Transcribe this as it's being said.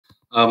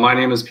My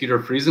name is Peter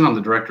Friesen. I'm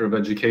the Director of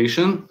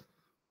Education.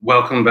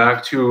 Welcome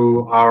back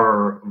to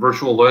our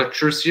virtual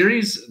lecture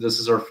series. This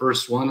is our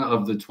first one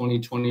of the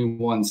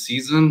 2021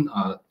 season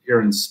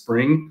here in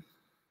spring.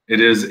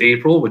 It is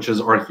April, which is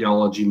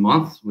Archaeology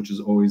Month, which is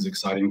always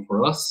exciting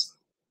for us.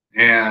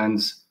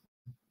 And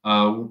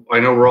I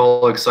know we're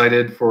all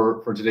excited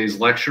for today's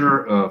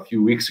lecture. A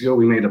few weeks ago,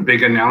 we made a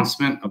big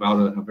announcement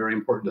about a very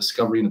important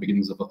discovery in the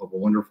beginnings of a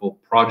wonderful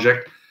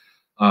project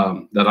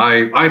that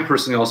I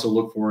personally also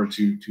look forward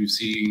to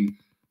seeing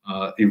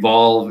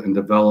evolve and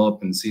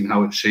develop and seeing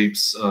how it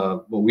shapes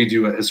what we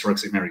do at Historic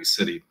St. Mary's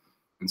City.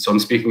 And so I'm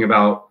speaking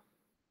about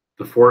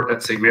the fort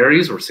at St.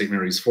 Mary's, or St.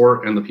 Mary's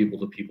Fort, and the People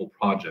to People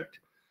project.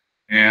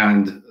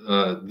 And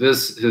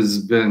this has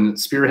been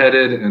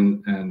spearheaded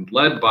and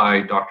led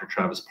by Dr.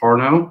 Travis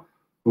Parno,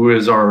 who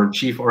is our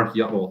chief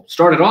archaeologist. Well,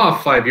 started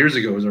off 5 years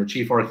ago as our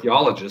chief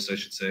archaeologist, I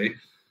should say,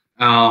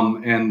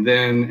 and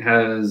then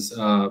has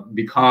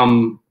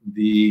become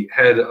the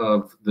head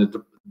of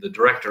the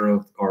director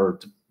of our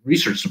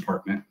research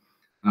department.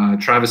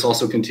 Travis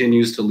also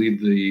continues to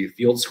lead the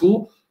field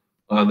school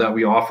that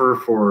we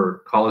offer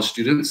for college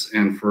students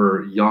and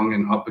for young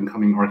and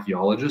up-and-coming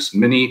archaeologists.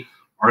 Many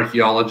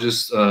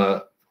archaeologists,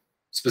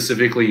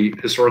 specifically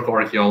historical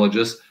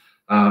archaeologists,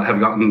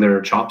 have gotten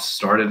their chops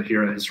started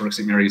here at Historic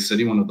St. Mary's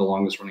City, one of the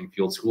longest running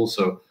field schools.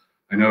 So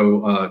I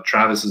know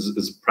Travis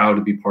is proud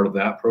to be part of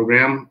that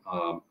program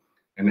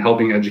and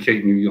helping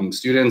educate new young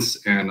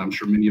students. And I'm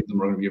sure many of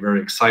them are going to be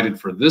very excited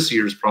for this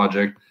year's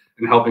project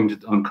and helping to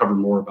uncover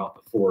more about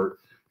the fort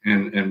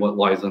and what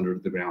lies under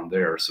the ground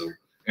there. So,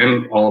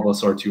 and all of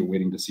us are too,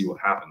 waiting to see what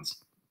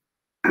happens.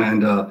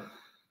 And I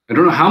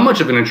don't know how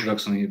much of an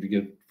introduction I need to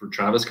give for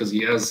Travis, because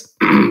he has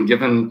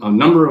given a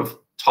number of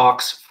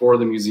talks for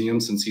the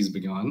museum since he's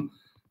begun.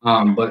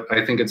 But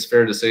I think it's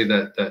fair to say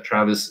that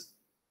Travis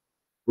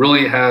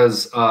really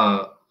has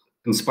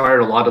inspired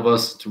a lot of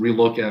us to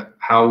relook at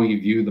how we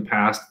view the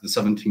past, the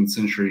 17th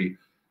century,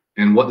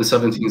 and what the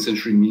 17th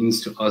century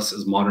means to us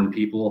as modern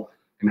people,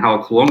 and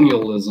how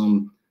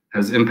colonialism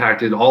has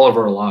impacted all of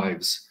our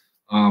lives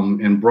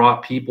and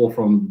brought people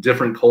from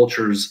different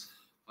cultures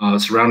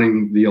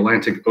surrounding the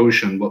Atlantic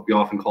Ocean, what we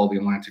often call the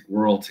Atlantic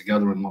world,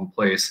 together in one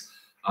place,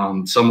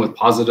 some with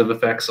positive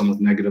effects, some with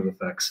negative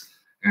effects.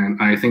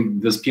 And I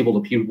think this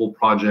People to People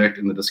project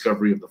and the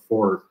discovery of the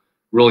fort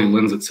really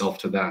lends itself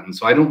to that. And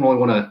so I don't really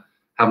want to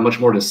have much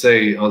more to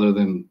say other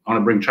than I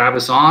want to bring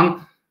Travis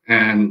on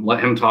and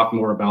let him talk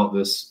more about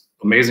this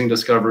amazing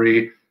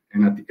discovery.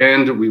 And at the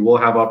end, we will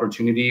have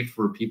opportunity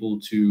for people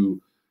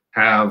to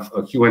have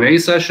a Q&A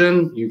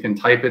session. You can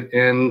type it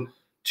in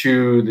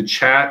to the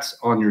chat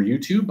on your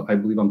YouTube. I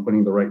believe I'm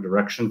pointing the right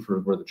direction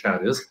for where the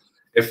chat is.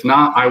 If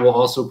not, I will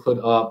also put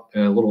up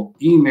a little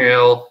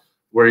email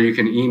where you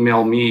can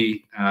email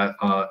me at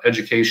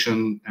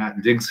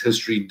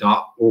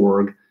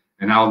education@digshistory.org,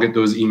 and I'll get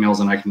those emails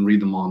and I can read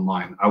them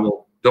online.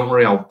 Don't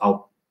worry,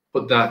 I'll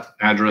put that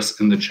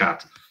address in the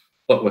chat.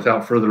 But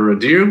without further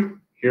ado,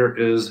 here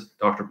is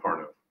Dr.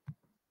 Parno.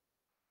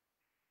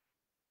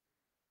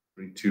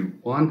 3, 2,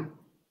 1.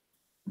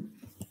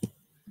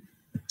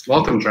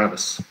 Welcome,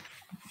 Travis.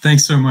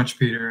 Thanks so much,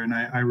 Peter, and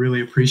I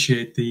really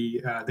appreciate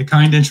the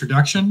kind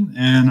introduction,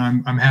 and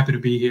I'm happy to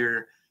be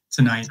here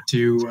tonight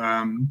to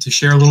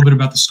share a little bit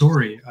about the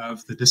story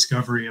of the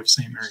discovery of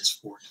St. Mary's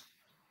Fort.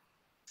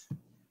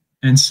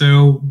 And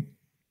so,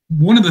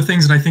 one of the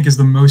things that I think is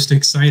the most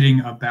exciting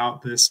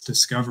about this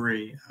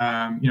discovery,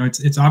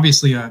 it's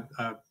obviously a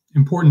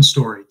important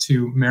story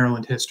to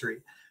Maryland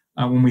history.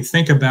 When we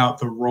think about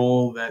the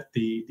role that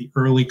the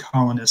early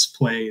colonists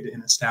played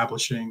in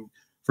establishing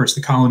first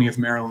the colony of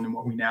Maryland and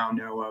what we now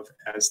know of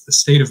as the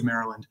state of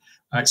Maryland,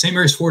 St.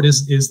 Mary's Fort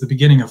is the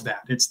beginning of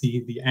that. It's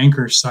the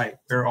anchor site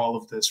where all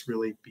of this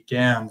really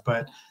began.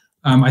 But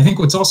I think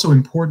what's also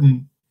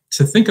important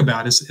to think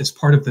about as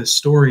part of this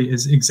story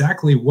is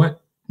exactly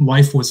what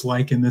life was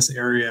like in this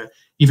area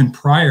even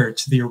prior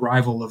to the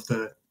arrival of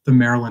the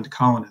Maryland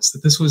colonists.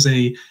 That this was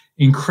a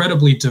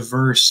incredibly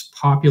diverse,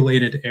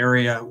 populated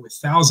area with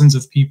thousands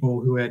of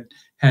people who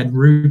had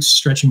roots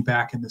stretching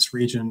back in this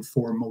region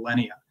for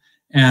millennia.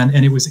 And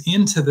it was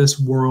into this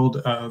world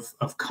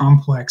of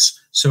complex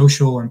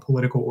social and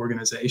political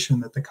organization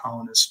that the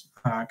colonists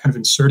kind of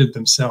inserted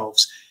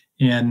themselves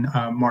in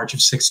March of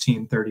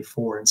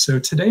 1634. And so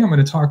today I'm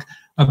going to talk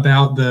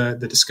about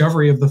the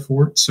discovery of the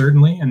fort,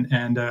 certainly,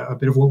 and a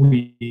bit of what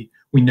we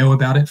know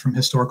about it from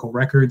historical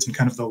records and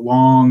kind of the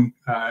long,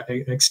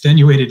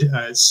 extenuated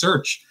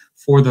search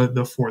for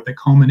the fort that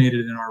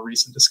culminated in our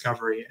recent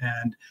discovery.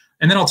 And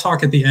then I'll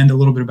talk at the end a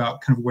little bit about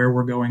kind of where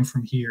we're going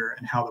from here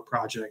and how the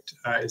project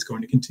is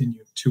going to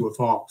continue to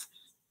evolve.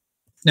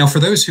 Now, for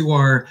those who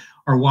are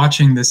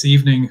watching this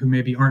evening who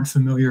maybe aren't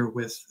familiar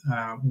with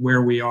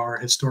where we are,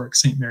 historic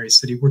St. Mary's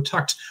City, we're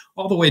tucked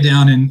all the way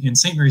down in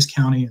St. Mary's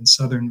County in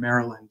southern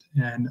Maryland.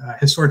 And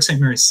historic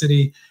St. Mary's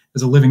City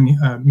is a living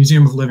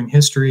museum of living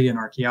history and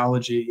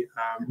archaeology,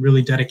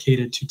 really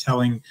dedicated to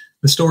telling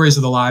the stories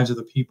of the lives of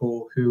the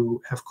people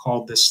who have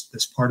called this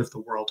part of the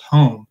world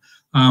home,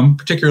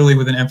 particularly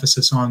with an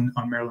emphasis on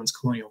Maryland's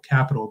colonial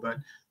capital, but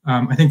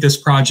I think this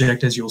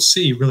project, as you'll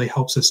see, really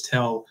helps us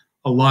tell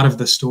a lot of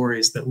the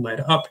stories that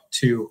led up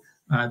to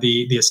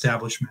the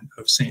establishment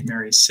of St.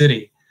 Mary's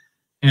City.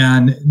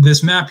 And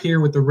this map here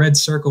with the red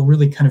circle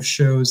really kind of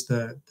shows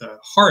the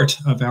heart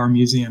of our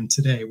museum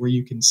today, where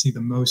you can see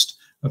the most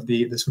of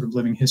the sort of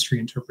living history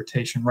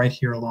interpretation right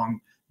here along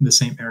the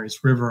St.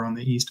 Mary's River on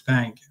the east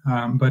bank.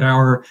 But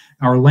our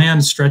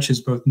land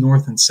stretches both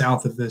north and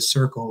south of this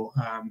circle.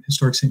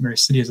 Historic St.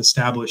 Mary's City is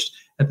established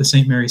at the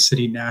St. Mary's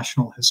City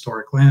National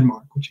Historic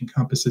Landmark, which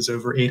encompasses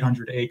over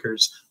 800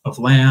 acres of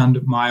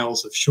land,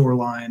 miles of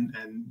shoreline,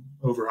 and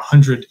over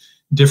 100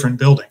 different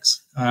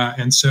buildings.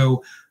 And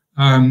so,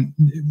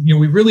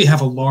 we really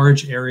have a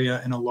large area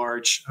and a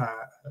large,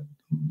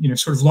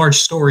 sort of large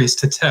stories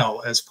to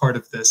tell as part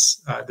of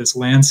this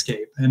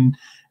landscape. And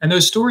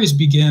those stories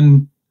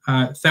begin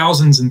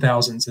thousands and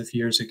thousands of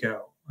years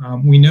ago.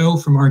 We know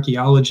from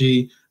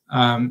archaeology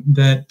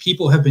that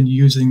people have been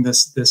using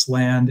this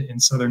land in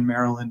southern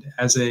Maryland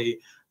as a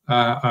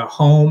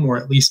home, or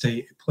at least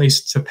a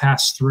place to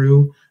pass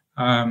through,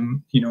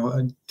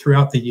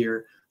 throughout the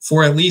year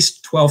for at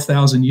least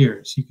 12,000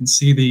 years. You can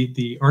see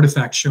the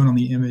artifact shown on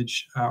the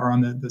image or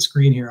on the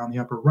screen here on the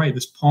upper right,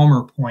 this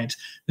Palmer point.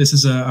 This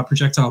is a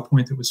projectile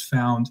point that was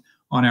found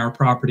on our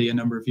property a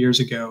number of years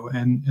ago.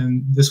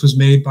 And this was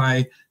made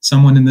by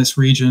someone in this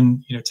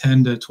region,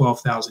 10 to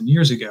 12,000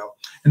 years ago.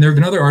 And there have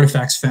been other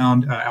artifacts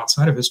found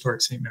outside of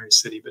historic St. Mary's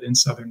City, but in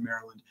southern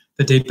Maryland,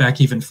 that date back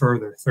even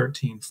further,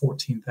 13,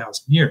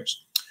 14,000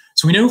 years.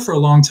 So we know for a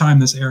long time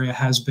this area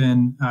has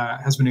been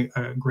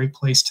a great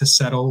place to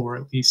settle, or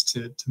at least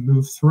to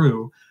move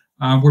through,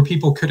 where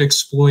people could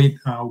exploit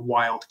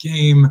wild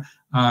game,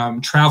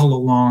 travel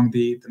along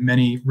the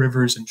many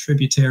rivers and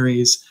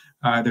tributaries.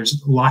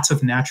 There's lots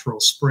of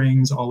natural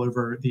springs all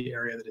over the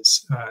area that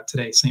is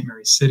today St.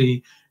 Mary's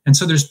City. And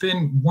so there's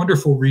been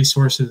wonderful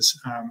resources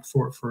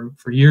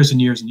for years and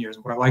years and years.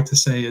 And what I like to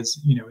say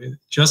is,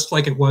 just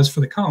like it was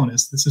for the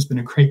colonists, this has been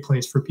a great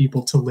place for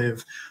people to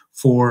live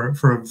for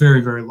a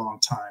very, very long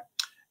time.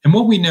 And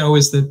what we know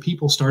is that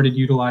people started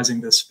utilizing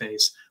this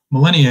space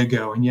millennia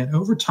ago, and yet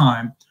over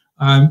time,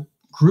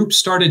 groups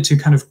started to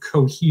kind of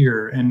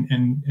cohere and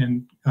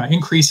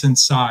increase in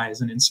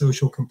size and in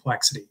social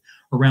complexity.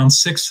 Around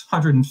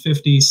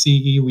 650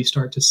 CE, we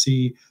start to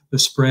see the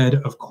spread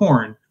of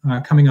corn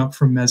coming up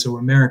from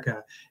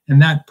Mesoamerica.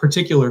 And that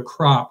particular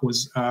crop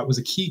was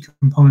a key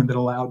component that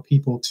allowed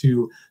people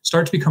to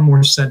start to become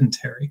more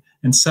sedentary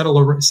and settle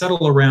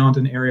around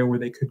an area where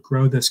they could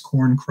grow this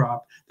corn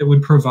crop that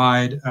would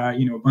provide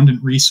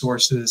abundant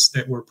resources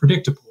that were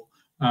predictable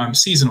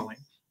seasonally.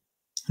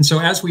 And so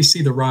as we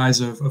see the rise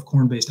of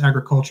corn-based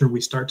agriculture,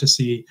 we start to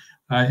see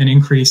an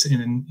increase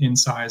in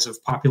size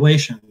of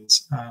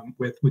populations,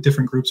 with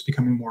different groups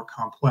becoming more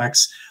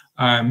complex.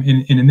 And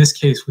in this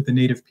case, with the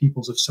native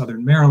peoples of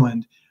southern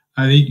Maryland,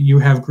 you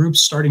have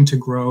groups starting to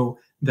grow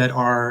that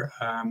are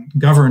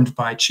governed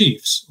by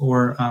chiefs,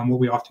 or what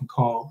we often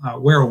call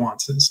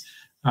werewances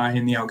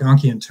in the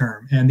Algonquian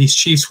term. And these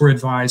chiefs were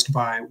advised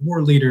by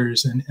war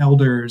leaders and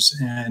elders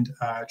and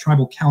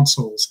tribal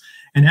councils.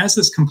 And as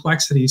this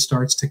complexity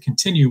starts to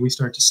continue, we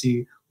start to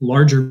see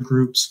larger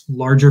groups,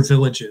 larger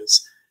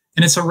villages.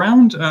 And it's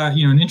around,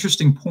 an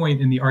interesting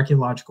point in the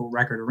archaeological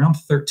record, around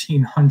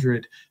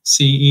 1300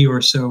 CE or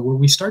so, where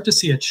we start to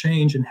see a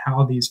change in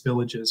how these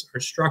villages are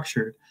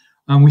structured.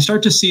 We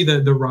start to see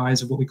the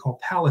rise of what we call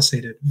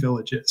palisaded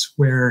villages,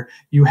 where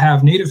you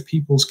have native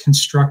peoples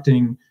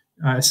constructing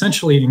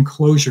essentially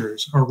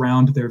enclosures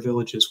around their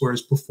villages,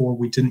 whereas before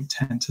we didn't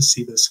tend to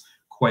see this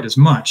quite as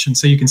much. And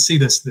so you can see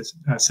this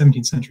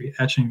 17th century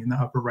etching in the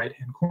upper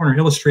right-hand corner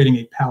illustrating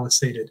a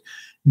palisaded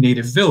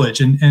native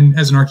village. And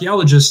as an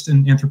archaeologist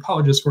and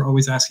anthropologist, we're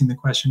always asking the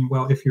question,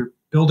 well, if you're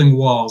building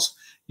walls,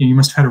 you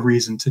must have had a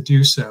reason to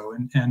do so.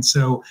 And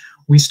so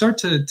we start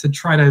to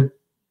try to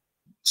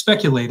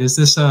speculate, is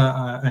this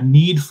a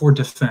need for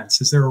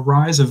defense? Is there a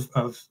rise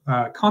of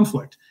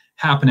conflict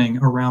happening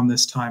around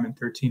this time in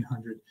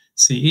 1300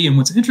 CE? And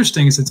what's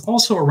interesting is it's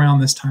also around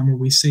this time where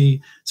we see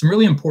some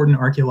really important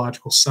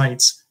archaeological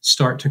sites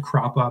start to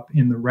crop up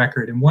in the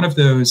record. And one of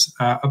those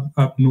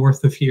up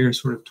north of here,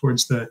 sort of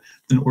towards the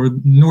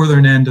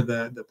northern end of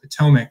the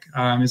Potomac,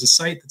 is a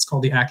site that's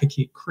called the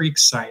Accokeek Creek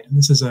site. And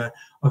this is a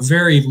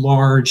very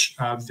large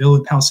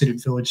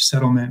palisaded village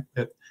settlement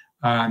with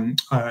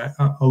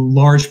a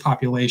large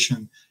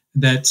population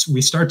that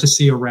we start to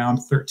see around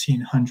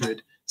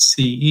 1300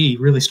 CE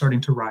really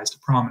starting to rise to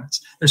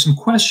prominence. There's some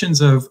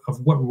questions of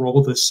what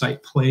role this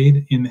site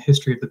played in the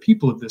history of the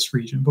people of this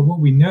region, but what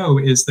we know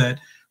is that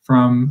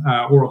from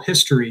oral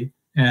history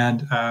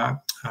and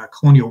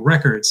colonial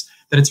records,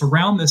 that it's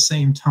around the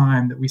same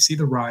time that we see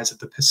the rise of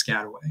the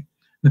Piscataway.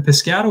 The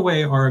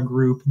Piscataway are a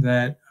group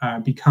that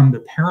become the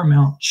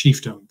paramount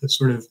chiefdom, the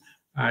sort of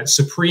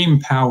supreme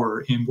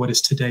power in what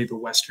is today the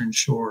western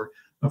shore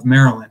of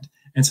Maryland.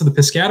 And so the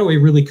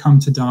Piscataway really come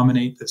to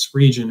dominate this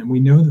region. And we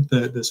know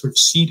that the sort of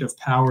seat of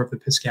power of the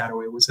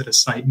Piscataway was at a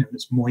site known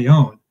as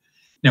Moyone.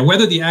 Now,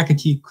 whether the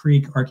Accokeek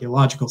Creek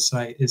archaeological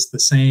site is the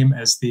same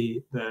as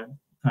the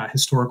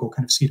historical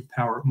kind of seat of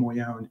power at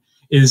Moyone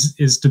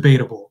is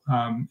debatable.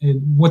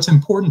 What's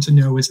important to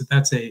know is that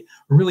that's a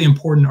really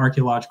important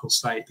archaeological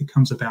site that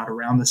comes about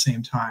around the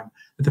same time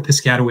that the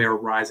Piscataway are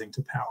rising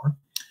to power.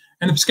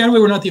 And the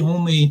Piscataway were not the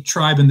only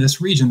tribe in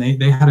this region.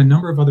 They had a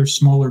number of other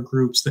smaller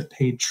groups that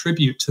paid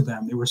tribute to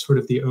them. They were sort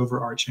of the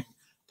overarching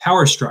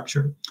power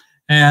structure.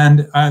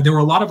 And there were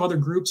a lot of other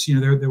groups.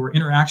 There were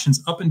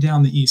interactions up and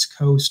down the East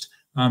Coast,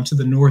 to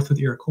the north with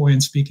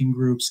Iroquoian-speaking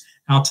groups,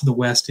 out to the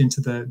west into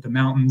the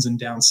mountains, and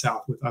down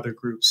south with other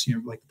groups,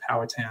 like the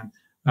Powhatan,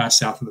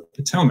 south of the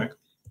Potomac.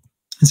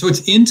 And so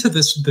it's into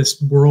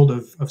this world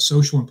of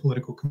social and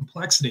political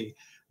complexity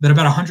that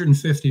about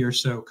 150 or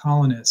so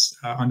colonists,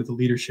 under the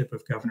leadership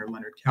of Governor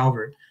Leonard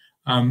Calvert,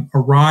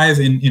 arrive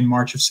in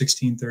March of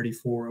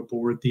 1634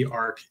 aboard the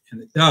Ark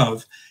and the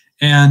Dove.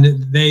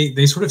 And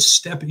they sort of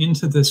step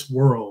into this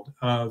world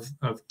of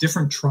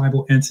different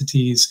tribal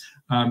entities,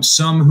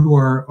 some who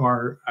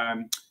are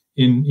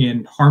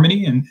in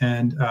harmony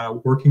and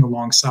working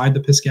alongside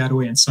the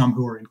Piscataway, and some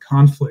who are in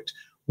conflict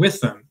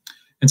with them.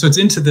 And so it's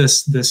into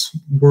this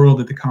world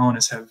that the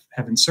colonists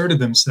have inserted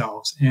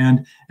themselves.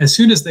 And as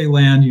soon as they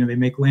land, they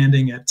make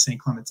landing at St.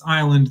 Clement's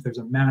Island. There's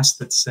a mass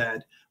that's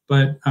said.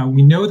 But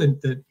we know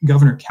that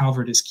Governor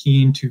Calvert is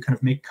keen to kind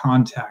of make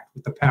contact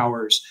with the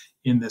powers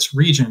in this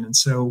region. And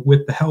so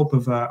with the help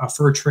of a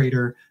fur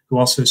trader who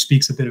also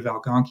speaks a bit of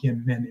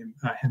Algonquian, named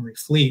Henry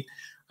Fleet,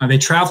 they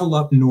travel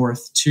up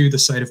north to the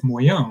site of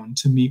Moyone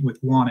to meet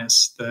with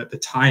Wanis, the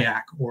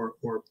Tayak or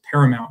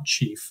paramount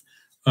chief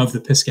of the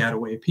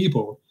Piscataway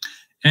people.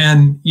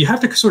 And you have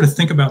to sort of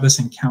think about this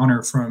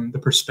encounter from the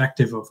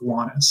perspective of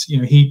Wanis.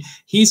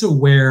 He's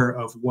aware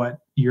of what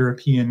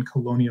European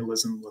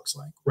colonialism looks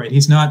like, right?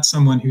 He's not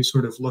someone who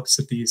sort of looks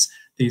at these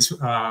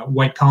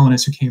white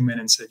colonists who came in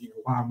and said,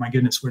 wow, my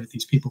goodness, where did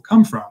these people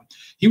come from?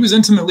 He was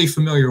intimately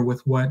familiar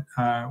with what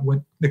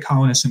the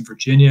colonists in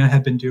Virginia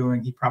had been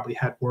doing. He probably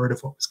had word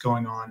of what was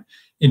going on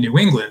in New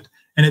England.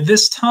 And at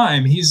this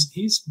time,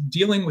 he's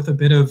dealing with a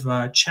bit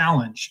of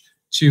challenge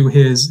to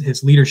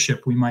his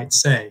leadership, we might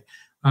say.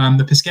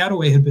 The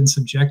Piscataway had been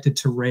subjected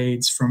to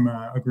raids from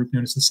a group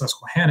known as the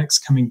Susquehannocks,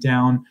 coming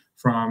down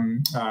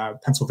from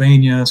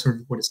Pennsylvania, sort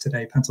of what is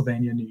today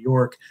Pennsylvania, New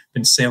York,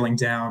 been sailing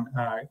down,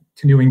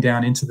 canoeing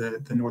down into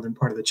the northern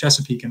part of the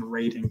Chesapeake and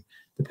raiding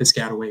the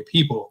Piscataway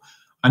people.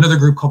 Another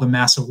group called the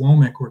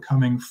Massawomack were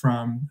coming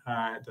from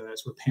the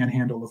sort of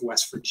panhandle of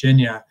West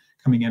Virginia,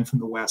 coming in from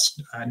the west,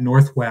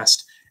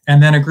 northwest.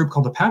 And then a group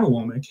called the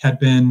Patawomack had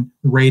been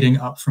raiding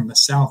up from the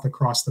south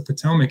across the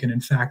Potomac. And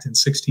in fact, in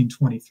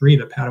 1623,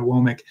 the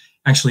Patawomack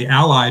actually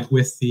allied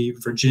with the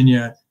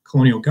Virginia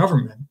colonial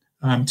government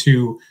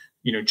to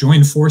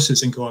join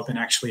forces and go up and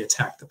actually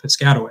attack the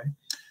Piscataway.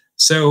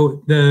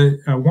 So the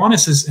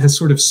Wanis has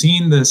sort of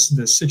seen this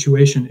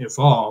situation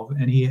evolve,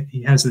 and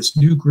he has this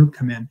new group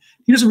come in.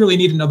 He doesn't really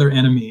need another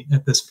enemy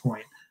at this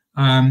point.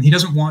 He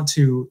doesn't want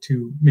to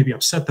maybe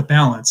upset the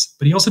balance,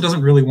 but he also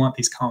doesn't really want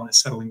these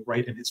colonists settling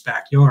right in his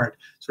backyard,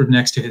 sort of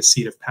next to his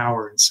seat of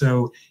power. And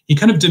so he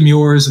kind of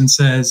demurs and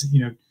says,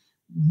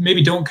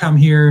 maybe don't come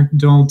here,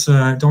 don't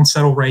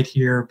settle right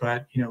here,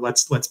 but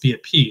let's be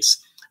at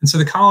peace. And so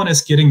the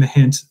colonists, getting the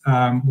hint,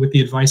 with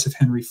the advice of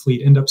Henry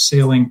Fleet, end up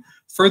sailing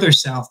further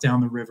south down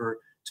the river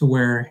to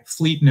where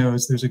Fleet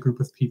knows there's a group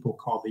of people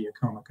called the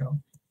Yacomico.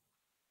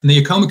 And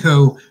the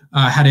Yacomico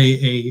had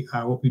a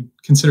what we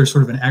consider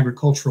sort of an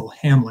agricultural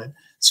hamlet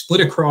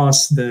split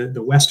across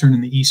the western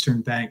and the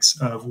eastern banks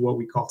of what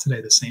we call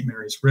today the St.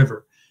 Mary's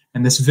River.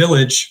 And this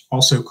village,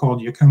 also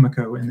called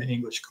Yacomico in the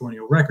English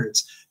colonial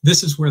records,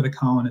 this is where the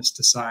colonists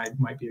decide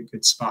might be a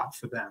good spot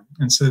for them.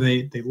 And so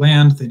they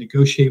land, they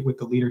negotiate with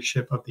the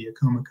leadership of the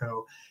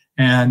Yacomico.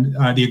 And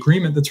the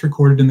agreement that's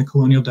recorded in the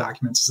colonial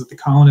documents is that the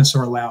colonists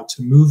are allowed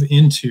to move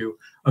into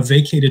a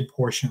vacated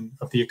portion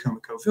of the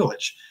Yacomico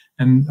village.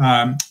 And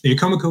the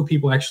Yacomico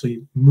people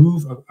actually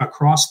move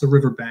across the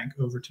riverbank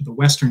over to the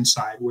western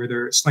side, where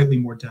they're slightly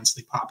more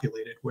densely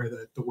populated, where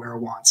the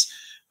Werowance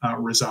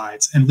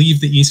resides, and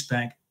leave the east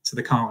bank to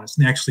the colonists.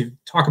 And they actually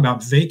talk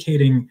about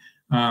vacating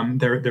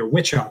their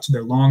witch huts,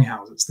 their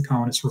longhouses. The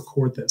colonists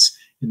record this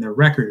in their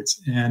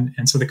records. And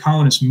so the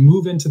colonists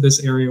move into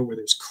this area where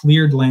there's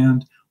cleared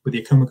land, where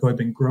the Yacomico had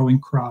been growing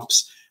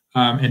crops,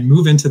 and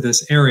move into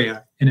this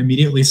area and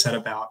immediately set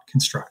about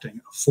constructing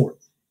a fort,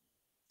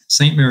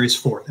 St. Mary's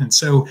Fort. And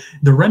so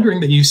the rendering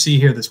that you see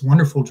here, this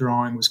wonderful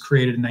drawing, was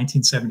created in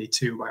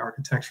 1972 by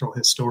architectural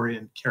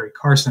historian Carrie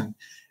Carson.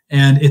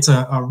 And it's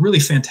a really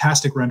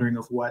fantastic rendering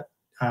of what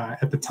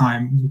at the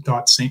time we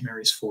thought St.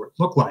 Mary's Fort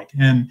looked like.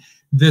 And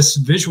this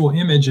visual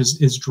image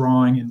is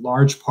drawing in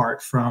large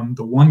part from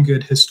the one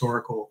good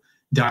historical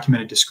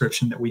documented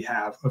description that we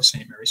have of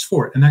St. Mary's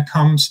Fort. And that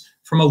comes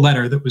from a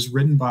letter that was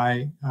written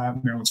by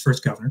Maryland's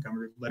first governor,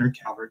 Governor Leonard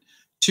Calvert,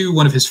 to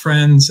one of his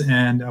friends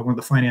and one of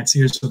the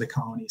financiers of the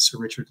colony, Sir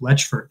Richard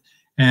Letchford.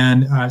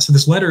 And so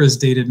this letter is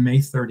dated May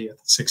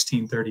 30th,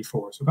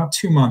 1634, so about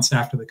 2 months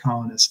after the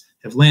colonists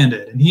have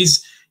landed. And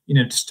he's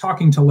just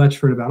talking to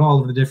Letchford about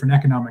all of the different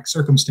economic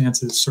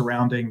circumstances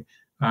surrounding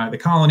the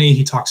colony.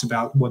 He talks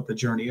about what the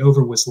journey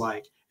over was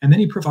like. And then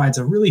he provides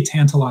a really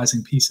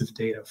tantalizing piece of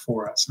data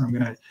for us. And I'm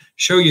going to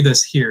show you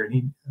this here.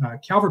 And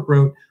Calvert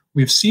wrote,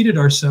 "We've seated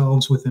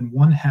ourselves within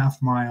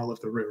 1/2 mile of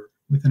the river,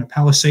 within a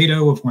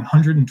palisado of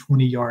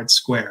 120 yards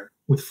square,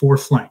 with 4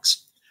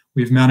 flanks.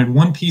 We've mounted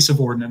 1 piece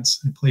of ordnance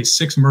and placed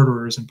 6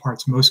 murderers in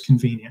parts most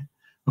convenient,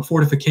 a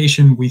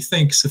fortification we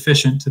think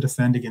sufficient to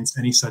defend against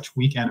any such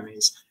weak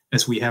enemies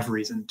as we have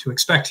reason to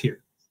expect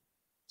here."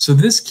 So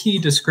this key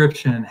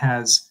description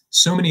has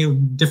so many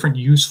different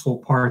useful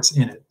parts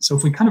in it. So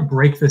if we kind of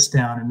break this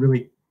down and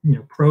really,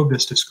 probe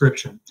this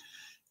description,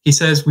 he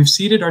says we've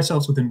seated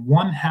ourselves within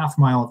 1/2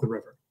 mile of the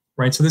river,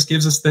 right? So this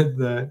gives us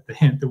the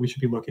hint that we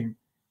should be looking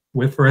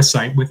for a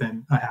site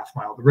within a 1/2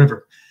 mile of the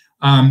river.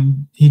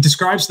 He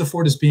describes the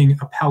fort as being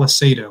a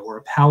palisado, or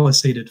a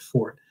palisaded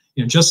fort.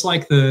 Just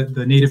like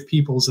the native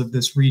peoples of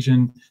this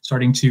region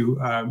starting to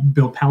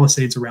build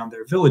palisades around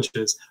their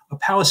villages, a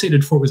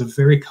palisaded fort was a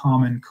very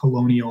common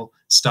colonial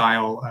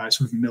style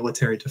sort of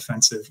military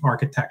defensive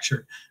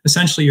architecture.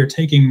 Essentially, you're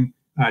taking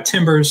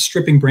timbers,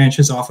 stripping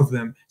branches off of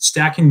them,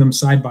 stacking them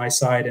side by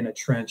side in a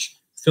trench,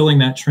 filling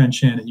that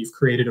trench in, and you've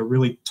created a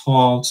really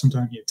tall,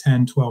 sometimes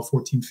 10, 12,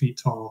 14 feet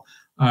tall,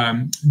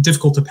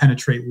 difficult to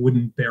penetrate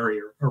wooden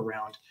barrier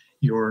around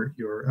your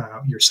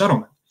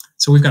settlement.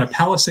 So we've got a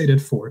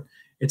palisaded fort.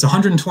 It's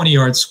 120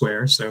 yards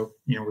square, so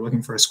we're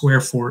looking for a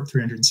square fort,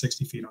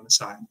 360 feet on the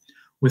side,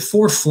 with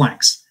 4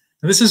 flanks.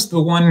 Now, this is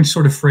the one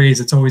sort of phrase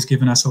that's always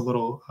given us a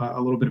little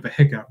bit of a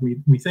hiccup.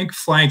 We think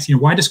flanks.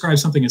 Why describe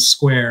something as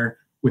square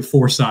with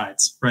 4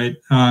 sides, right?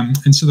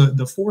 And so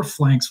the 4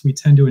 flanks we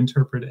tend to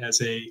interpret as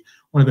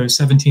one of those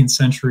 17th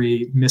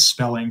century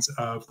misspellings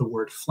of the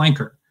word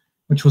flanker,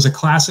 which was a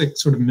classic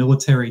sort of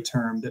military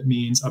term that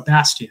means a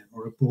bastion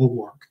or a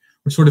bulwark,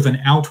 or sort of an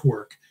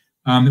outwork.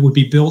 That would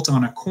be built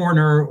on a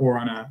corner or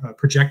on a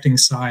projecting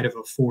side of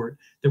a fort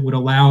that would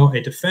allow a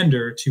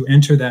defender to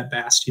enter that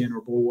bastion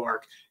or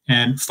bulwark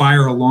and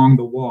fire along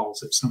the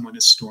walls if someone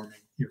is storming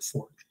your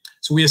fort.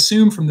 So we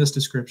assume from this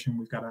description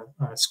we've got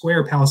a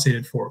square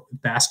palisaded fort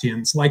with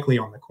bastions, likely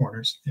on the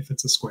corners if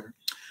it's a square.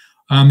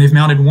 They've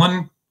mounted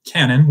 1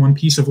 cannon, 1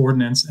 piece of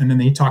ordnance, and then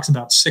he talks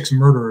about 6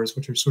 murderers,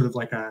 which are sort of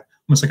like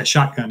almost like a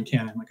shotgun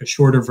cannon, like a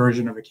shorter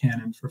version of a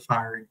cannon for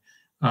firing.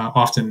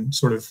 Often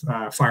sort of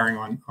firing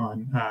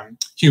on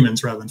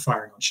humans rather than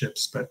firing on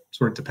ships, but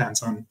sort of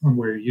depends on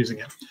where you're using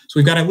it. So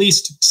we've got at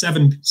least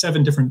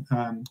seven different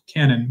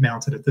cannon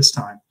mounted at this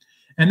time.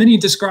 And then he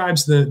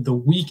describes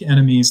the weak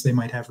enemies they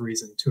might have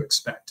reason to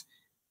expect.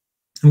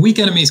 And weak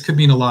enemies could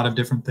mean a lot of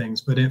different things,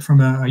 but from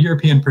a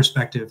European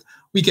perspective,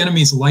 weak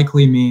enemies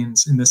likely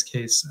means, in this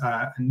case,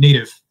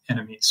 native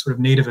enemies, sort of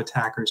native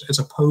attackers, as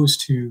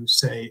opposed to,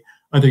 say,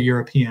 other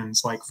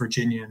Europeans like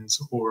Virginians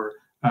or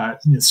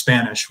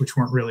Spanish, which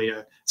weren't really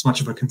as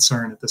much of a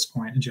concern at this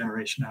point, a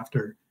generation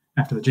after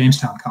the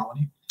Jamestown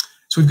colony.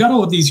 So we've got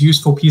all of these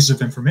useful pieces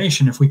of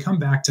information. If we come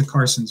back to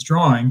Carson's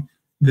drawing,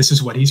 this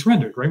is what he's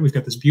rendered, right? We've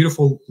got this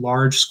beautiful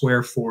large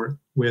square fort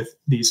with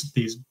these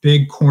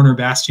big corner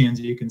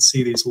bastions. You can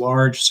see these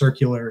large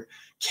circular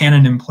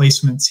cannon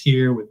emplacements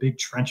here with big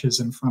trenches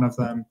in front of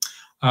them.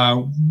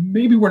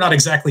 Maybe we're not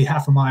exactly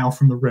 1/2 mile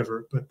from the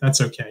river, but that's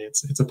okay.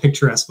 It's a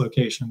picturesque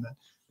location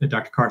that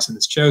Dr. Carson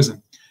has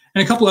chosen.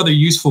 And a couple other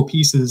useful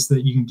pieces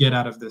that you can get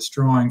out of this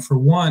drawing. For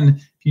one,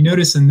 if you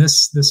notice in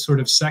this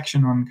sort of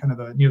section on kind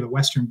of near the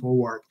western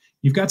bulwark,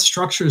 you've got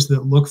structures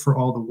that look for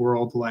all the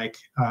world like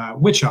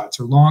witch huts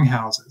or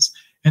longhouses.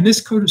 And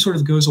this sort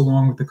of goes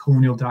along with the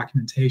colonial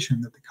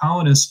documentation that the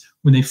colonists,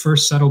 when they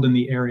first settled in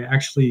the area,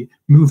 actually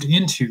moved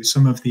into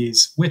some of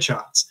these witch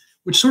huts,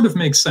 which sort of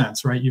makes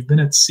sense, right? You've been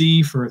at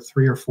sea for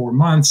 3 or 4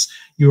 months.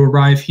 You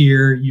arrive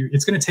here.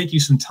 It's going to take you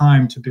some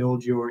time to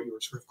build your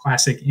sort of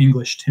classic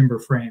English timber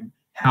frame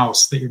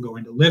house that you're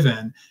going to live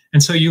in.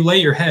 And so you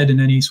lay your head in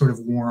any sort of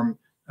warm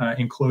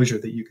enclosure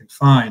that you can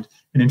find.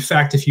 And in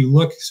fact, if you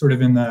look sort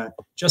of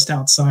just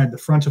outside the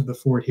front of the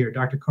fort here,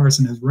 Dr.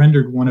 Carson has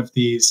rendered one of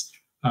these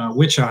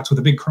witch huts with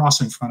a big cross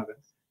in front of it.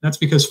 That's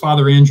because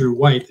Father Andrew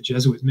White, the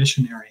Jesuit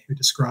missionary who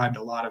described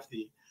a lot of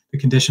the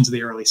conditions of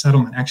the early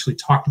settlement, actually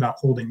talked about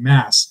holding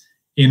mass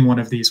in one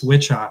of these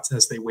witch huts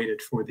as they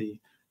waited for the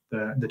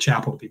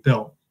chapel to be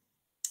built.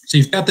 So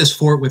you've got this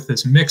fort with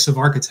this mix of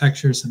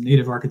architecture, some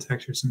native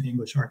architecture, some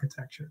English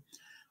architecture.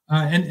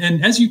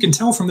 And as you can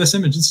tell from this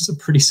image, this is a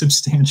pretty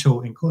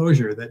substantial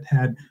enclosure that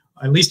had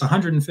at least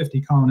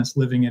 150 colonists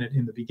living in it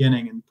in the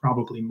beginning, and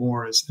probably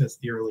more as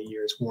the early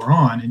years wore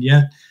on. And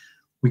yet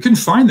we couldn't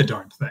find the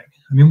darn thing.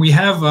 I mean, we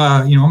have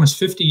almost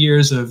 50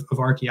 years of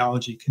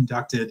archaeology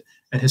conducted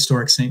at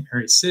historic St.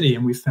 Mary's City,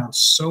 and we found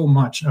so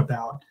much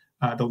about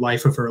the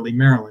life of early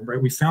Maryland,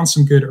 right? We found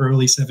some good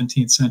early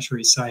 17th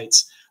century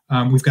sites.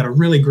 We've got a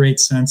really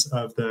great sense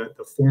of the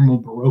formal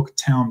Baroque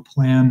town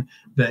plan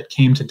that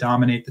came to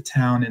dominate the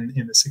town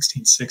in the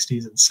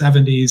 1660s and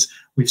 70s.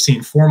 We've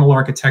seen formal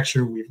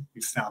architecture. We've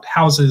found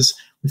houses.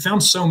 We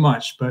found so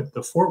much, but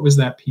the fort was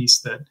that piece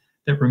that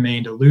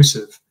remained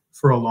elusive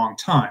for a long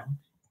time.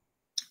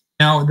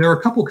 Now, there are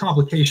a couple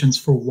complications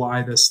for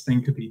why this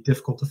thing could be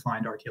difficult to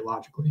find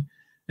archaeologically.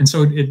 And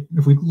so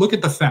if we look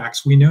at the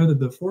facts, we know that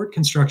the fort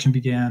construction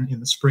began in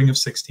the spring of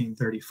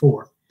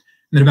 1634. And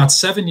then about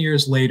 7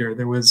 years later,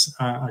 there was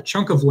a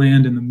chunk of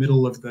land in the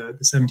middle of the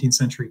 17th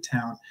century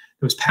town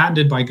that was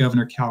patented by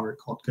Governor Calvert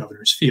called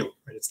Governor's Field.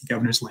 Right? It's the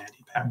governor's land.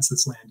 He patents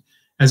this land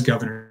as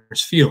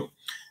Governor's Field.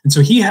 And so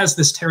he has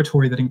this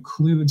territory that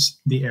includes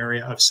the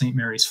area of St.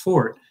 Mary's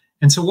Fort.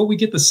 And so what we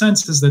get the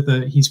sense is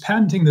that he's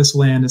patenting this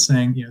land and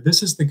saying, you know,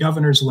 this is the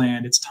governor's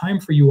land. It's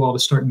time for you all to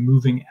start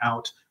moving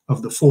out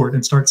of the fort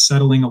and start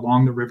settling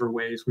along the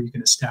riverways where you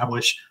can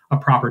establish a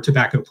proper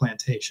tobacco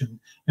plantation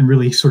and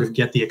really sort of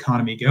get the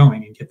economy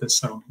going and get this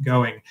settlement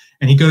going.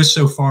 And he goes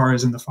so far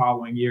as in the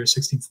following year,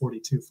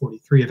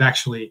 1642-43, of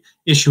actually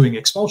issuing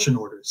expulsion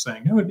orders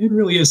saying, no, it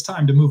really is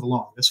time to move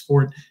along. This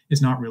fort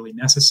is not really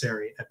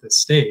necessary at this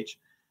stage.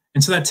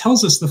 And so that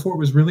tells us the fort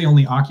was really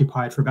only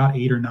occupied for about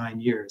 8 or 9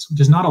 years,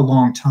 which is not a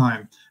long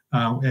time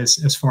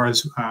as far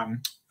as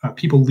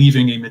people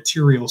leaving a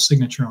material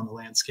signature on the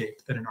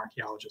landscape that an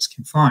archaeologist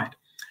can find.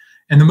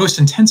 And the most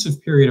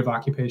intensive period of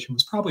occupation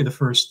was probably the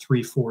first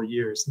 3-4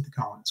 years that the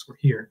colonists were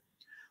here.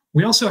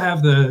 We also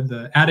have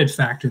the added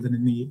factor that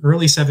in the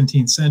early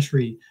 17th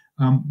century,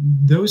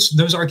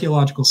 those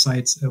archaeological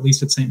sites, at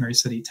least at St.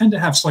 Mary's City, tend to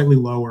have slightly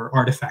lower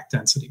artifact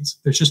densities.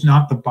 There's just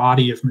not the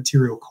body of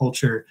material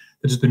culture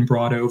that has been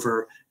brought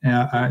over.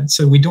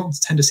 So we don't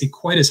tend to see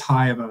quite as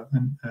high of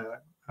an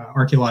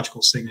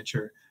archaeological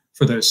signature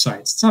for those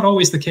sites. It's not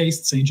always the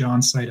case. St.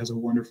 John's site has a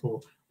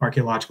wonderful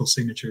archaeological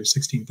signature,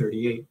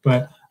 1638.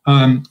 But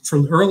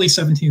for early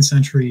 17th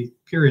century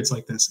periods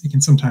like this, it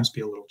can sometimes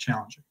be a little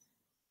challenging.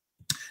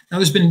 Now,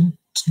 there's been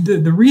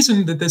the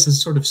reason that this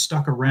has sort of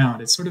stuck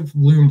around, it's sort of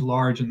loomed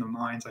large in the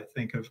minds, I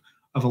think, of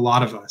a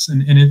lot of us.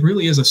 And it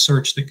really is a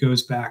search that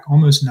goes back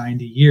almost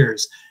 90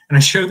 years. And I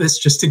show this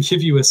just to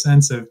give you a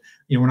sense of,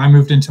 you know, when I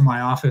moved into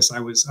my office, I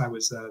was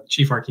a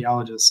chief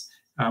archaeologist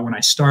when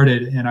I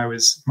started, and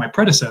my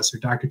predecessor,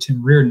 Dr.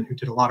 Tim Reardon, who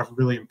did a lot of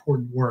really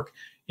important work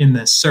in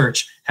this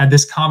search, had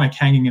this comic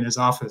hanging in his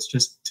office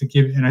just to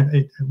give,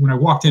 and when I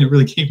walked in, it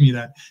really gave me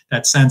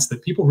that sense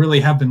that people really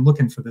have been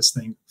looking for this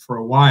thing for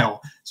a while.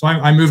 So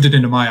I moved it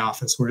into my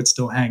office where it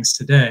still hangs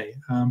today.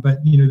 But,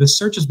 you know, this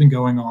search has been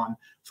going on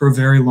for a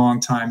very long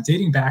time,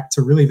 dating back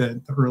to really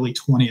the early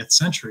 20th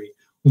century,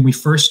 when we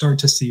first start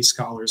to see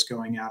scholars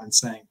going out and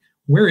saying,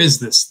 where is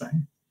this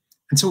thing?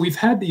 And so we've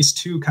had these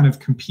two kind of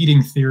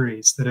competing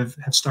theories that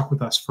have stuck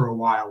with us for a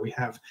while. We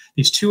have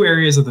these two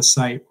areas of the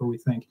site where we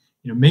think,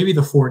 you know, maybe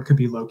the fort could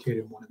be located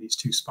in one of these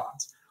two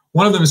spots.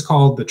 One of them is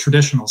called the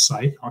traditional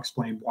site. I'll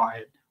explain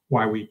why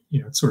we,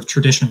 you know, sort of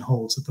tradition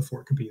holds that the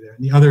fort could be there.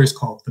 And the other is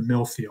called the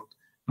mill field.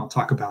 And I'll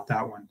talk about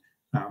that one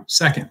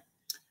second.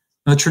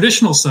 The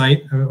traditional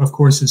site, of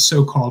course, is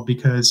so called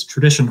because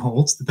tradition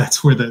holds that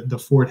that's where the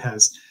fort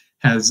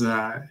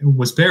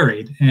was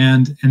buried,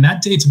 and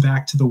that dates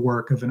back to the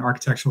work of an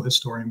architectural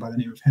historian by the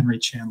name of Henry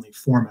Chanley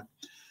Forman.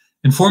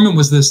 And Forman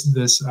was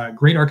this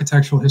great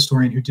architectural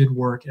historian who did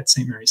work at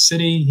St. Mary's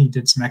City. He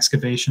did some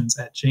excavations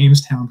at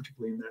Jamestown,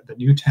 particularly in the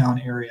Newtown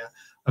area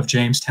of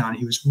Jamestown.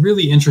 He was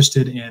really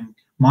interested in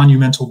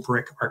monumental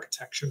brick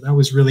architecture. That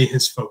was really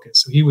his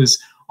focus. So he was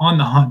on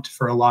the hunt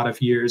for a lot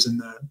of years in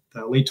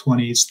the late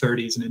 20s,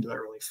 30s, and into the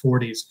early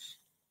 40s,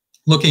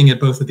 looking at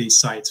both of these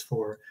sites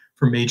for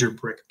major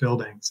brick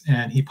buildings.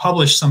 And he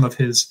published some of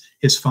his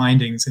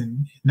findings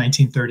in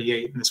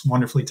 1938 in this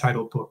wonderfully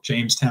titled book,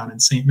 Jamestown and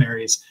St.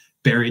 Mary's,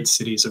 Buried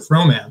Cities of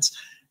Romance.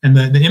 And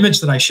the image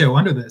that I show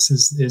under this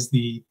is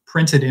the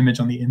printed image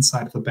on the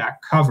inside of the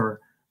back cover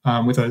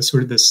with a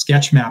sort of this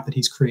sketch map that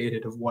he's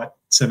created of what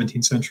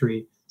 17th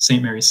century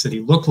St. Mary's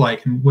City looked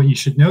like. And what you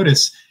should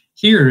notice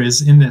here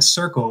is in this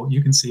circle,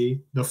 you can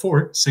see the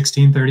fort,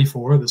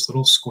 1634, this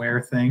little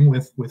square thing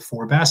with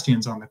 4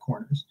 bastions on the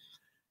corners.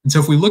 And so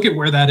if we look at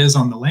where that is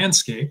on the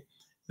landscape,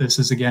 this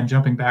is again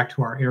jumping back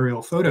to our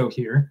aerial photo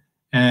here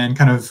and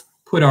kind of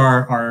put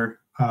our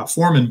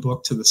Forman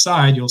book to the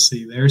side, you'll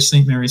see there's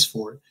St. Mary's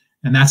Fort,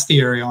 and that's the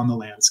area on the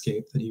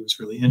landscape that he was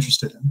really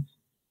interested in.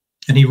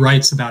 And he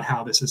writes about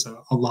how this is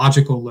a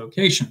logical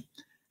location.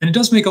 And it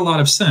does make a lot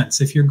of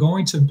sense. If you're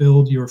going to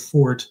build your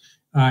fort,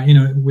 you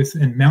know,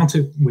 and mount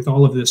it with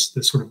all of this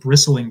sort of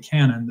bristling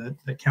cannon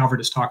that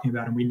Calvert is talking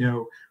about, and we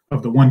know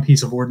of the one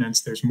piece of ordnance,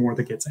 there's more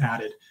that gets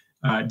added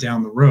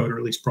down the road, or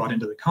at least brought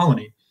into the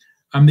colony,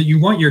 that you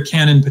want your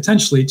cannon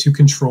potentially to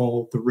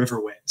control the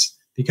riverways,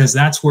 because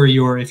that's where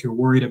if you're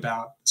worried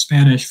about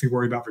Spanish, if you're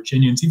worried about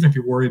Virginians, even if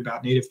you're worried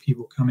about native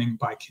people coming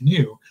by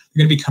canoe,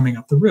 they're going to be coming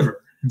up the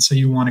river. And so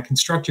you want to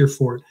construct your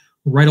fort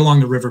right along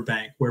the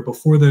riverbank, where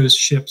before those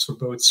ships or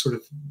boats sort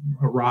of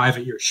arrive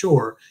at your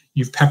shore,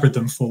 you've peppered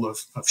them full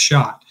of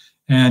shot.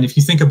 And if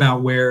you think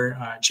about where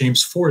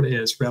James Fort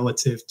is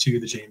relative to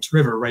the James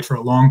River, right, for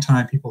a long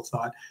time, people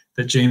thought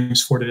that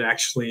James Fort had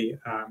actually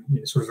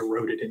sort of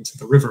eroded into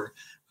the river,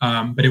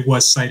 but it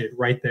was sited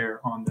right there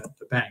on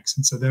the banks.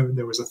 And so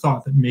there was a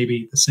thought that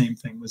maybe the same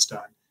thing was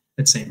done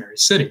at St.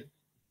 Mary's City.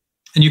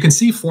 And you can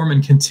see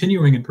Forman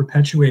continuing and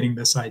perpetuating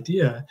this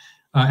idea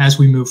as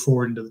we move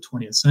forward into the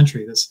 20th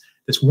century, this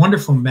this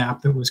wonderful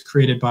map that was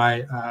created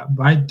by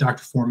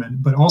Dr. Foreman,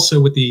 but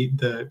also with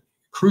the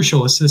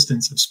crucial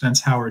assistance of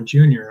Spence Howard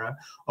Jr.,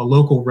 a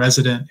local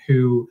resident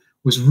who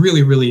was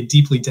really, really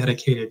deeply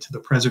dedicated to the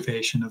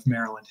preservation of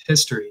Maryland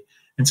history.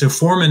 And so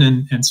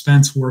Foreman and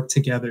Spence worked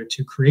together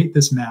to create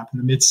this map in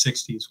the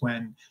mid-60s,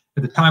 when,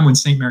 at the time when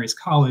St. Mary's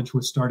College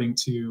was starting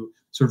to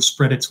sort of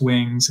spread its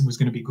wings and was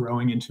going to be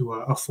growing into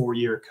a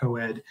four-year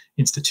co-ed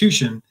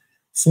institution.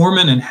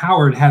 Foreman and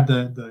Howard had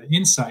the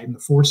insight and the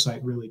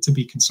foresight, really, to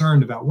be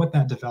concerned about what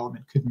that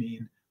development could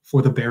mean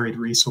for the buried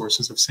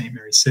resources of St.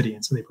 Mary's City.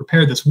 And so they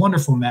prepared this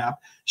wonderful map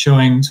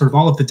showing sort of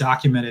all of the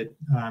documented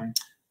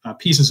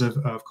pieces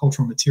of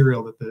cultural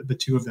material that the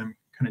two of them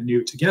kind of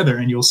knew together.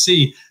 And you'll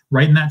see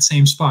right in that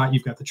same spot,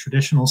 you've got the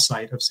traditional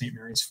site of St.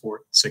 Mary's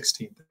Fort,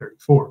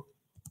 1634.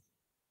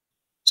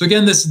 So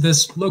again,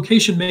 this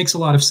location makes a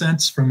lot of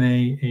sense from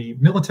a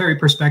military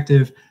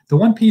perspective. The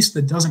one piece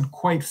that doesn't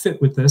quite fit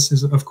with this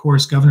is, of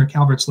course, Governor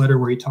Calvert's letter,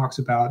 where he talks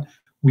about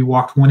we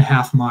walked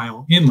 1/2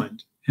 mile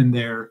inland, and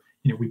there,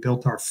 we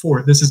built our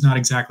fort. This is not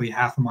exactly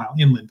 1/2 mile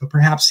inland, but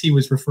perhaps he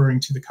was referring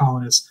to the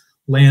colonists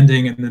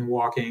landing and then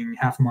walking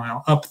 1/2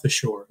 mile up the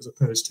shore as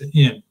opposed to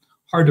in.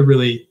 Hard to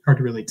really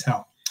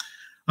tell.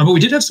 But we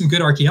did have some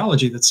good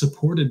archaeology that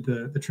supported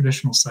the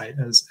traditional site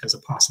as a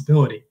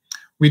possibility.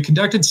 We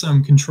conducted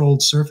some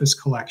controlled surface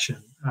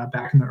collection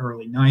back in the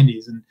early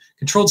 90s. And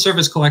controlled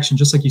surface collection,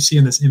 just like you see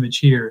in this image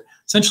here,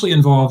 essentially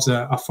involves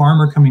a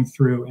farmer coming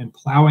through and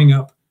plowing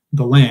up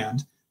the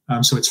land.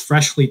 So it's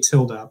freshly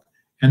tilled up.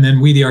 And then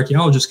we, the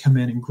archaeologists, come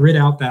in and grid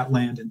out that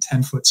land in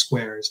 10-foot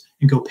squares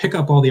and go pick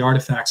up all the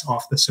artifacts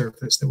off the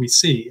surface that we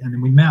see. And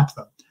then we map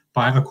them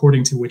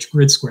according to which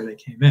grid square they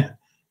came in.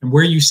 And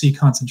where you see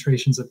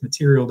concentrations of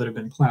material that have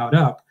been plowed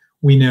up,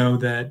 we know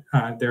that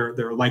there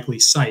are likely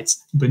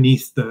sites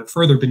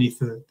further beneath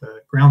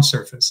the ground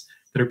surface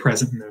that are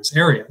present in those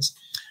areas.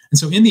 And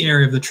so in the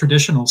area of the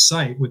traditional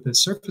site with the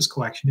surface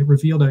collection, it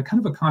revealed a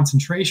kind of a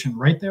concentration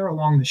right there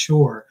along the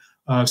shore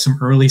of some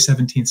early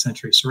 17th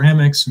century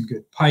ceramics, some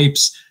good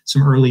pipes,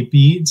 some early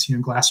beads,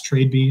 glass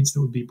trade beads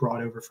that would be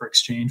brought over for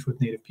exchange with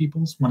native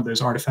peoples, one of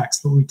those artifacts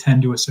that we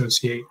tend to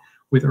associate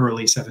with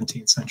early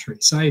 17th century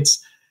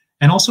sites.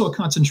 And also a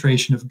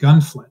concentration of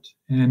gunflint.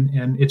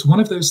 And it's one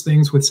of those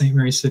things with St.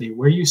 Mary's City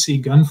where you see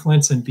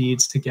gunflints and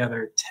beads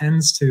together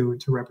tends to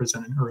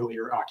represent an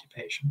earlier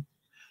occupation.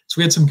 So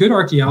we had some good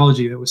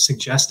archaeology that was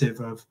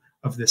suggestive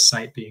of this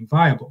site being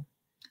viable.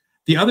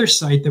 The other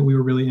site that we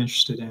were really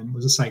interested in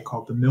was a site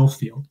called the Mill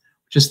Field,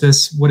 which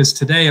is what is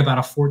today about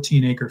a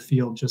 14-acre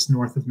field just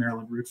north of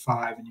Maryland Route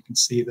 5. And you can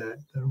see the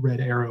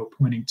red arrow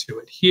pointing to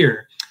it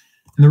here.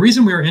 And the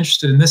reason we were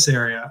interested in this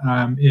area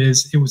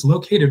is it was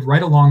located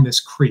right along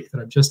this creek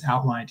that I've just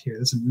outlined here.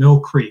 This is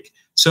Mill Creek,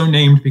 so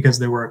named because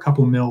there were a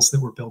couple mills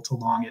that were built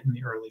along it in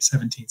the early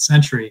 17th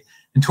century.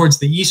 And towards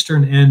the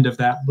eastern end of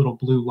that little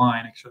blue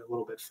line, actually a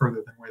little bit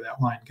further than where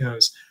that line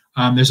goes,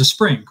 there's a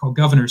spring called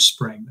Governor's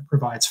Spring that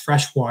provides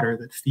fresh water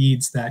that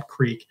feeds that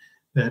creek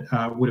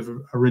that would have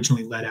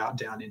originally led out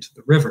down into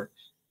the river.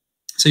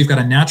 So you've got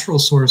a natural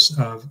source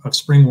of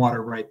spring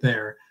water right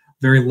there.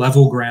 Very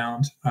level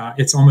ground.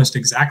 It's almost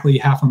exactly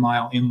 1/2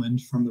 mile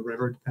inland from the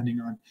river, depending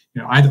on,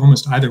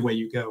 almost either way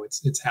you go, it's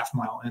 1/2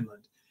 mile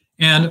inland.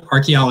 And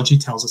archaeology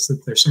tells us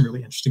that there's some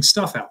really interesting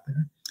stuff out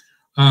there.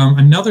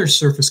 Another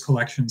surface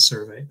collection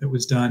survey that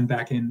was done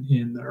back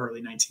in the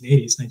early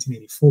 1980s,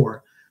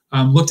 1984,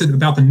 looked at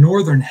about the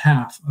northern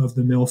half of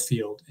the mill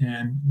field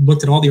and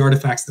looked at all the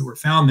artifacts that were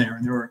found there.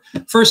 And there were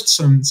first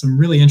some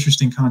really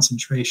interesting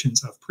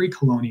concentrations of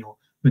pre-colonial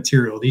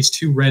material. These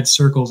two red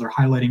circles are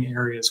highlighting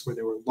areas where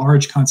there were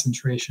large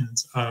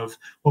concentrations of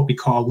what we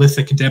call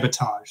lithic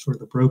debitage, or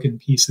the broken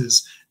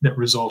pieces that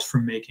result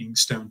from making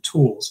stone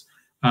tools.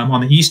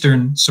 On the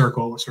eastern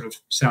circle, sort of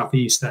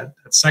southeast, that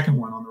second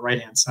one on the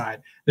right-hand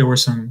side, there were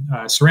some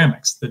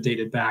ceramics that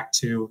dated back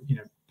to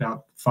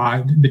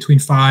about between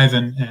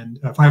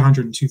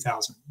 500 and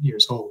 2,000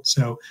 years old.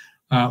 So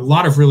a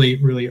lot of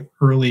really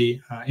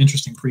early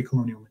interesting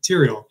pre-colonial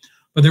material.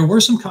 But there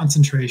were some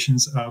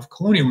concentrations of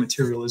colonial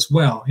material as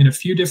well in a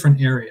few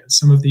different areas.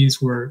 Some of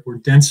these were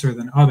denser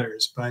than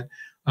others, but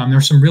there are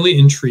some really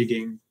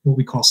intriguing, what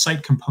we call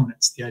site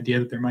components, the idea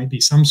that there might be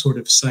some sort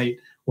of site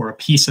or a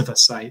piece of a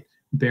site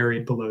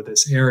buried below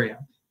this area.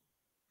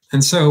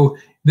 And so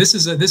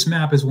this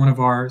map is one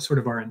of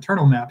our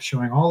internal maps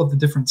showing all of the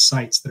different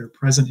sites that are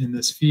present in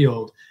this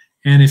field.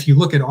 And if you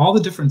look at all the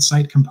different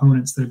site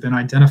components that have been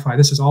identified,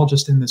 this is all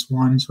just in this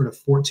one sort of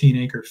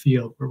 14-acre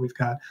field where we've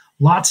got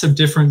lots of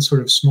different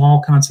sort of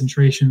small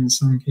concentrations, in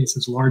some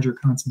cases larger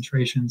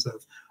concentrations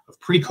of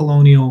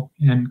pre-colonial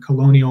and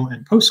colonial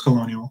and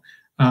post-colonial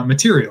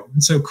material.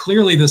 And so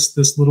clearly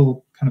this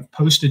little kind of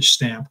postage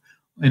stamp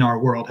in our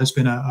world has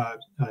been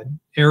an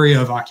area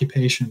of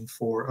occupation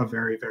for a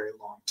very, very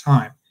long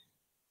time.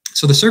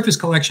 So the surface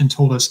collection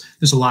told us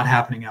there's a lot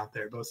happening out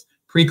there, both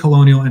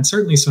pre-colonial and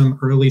certainly some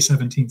early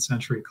 17th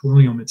century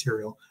colonial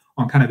material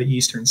on kind of the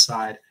eastern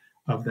side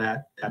of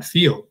that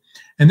field.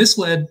 And this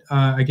led,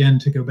 again,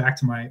 to go back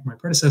to my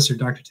predecessor,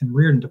 Dr. Tim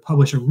Reardon, to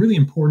publish a really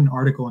important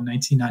article in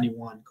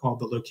 1991 called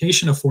The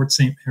Location of Fort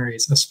St.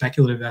 Mary's, a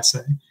Speculative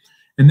Essay.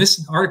 And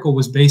this article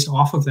was based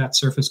off of that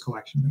surface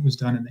collection that was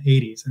done in the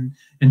 80s.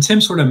 And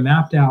Tim sort of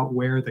mapped out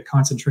where the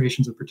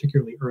concentrations of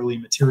particularly early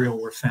material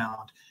were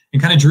found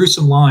and kind of drew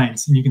some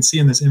lines. And you can see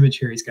in this image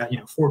here, he's got,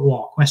 Fort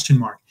Wall, question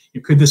mark.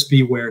 Could this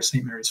be where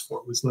St. Mary's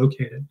Fort was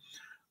located?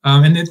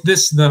 And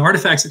the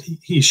artifacts that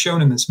he's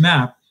shown in this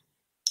map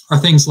are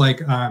things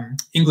like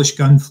English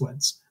gun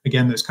flints.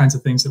 Again, those kinds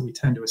of things that we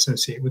tend to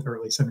associate with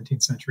early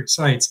 17th century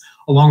sites,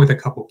 along with a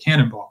couple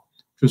cannonball,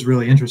 which was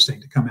really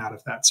interesting to come out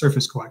of that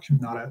surface collection,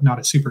 not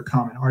a super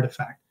common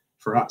artifact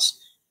for us.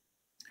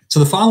 So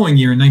the following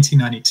year, in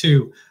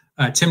 1992,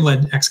 Tim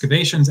led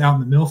excavations out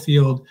in the mill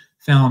field,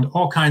 found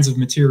all kinds of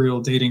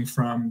material dating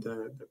from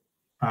the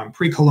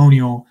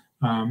pre-colonial,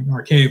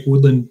 archaic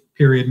woodland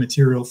period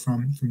material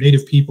from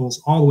native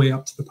peoples all the way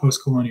up to the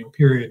post-colonial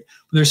period.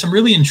 But there's some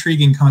really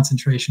intriguing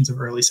concentrations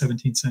of early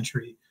 17th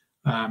century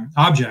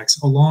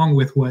objects, along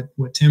with what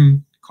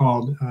Tim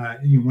called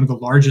one of the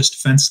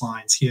largest fence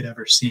lines he had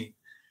ever seen.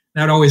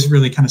 That always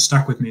really kind of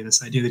stuck with me,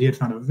 this idea that he had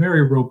found a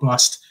very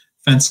robust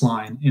fence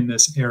line in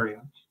this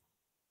area.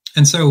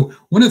 And so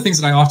one of the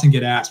things that I often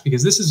get asked,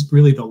 because this is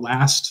really the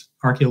last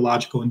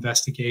archaeological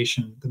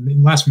investigation, the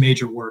last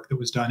major work that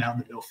was done out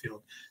in the mill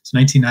field. It's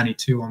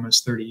 1992,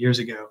 almost 30 years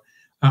ago.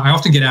 I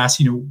often get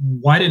asked,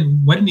 why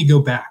didn't he go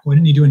back? Why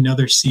didn't he do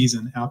another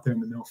season out there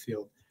in the mill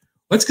field?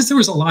 Well, it's because there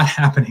was a lot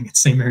happening at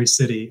St. Mary's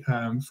City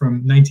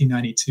from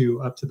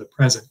 1992 up to the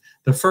present.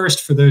 The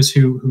first, for those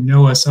who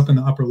know us, up in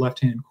the upper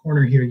left-hand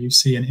corner here, you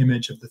see an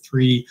image of the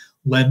 3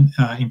 lead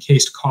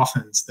encased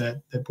coffins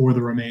that bore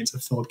the remains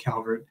of Philip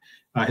Calvert,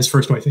 his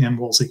first wife, Anne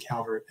Wolsey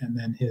Calvert, and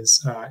then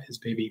his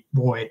baby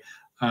boy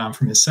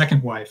from his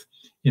second wife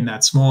in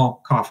that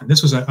small coffin.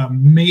 This was a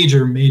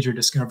major, major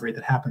discovery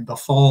that happened the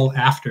fall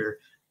after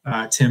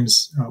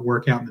Tim's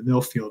work out in the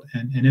mill field,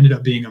 and ended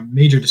up being a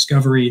major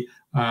discovery.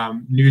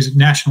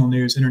 National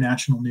news,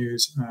 international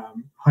news,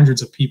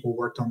 hundreds of people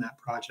worked on that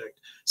project.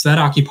 So that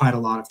occupied a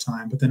lot of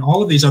time. But then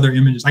all of these other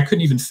images, I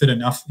couldn't even fit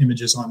enough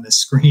images on this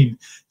screen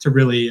to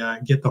really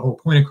get the whole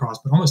point across.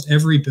 But almost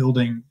every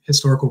building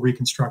historical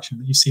reconstruction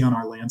that you see on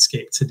our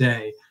landscape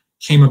today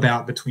came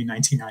about between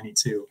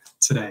 1992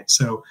 today.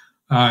 So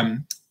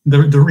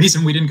the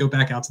reason we didn't go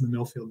back out to the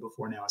mill field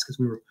before now is because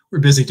we were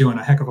busy doing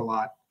a heck of a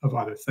lot of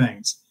other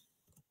things.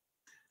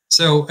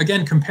 So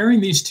again,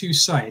 comparing these two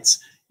sites,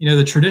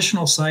 the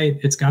traditional site,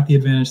 it's got the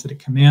advantage that it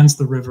commands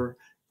the river.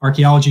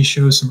 Archaeology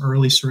shows some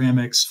early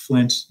ceramics,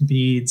 flint,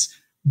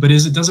 beads, but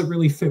does it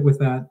really fit with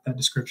that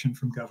description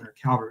from Governor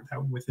Calvert,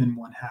 that within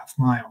 1/2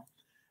 mile?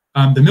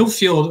 The mill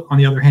field, on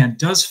the other hand,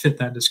 does fit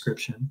that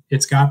description.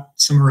 It's got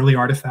some early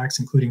artifacts,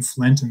 including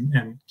flint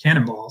and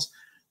cannonballs,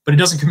 but it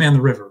doesn't command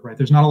the river, right?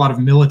 There's not a lot of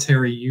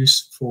military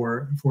use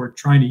for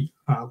trying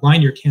to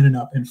line your cannon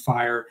up and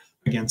fire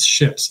against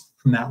ships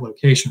from that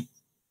location.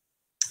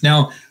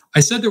 Now, I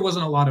said there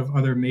wasn't a lot of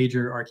other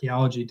major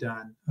archaeology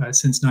done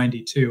since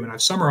 '92, and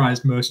I've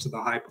summarized most of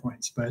the high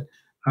points, but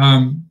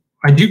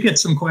I do get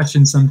some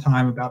questions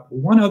sometime about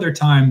one other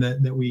time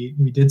that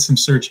we did some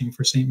searching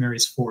for St.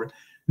 Mary's Fort,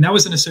 and that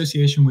was in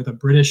association with a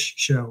British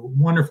show,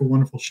 wonderful,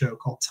 wonderful show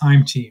called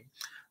Time Team,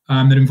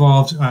 that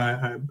involved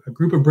a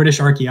group of British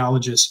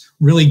archaeologists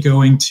really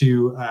going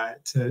to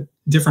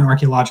different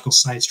archaeological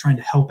sites, trying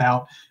to help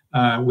out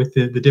with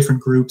the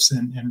different groups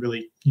and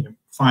really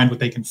find what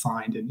they can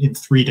find in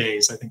 3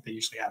 days. I think they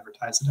usually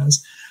advertise it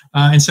as.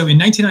 And so in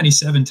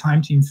 1997,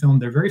 Time Team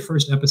filmed their very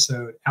first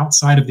episode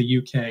outside of the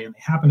UK, and they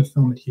happened to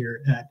film it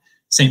here at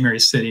St.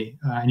 Mary's City.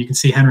 And you can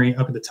see Henry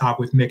up at the top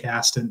with Mick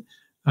Aston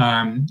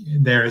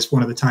there as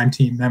one of the Time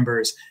Team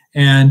members.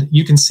 And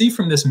you can see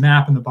from this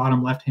map in the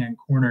bottom left-hand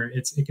corner,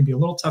 it can be a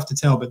little tough to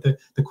tell, but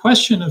the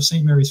question of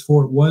St. Mary's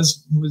Fort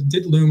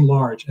did loom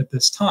large at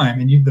this time.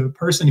 And the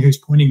person who's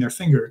pointing their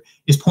finger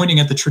is pointing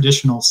at the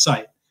traditional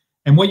site.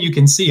 And what you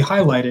can see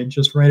highlighted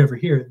just right over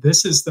here,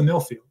 this is the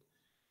mill field.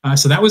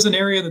 So that was an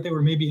area that they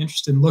were maybe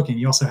interested in looking.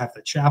 You also have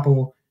the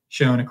chapel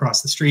shown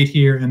across the street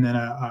here, and then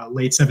a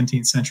late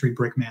 17th century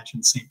brick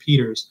mansion, St.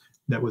 Peter's,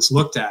 that was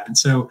looked at. And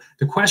so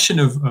the question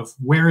of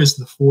where is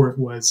the fort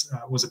was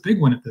a big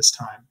one at this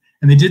time.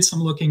 And they did some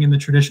looking in the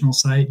traditional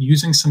site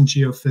using some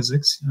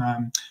geophysics,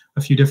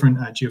 a few different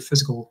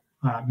geophysical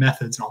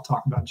methods, and I'll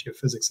talk about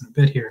geophysics in a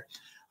bit here.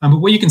 But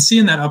what you can see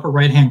in that upper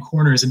right-hand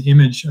corner is an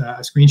image,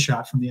 a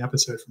screenshot from the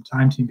episode from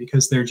Time Team,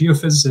 because their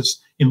geophysicists,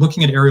 in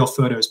looking at aerial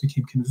photos,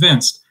 became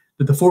convinced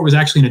that the fort was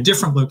actually in a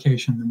different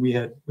location than we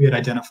had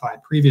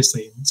identified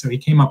previously. And so he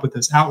came up with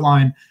this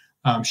outline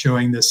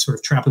showing this sort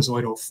of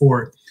trapezoidal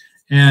fort.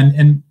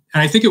 And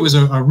I think it was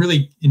a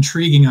really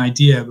intriguing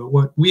idea, but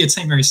what we at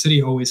St. Mary's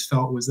City always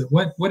felt was that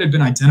what had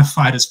been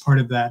identified as part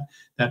of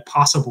that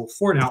possible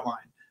fort outline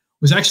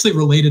was actually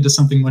related to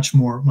something much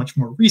more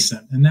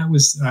recent, and that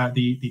was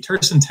the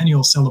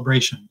tercentennial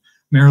celebration,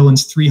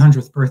 Maryland's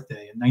 300th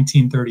birthday in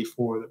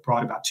 1934, that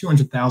brought about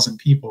 200,000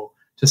 people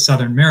to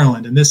southern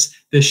Maryland. And this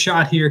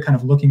shot here, kind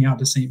of looking out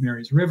to St.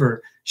 Mary's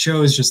River,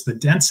 shows just the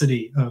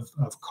density of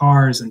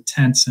cars and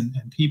tents and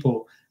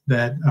people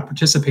that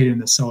participated in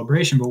this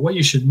celebration. But what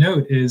you should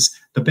note is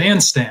the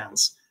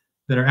bandstands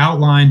that are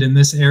outlined in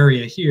this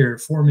area here,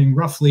 forming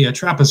roughly a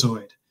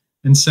trapezoid.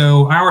 And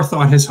so our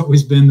thought has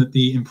always been that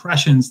the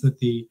impressions that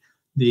the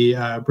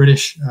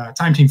British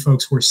time team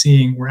folks were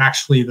seeing were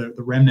actually the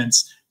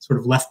remnants sort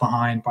of left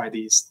behind by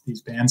these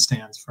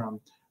bandstands from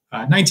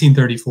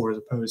 1934 as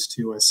opposed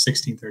to a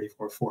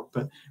 1634 fort.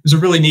 But it was a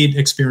really neat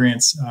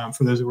experience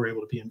for those who were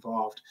able to be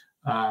involved.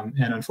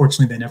 And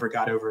unfortunately, they never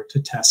got over to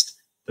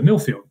test the mill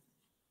field.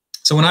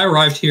 So when I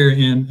arrived here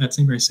at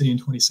St. Mary's City in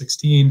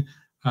 2016,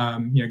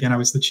 again, I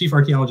was the chief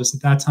archaeologist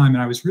at that time,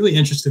 and I was really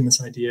interested in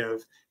this idea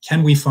of,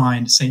 can we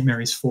find St.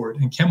 Mary's Fort,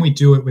 and can we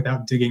do it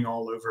without digging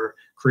all over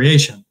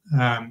creation?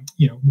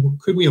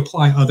 Could we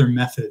apply other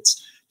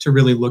methods to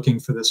really looking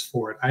for this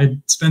fort? I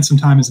had spent some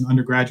time as an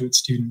undergraduate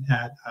student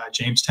at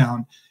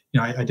Jamestown.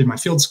 I did my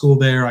field school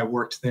there. I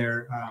worked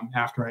there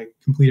after I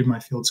completed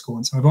my field school,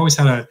 and so I've always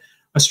had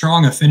a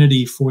strong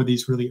affinity for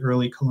these really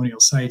early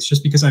colonial sites,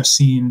 just because I've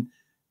seen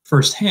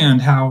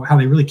firsthand how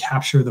they really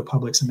capture the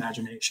public's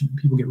imagination.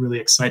 People get really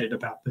excited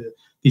about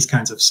these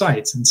kinds of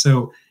sites. And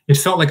so it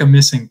felt like a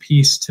missing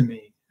piece to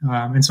me.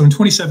 And so in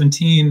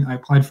 2017, I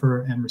applied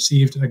for and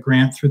received a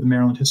grant through the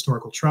Maryland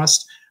Historical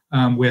Trust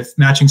with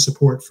matching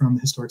support from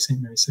the Historic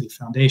St. Mary's City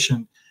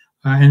Foundation.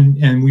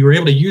 And we were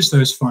able to use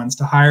those funds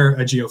to hire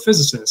a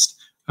geophysicist,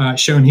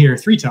 shown here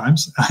 3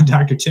 times,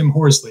 Dr. Tim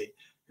Horsley,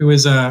 who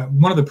is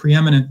one of the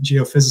preeminent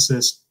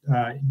geophysicists,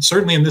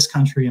 certainly in this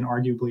country and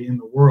arguably in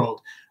the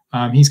world.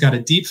 He's got a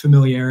deep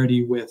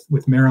familiarity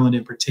with Maryland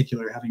in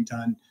particular, having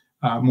done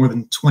more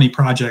than 20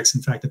 projects.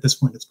 In fact, at this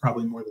point, it's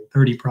probably more than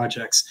 30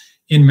 projects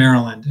in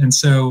Maryland. And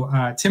so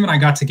Tim and I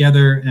got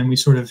together and we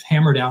sort of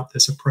hammered out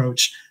this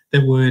approach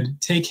that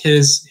would take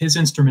his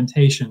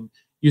instrumentation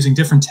using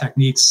different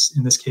techniques,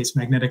 in this case,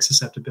 magnetic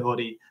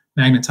susceptibility,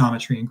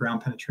 magnetometry, and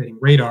ground penetrating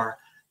radar,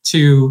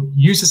 to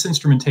use this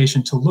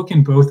instrumentation to look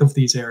in both of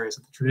these areas,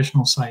 at the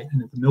traditional site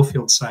and at the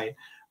Millfield site,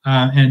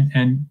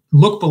 and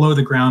look below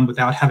the ground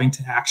without having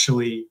to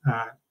actually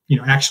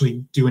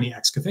do any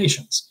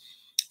excavations.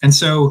 And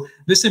so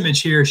this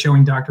image here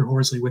showing Dr.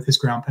 Horsley with his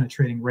ground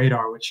penetrating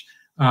radar, which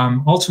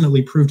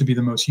ultimately proved to be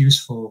the most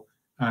useful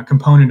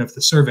component of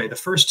the survey. The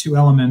first 2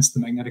 elements, the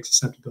magnetic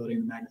susceptibility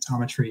and the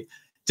magnetometry,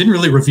 didn't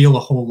really reveal a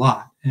whole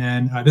lot.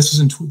 And this was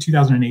in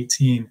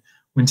 2018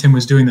 when Tim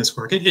was doing this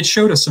work. It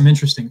showed us some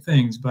interesting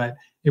things, but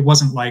it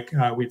wasn't like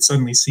we'd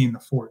suddenly seen the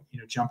fort,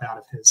 jump out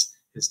of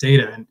his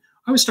data. And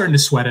I was starting to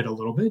sweat it a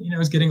little bit. I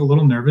was getting a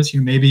little nervous.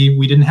 Maybe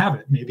we didn't have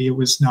it. Maybe it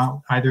was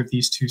not either of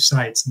these 2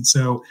 sites. And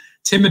so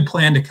Tim had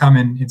planned to come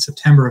in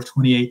September of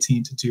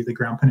 2018 to do the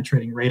ground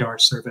penetrating radar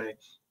survey.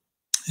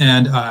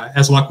 And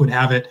as luck would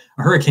have it,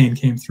 a hurricane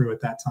came through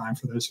at that time,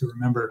 for those who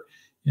remember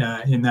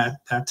in that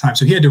time.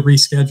 So he had to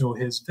reschedule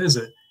his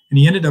visit, and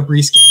he ended up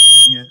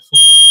rescheduling it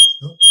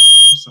for, I'm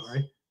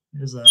sorry,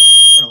 there's a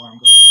fire alarm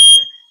going on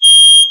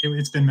here.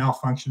 It's been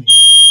malfunctioning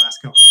the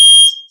last couple of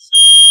days,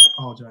 so I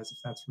apologize if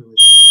that's really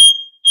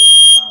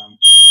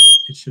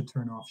it should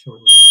turn off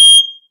shortly.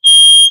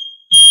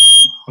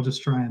 I'll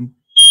just try and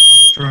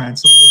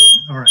solve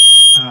it. All right.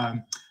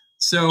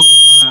 So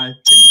Tim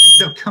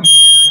ended up coming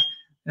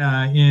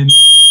back in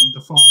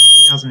the fall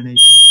of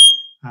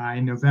 2018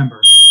 in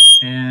November,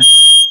 and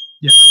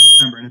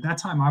November. And at that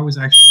time, I was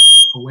actually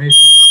away from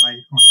the site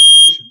on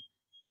vacation,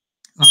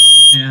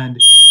 and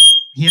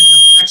he ended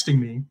up texting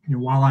me,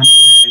 while I'm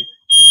away, and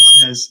he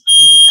says, "I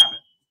think we have it."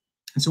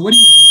 And so what he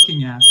was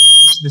looking at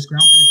was this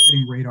ground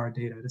penetrating radar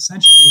data.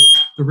 Essentially,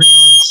 the radar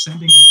is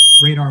sending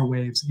radar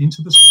waves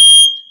into the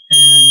soil,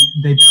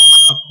 and they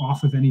bounce up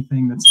off of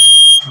anything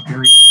that's like a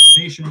buried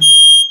foundation,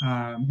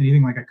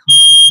 anything like a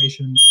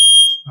concentration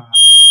of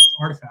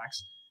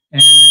artifacts,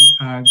 and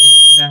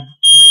that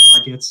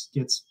radar gets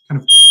kind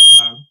of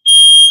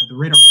the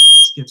radar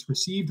gets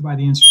received by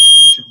the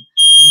instrumentation,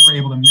 and we're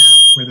able to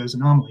map where those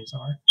anomalies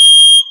are.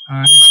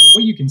 And so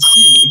what you can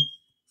see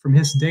from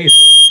his data,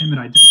 Tim had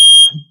identified,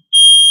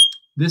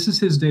 this is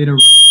his data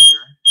right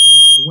here.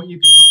 And so what you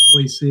can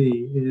hopefully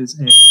see is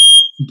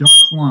a dark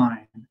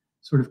line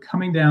sort of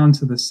coming down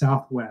to the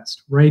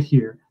southwest, right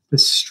here,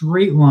 this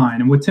straight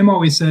line. And what Tim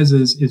always says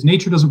is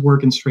nature doesn't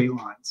work in straight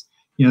lines.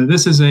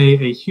 This is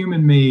a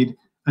human-made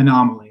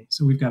anomaly.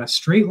 So we've got a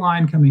straight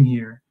line coming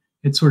here.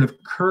 It sort of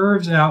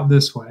curves out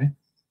this way.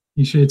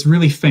 It's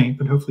really faint,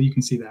 but hopefully you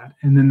can see that.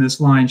 And then this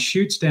line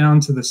shoots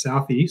down to the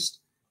southeast,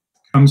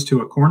 comes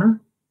to a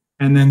corner,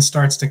 and then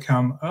starts to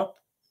come up.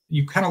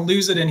 You kind of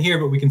lose it in here,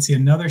 but we can see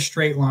another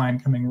straight line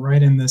coming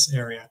right in this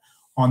area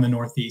on the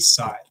northeast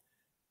side.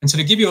 And so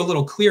to give you a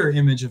little clearer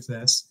image of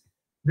this,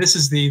 this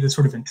is the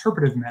sort of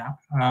interpretive map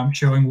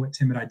showing what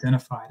Tim had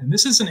identified. And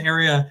this is an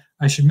area,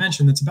 I should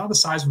mention, that's about the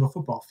size of a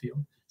football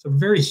field. It's a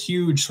very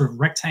huge sort of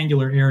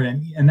rectangular area.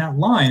 And that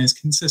line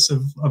consists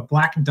of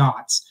black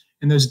dots.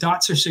 And those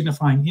dots are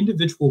signifying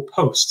individual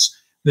posts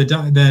that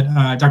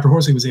Dr.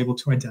 Horsley was able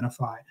to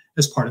identify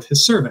as part of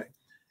his survey.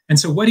 And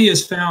so what he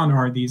has found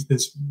are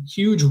this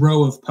huge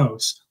row of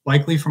posts,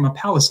 likely from a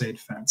palisade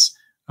fence,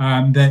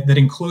 that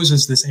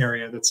encloses this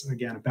area that's,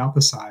 again, about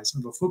the size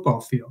of a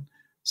football field.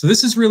 So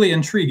this is really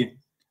intriguing.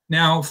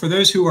 Now, for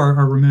those who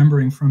are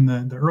remembering from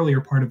the earlier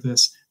part of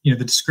this, the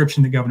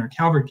description that Governor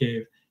Calvert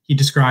gave, he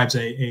describes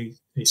a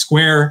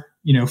square,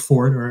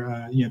 fort,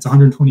 or it's a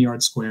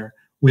 120-yard square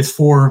with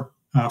four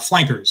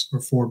flankers,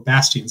 or four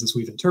bastions, as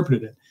we've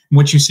interpreted it. And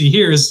what you see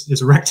here is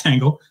a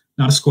rectangle,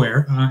 not a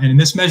square, and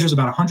this measures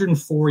about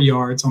 104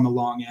 yards on the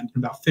long end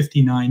and about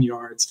 59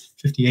 yards,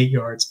 58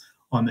 yards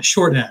on the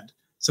short end.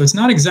 So it's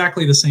not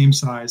exactly the same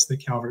size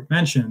that Calvert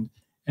mentioned.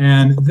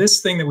 And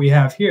this thing that we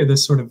have here,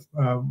 this sort of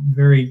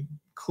very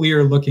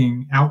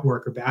clear-looking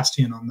outwork or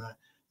bastion on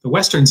the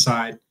western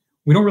side,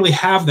 we don't really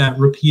have that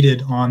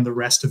repeated on the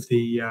rest of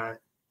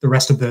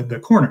the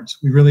corners.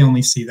 We really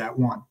only see that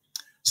one.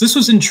 So this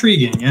was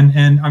intriguing,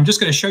 and I'm just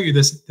going to show you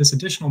this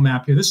additional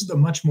map here. This is the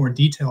much more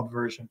detailed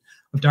version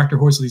of Dr.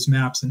 Horsley's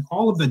maps, and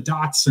all of the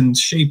dots and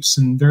shapes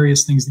and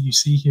various things that you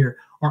see here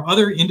are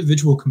other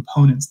individual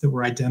components that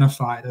were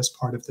identified as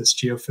part of this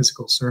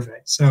geophysical survey.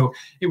 So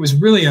it was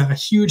really a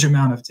huge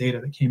amount of data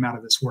that came out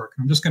of this work.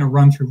 I'm just going to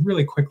run through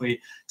really quickly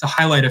to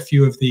highlight a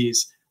few of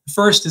these. The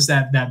first is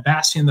that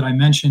bastion that I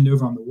mentioned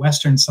over on the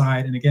western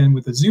side, and again,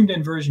 with the zoomed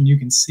in version, you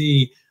can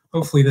see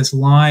hopefully this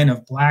line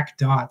of black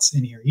dots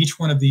in here, each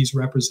one of these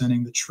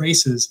representing the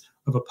traces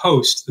of a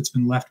post that's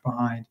been left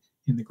behind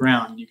in the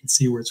ground. And you can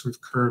see where it sort of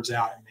curves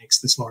out and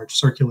makes this large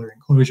circular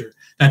enclosure.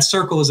 That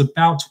circle is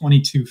about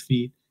 22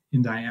 feet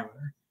in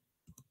diameter.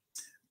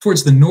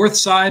 Towards the north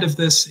side of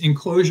this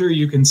enclosure,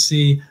 you can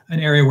see an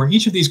area where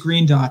each of these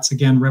green dots,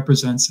 again,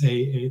 represents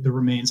the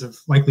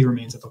likely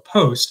remains of a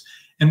post.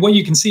 And what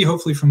you can see,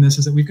 hopefully, from this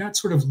is that we've got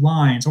sort of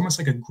lines, almost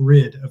like a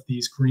grid of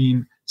these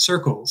green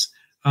circles,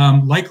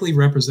 likely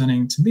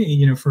representing, to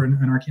me, for an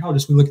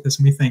archaeologist, we look at this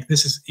and we think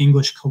this is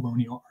English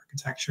colonial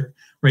architecture,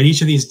 right?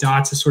 Each of these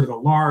dots is sort of a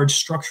large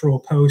structural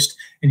post,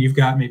 and you've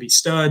got maybe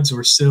studs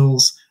or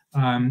sills,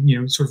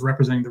 sort of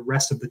representing the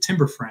rest of the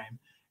timber frame.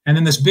 And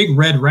then this big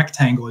red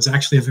rectangle is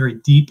actually a very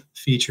deep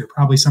feature,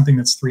 probably something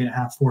that's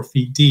 3.5, 4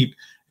 feet deep.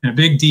 And a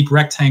big, deep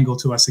rectangle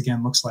to us,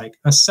 again, looks like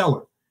a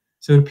cellar.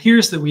 So it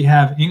appears that we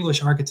have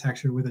English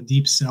architecture with a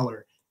deep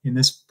cellar in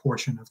this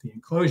portion of the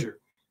enclosure.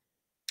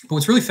 But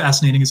what's really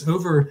fascinating is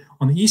over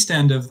on the east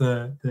end of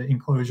the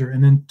enclosure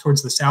and then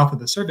towards the south of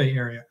the survey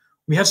area,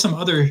 we have some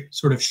other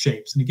sort of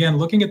shapes. And again,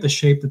 looking at the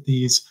shape that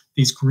these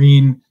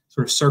green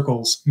sort of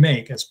circles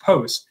make as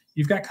posts,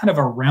 you've got kind of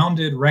a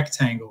rounded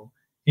rectangle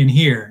in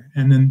here.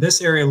 And then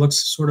this area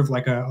looks sort of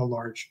like a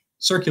large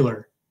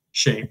circular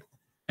shape.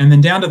 And then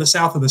down to the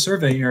south of the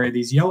survey area,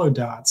 these yellow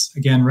dots,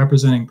 again,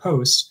 representing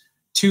posts,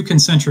 2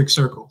 concentric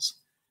circles.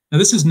 Now,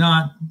 this is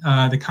not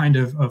the kind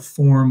of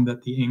form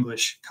that the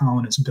English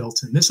colonists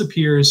built in. This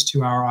appears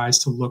to our eyes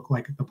to look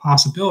like the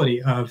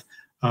possibility of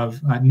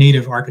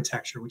native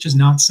architecture, which is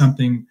not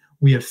something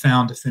we have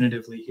found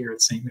definitively here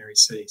at St.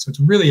 Mary's City. So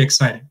it's really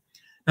exciting.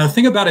 Now, the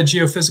thing about a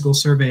geophysical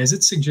survey is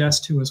it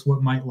suggests to us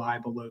what might lie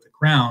below the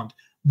ground,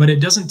 but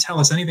it doesn't tell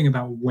us anything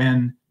about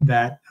when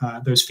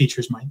those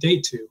features might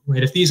date to,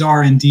 right? If these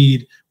are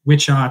indeed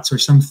witch-huts or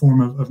some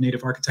form of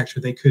native architecture,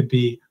 they could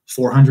be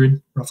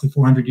roughly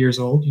 400 years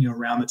old,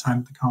 around the time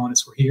that the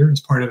colonists were here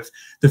as part of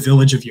the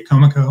village of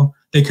Yakomiko.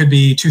 They could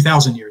be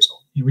 2,000 years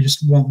old. We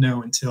just won't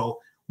know until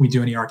we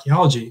do any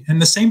archaeology.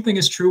 And the same thing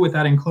is true with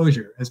that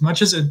enclosure. As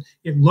much as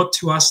it looked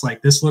to us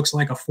like this looks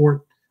like a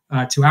fort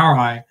to our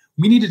eye,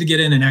 we needed to get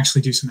in and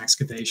actually do some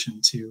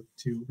excavation to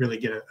really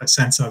get a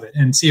sense of it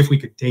and see if we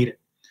could date it.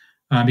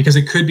 Because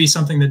it could be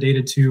something that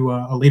dated to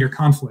a later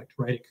conflict,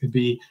 right? It could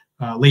be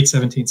late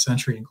 17th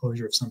century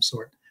enclosure of some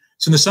sort.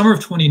 So in the summer of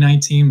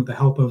 2019, with the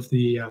help of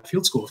the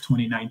Field School of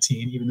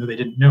 2019, even though they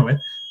didn't know it,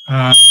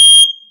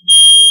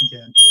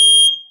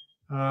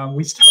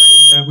 we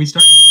started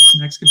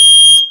some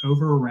excavations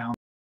over around.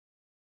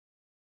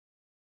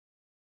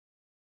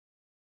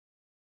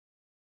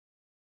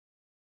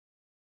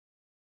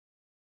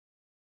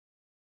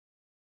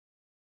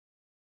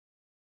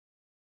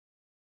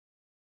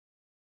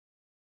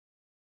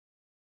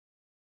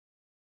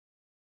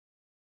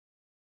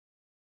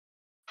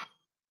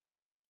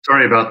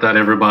 Sorry about that,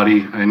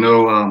 everybody. I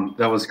know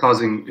that was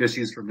causing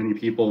issues for many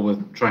people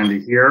with trying to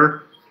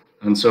hear.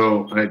 And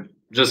so I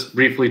just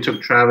briefly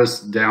took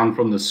Travis down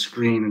from the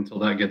screen until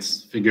that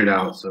gets figured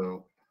out.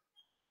 So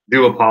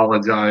do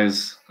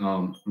apologize,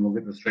 and we'll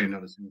get this straightened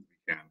out as soon as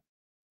we can.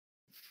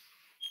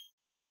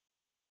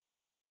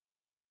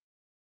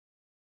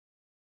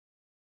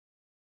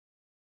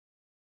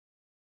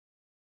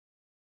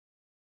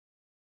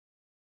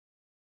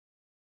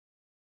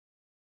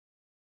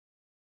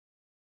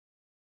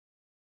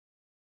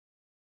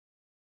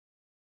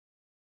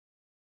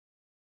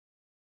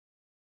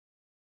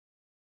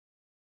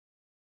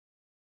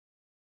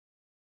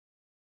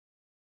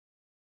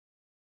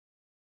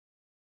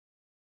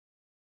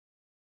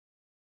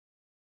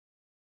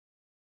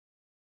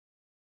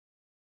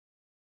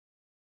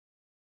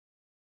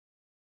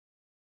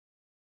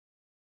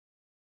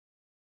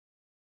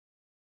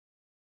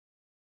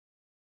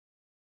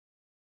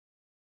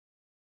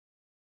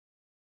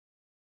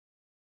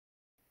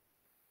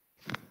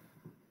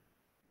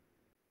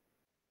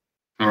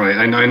 All right,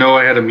 I know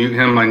I had to mute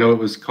him. I know it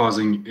was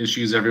causing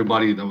issues,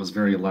 everybody. That was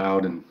very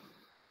loud, and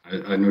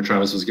I know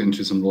Travis was getting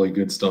to some really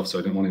good stuff, so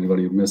I didn't want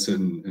anybody to miss it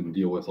and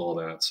deal with all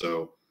that.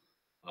 So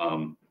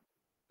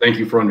thank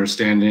you for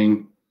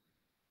understanding.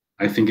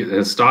 I think it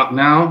has stopped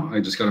now. I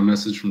just got a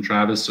message from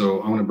Travis,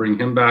 so I want to bring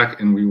him back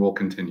and we will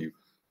continue.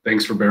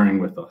 Thanks for bearing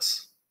with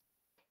us.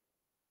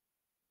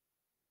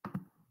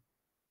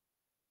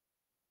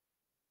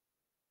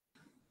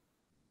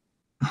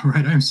 All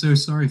right, I'm so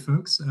sorry,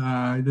 folks.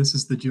 This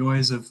is the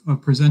joys of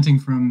presenting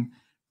from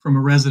a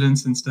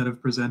residence instead of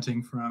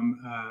presenting from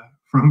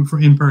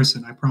in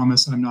person. I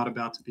promise I'm not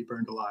about to be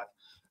burned alive.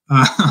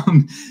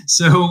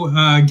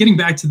 Getting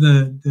back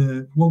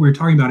to what we were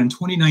talking about, in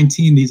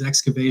 2019, these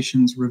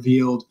excavations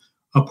revealed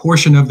a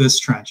portion of this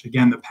trench.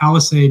 Again, the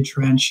Palisade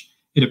Trench,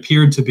 it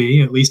appeared to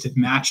be, at least it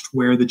matched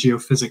where the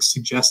geophysics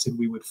suggested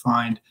we would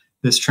find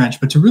this trench.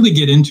 But to really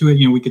get into it,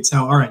 we could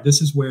tell, all right,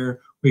 this is where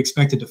we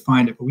expected to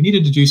find it, but we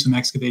needed to do some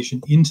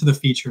excavation into the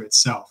feature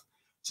itself.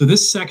 So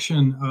this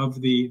section of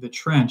the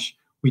trench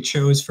we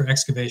chose for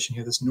excavation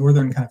here, this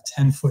northern kind of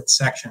 10-foot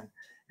section.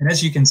 And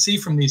as you can see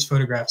from these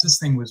photographs, this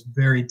thing was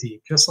very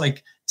deep. Just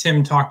like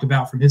Tim talked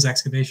about from his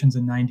excavations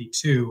in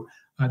 '92,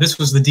 this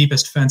was the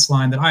deepest fence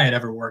line that I had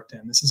ever worked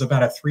in. This is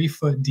about a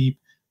 3-foot deep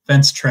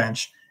fence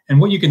trench. And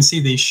what you can see,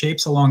 these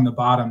shapes along the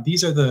bottom,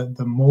 these are the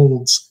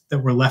molds that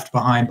were left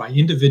behind by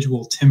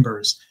individual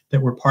timbers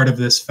that were part of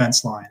this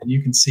fence line. And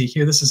you can see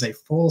here, this is a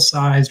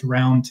full-sized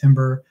round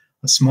timber,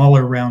 a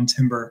smaller round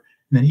timber,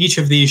 and then each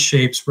of these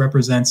shapes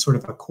represents sort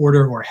of a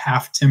quarter or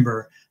half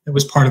timber that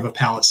was part of a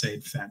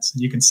palisade fence.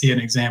 And you can see an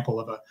example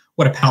of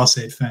what a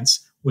palisade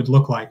fence would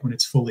look like when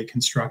it's fully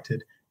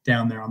constructed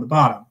down there on the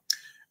bottom.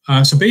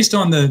 So based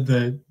on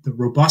the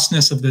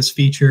robustness of this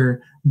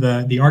feature,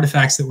 the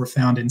artifacts that were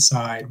found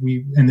inside,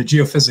 and the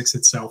geophysics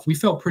itself, we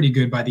felt pretty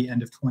good by the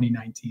end of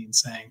 2019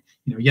 saying,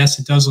 yes,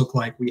 it does look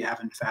like we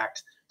have in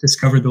fact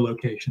discovered the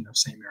location of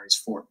St. Mary's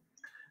Fort.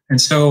 And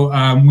so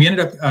we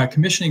ended up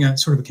commissioning a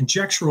sort of a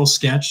conjectural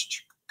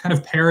sketch, kind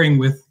of pairing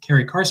with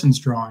Carrie Carson's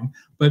drawing,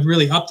 but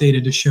really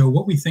updated to show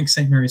what we think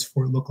St. Mary's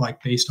Fort looked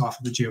like based off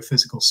of the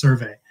geophysical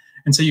survey.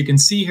 And so you can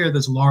see here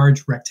this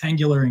large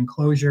rectangular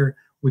enclosure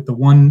with the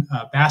one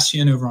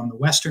bastion over on the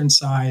western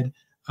side.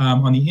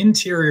 On the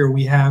interior,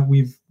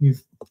 we've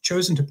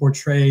chosen to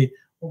portray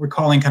what we're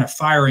calling kind of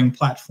firing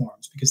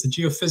platforms, because the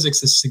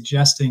geophysics is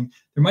suggesting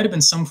there might have been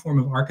some form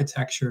of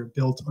architecture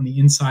built on the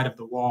inside of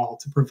the wall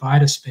to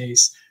provide a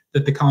space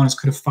that the colonists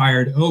could have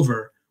fired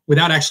over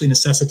without actually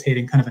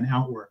necessitating kind of an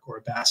outwork or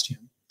a bastion.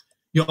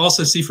 You'll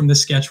also see from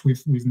this sketch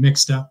we've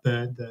mixed up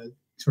the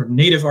sort of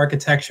native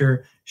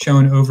architecture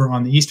shown over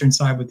on the eastern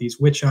side with these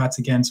witch shots,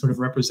 again, sort of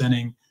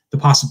representing the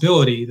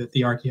possibility that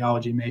the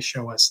archaeology may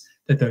show us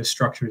that those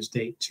structures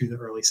date to the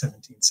early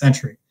 17th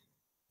century.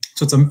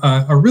 So it's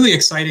a really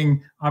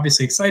exciting,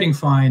 obviously exciting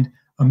find,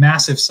 a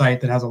massive site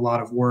that has a lot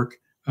of work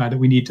that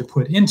we need to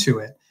put into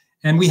it.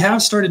 And we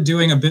have started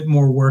doing a bit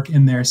more work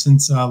in there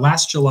since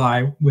last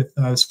July with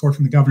support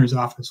from the governor's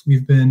office.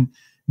 We've been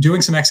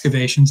doing some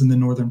excavations in the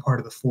northern part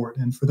of the fort.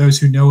 And for those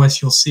who know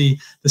us, you'll see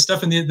the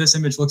stuff in this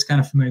image looks kind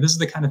of familiar. This is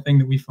the kind of thing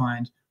that we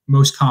find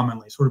most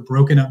commonly, sort of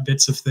broken up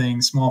bits of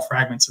things, small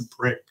fragments of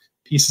brick,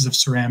 pieces of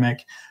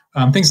ceramic,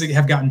 things that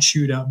have gotten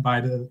chewed up by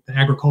the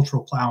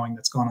agricultural plowing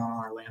that's gone on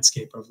our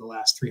landscape over the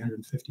last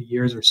 350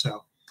 years or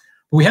so.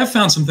 But we have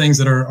found some things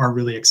that are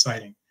really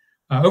exciting.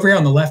 Over here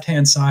on the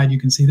left-hand side, you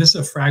can see this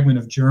is a fragment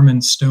of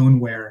German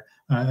stoneware,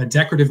 a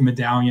decorative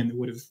medallion that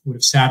would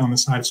have sat on the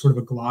side of sort of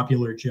a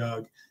globular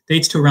jug.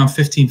 Dates to around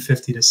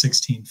 1550 to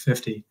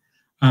 1650.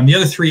 The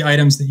other three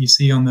items that you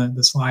see on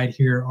the slide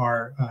here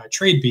are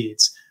trade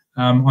beads.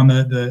 On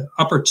the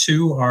upper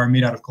two are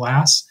made out of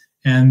glass,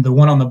 and the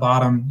one on the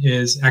bottom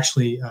is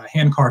actually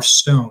hand-carved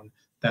stone,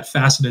 that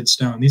faceted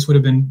stone. These would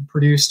have been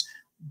produced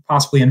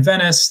possibly in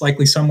Venice,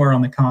 likely somewhere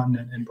on the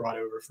continent, and brought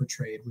over for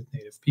trade with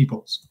native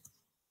peoples.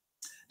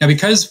 Now,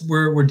 because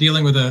we're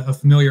dealing with a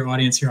familiar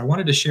audience here, I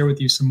wanted to share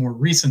with you some more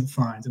recent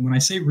finds. And when I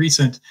say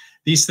recent,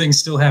 these things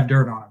still have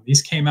dirt on them.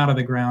 These came out of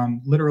the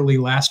ground literally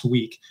last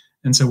week.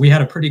 And so we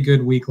had a pretty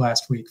good week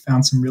last week,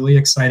 found some really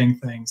exciting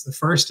things. The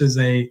first is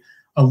a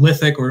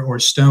lithic or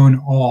stone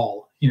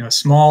awl. A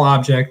small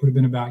object, would have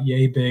been about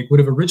yay big,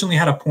 would have originally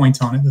had a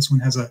point on it. This one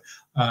has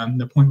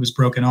the point was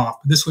broken off.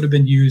 But this would have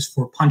been used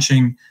for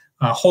punching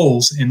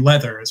holes in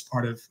leather as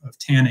part of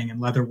tanning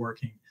and leather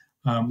working.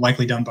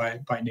 Likely done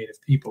by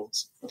native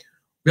peoples.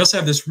 We also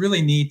have this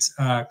really neat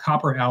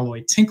copper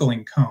alloy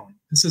tinkling cone.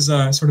 This is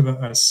a sort of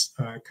a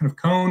kind of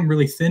cone,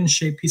 really thin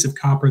shaped piece of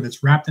copper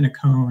that's wrapped in a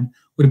cone,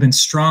 would have been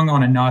strung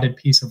on a knotted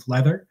piece of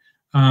leather,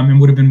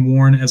 and would have been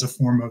worn as a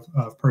form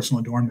of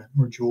personal adornment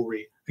or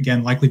jewelry,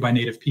 again, likely by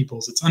native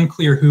peoples. It's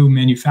unclear who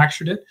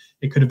manufactured it.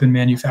 It could have been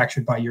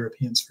manufactured by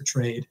Europeans for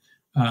trade,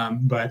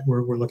 but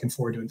we're looking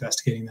forward to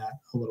investigating that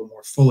a little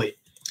more fully.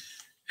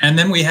 And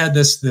then we had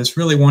this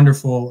really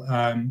wonderful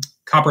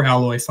copper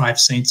alloy 5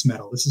 Saints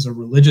medal. This is a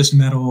religious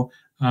medal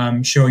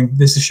showing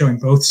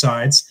both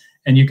sides.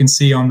 And you can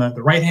see on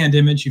the right-hand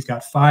image, you've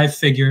got 5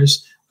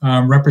 figures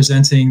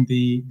representing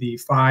the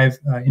five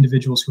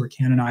individuals who were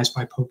canonized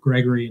by Pope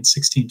Gregory in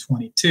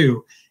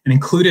 1622. And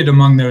included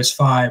among those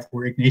five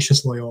were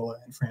Ignatius Loyola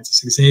and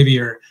Francis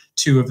Xavier,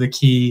 two of the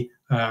key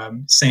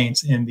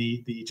saints in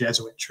the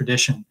Jesuit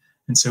tradition.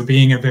 And so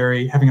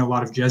having a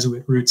lot of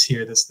Jesuit roots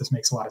here, this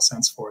makes a lot of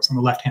sense for us. On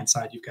the left-hand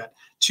side, you've got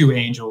two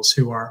angels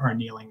who are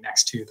kneeling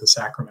next to the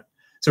sacrament.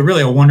 So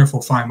really a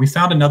wonderful find. We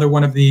found another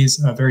one of these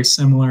very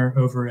similar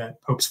over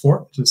at Pope's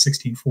Fort, which is a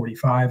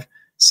 1645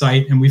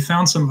 site. And we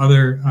found some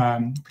other,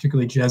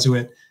 particularly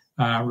Jesuit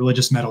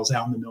religious medals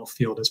out in the mill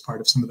field as part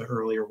of some of the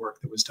earlier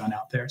work that was done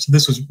out there. So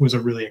this was a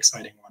really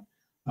exciting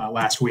one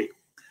last week.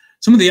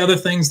 Some of the other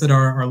things that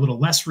are a little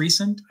less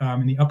recent,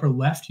 in the upper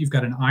left, you've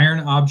got an iron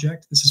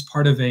object. This is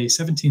part of a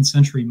 17th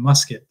century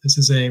musket. This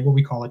is what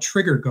we call a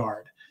trigger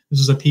guard. This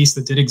is a piece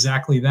that did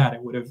exactly that.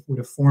 It would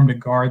have formed a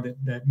guard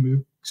that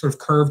moved, sort of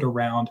curved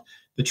around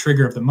the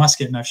trigger of the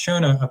musket. And I've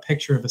shown a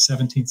picture of a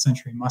 17th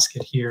century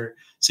musket here.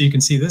 So you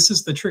can see this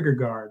is the trigger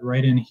guard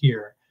right in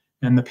here.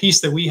 And the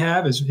piece that we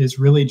have is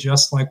really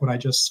just like what I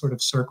just sort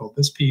of circled.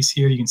 This piece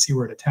here, you can see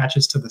where it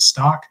attaches to the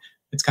stock.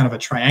 It's kind of a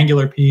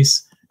triangular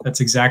piece. That's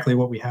exactly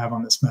what we have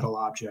on this metal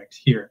object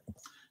here.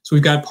 So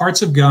we've got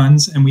parts of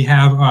guns, and we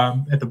have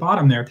at the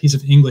bottom there a piece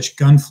of English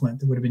gun flint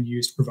that would have been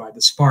used to provide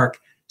the spark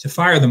to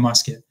fire the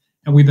musket.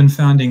 And we've been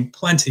finding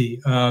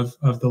plenty of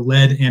the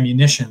lead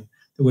ammunition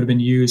that would have been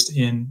used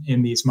in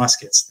these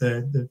muskets.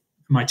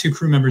 My two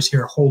crew members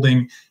here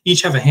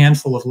each have a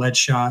handful of lead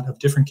shot of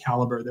different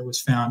caliber that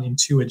was found in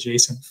two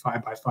adjacent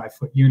 5x5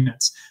 foot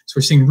units. So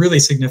we're seeing really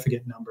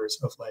significant numbers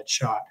of lead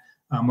shot.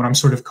 What I'm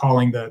sort of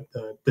calling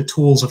the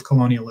tools of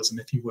colonialism,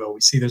 if you will.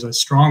 We see there's a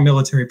strong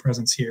military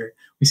presence here.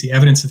 We see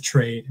evidence of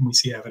trade, and we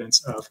see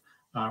evidence of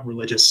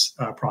religious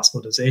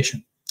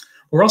proselytization.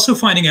 We're also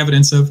finding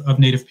evidence of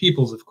native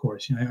peoples, of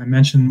course. I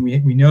mentioned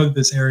we know that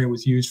this area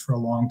was used for a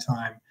long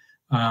time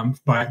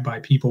by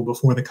people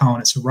before the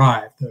colonists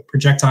arrived. The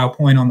projectile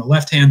point on the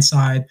left-hand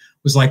side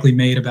was likely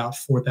made about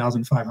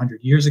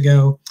 4,500 years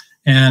ago,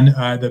 and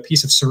the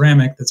piece of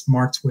ceramic that's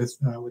marked with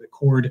a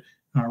cord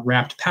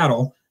wrapped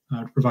paddle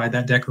to provide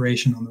that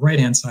decoration on the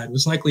right-hand side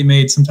was likely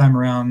made sometime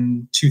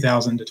around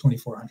 2,000 to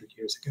 2,400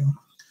 years ago.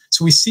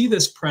 So we see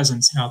this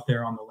presence out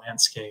there on the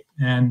landscape.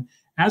 And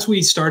as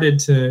we started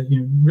to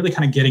really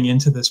kind of getting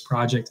into this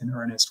project in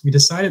earnest, we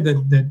decided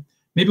that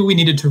maybe we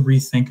needed to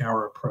rethink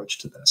our approach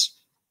to this.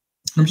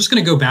 I'm just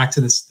going to go back to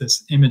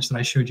this image that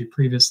I showed you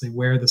previously,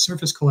 where the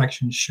surface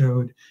collection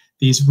showed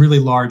these really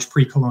large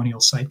pre-colonial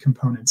site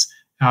components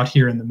out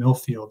here in the mill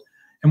field.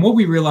 And what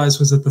we realized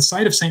was that the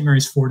site of St.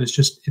 Mary's Fort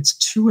it's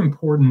too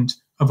important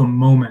of a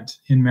moment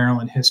in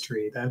Maryland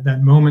history.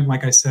 That moment,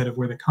 like I said, of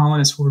where the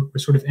colonists were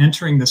sort of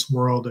entering this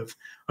world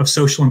of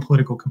social and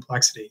political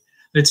complexity.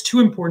 That it's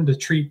too important to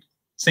treat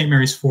St.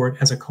 Mary's Fort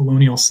as a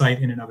colonial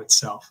site in and of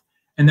itself.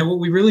 And that what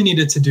we really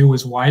needed to do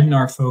was widen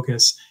our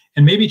focus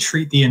and maybe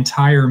treat the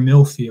entire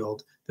mill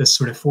field, this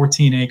sort of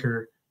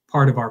 14-acre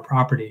part of our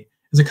property,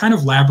 as a kind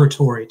of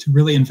laboratory to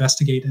really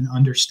investigate and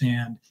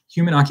understand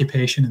human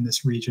occupation in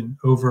this region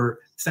over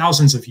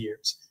thousands of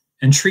years,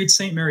 and treat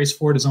St. Mary's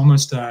Fort as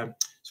almost sort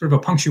of a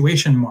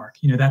punctuation mark,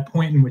 that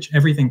point in which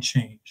everything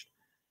changed.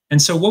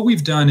 And so what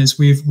we've done is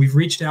we've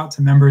reached out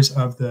to members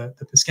of the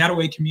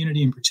Piscataway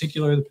community, in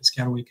particular, the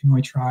Piscataway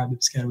Conoy tribe, the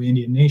Piscataway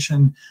Indian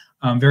Nation,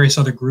 various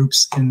other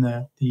groups in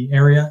the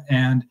area,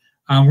 and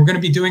we're going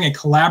to be doing a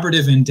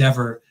collaborative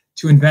endeavor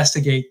to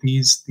investigate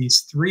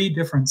these three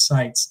different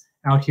sites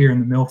out here in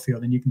the mill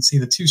field. And you can see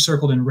the two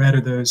circled in red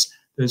are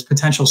those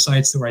potential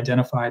sites that were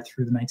identified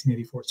through the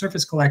 1984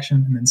 surface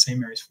collection, and then St.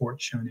 Mary's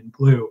Fort shown in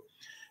blue.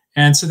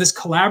 And so this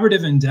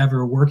collaborative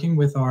endeavor, working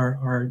with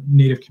our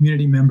Native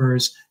community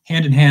members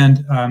hand in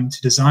hand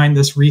to design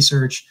this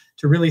research,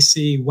 to really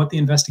see what the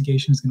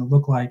investigation is going to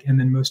look like, and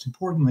then most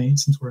importantly,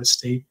 since we're a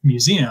state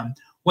museum,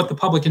 what the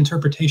public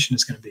interpretation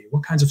is going to be,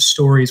 what kinds of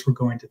stories we're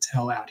going to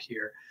tell out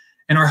here.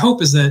 And our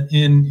hope is that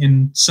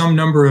in some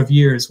number of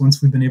years,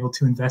 once we've been able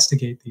to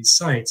investigate these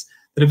sites,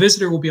 that a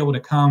visitor will be able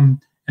to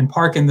come and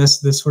park in this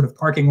sort of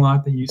parking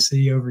lot that you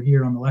see over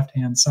here on the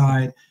left-hand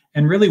side,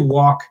 and really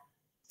walk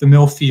the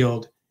mill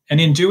field. And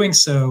in doing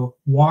so,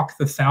 walk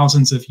the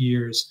thousands of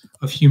years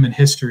of human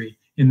history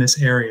in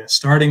this area,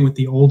 starting with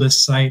the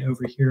oldest site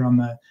over here on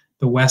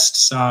the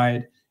west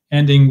side,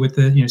 ending with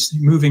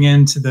moving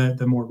into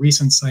the more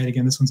recent site.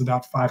 Again, this one's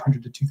about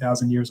 500 to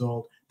 2,000 years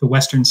old. The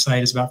western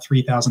site is about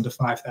 3,000 to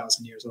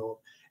 5,000 years old.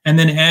 And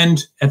then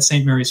end at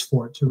St. Mary's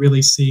Fort to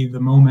really see the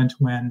moment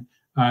when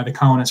the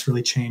colonists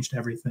really changed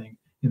everything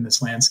in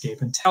this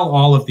landscape, and tell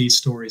all of these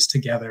stories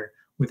together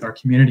with our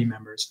community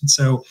members. And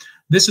so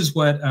this is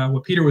what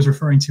Peter was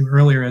referring to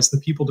earlier as the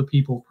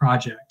people-to-people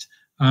project.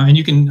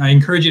 And I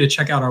encourage you to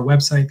check out our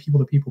website,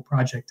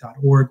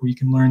 people-to-peopleproject.org, where you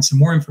can learn some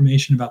more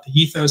information about the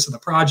ethos of the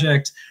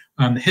project,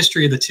 the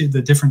history of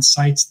the different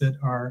sites that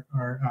are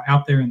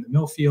out there in the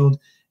mill field,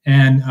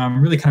 and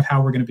really kind of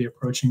how we're going to be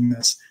approaching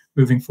this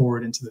moving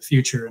forward into the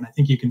future. And I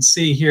think you can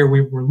see here,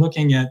 we're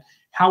looking at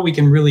how we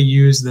can really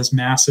use this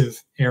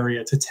massive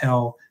area to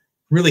tell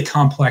really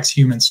complex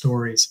human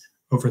stories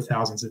over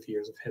thousands of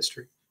years of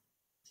history.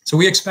 So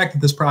we expect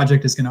that this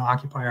project is going to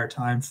occupy our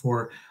time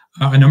for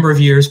a number of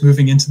years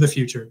moving into the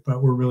future,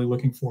 but we're really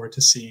looking forward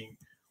to seeing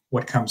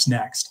what comes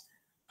next.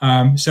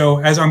 So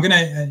as I'm going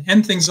to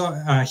end things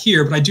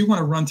here, but I do want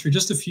to run through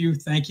just a few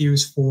thank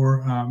yous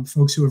for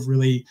folks who have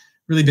really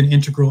been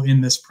integral in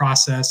this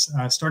process,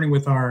 starting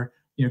with our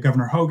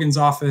Governor Hogan's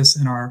office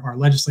and our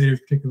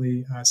legislators,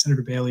 particularly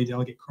Senator Bailey,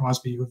 Delegate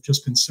Crosby, who have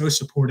just been so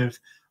supportive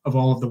of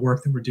all of the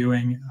work that we're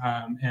doing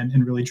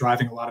and really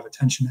driving a lot of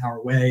attention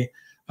our way.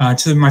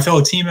 To my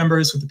fellow team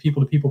members with the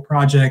People to People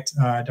Project,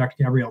 Dr.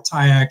 Gabrielle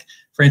Tyak,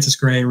 Francis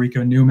Gray,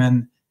 Rico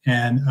Newman,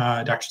 and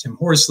Dr. Tim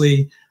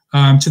Horsley.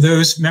 To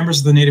those members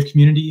of the Native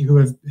community who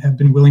have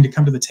been willing to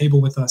come to the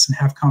table with us and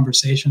have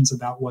conversations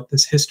about what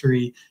this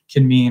history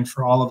can mean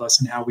for all of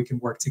us and how we can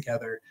work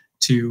together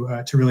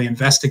to really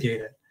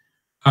investigate it.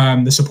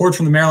 The support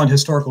from the Maryland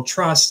Historical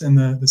Trust and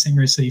the St.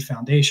 Mary City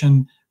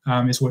Foundation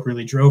is what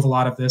really drove a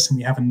lot of this, and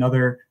we have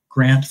another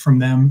grant from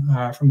them,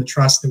 from the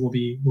trust, that we'll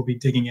be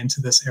digging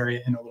into this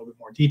area in a little bit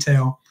more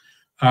detail.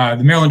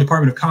 The Maryland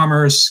Department of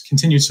Commerce,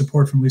 continued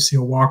support from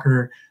Lucille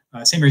Walker.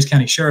 St. Mary's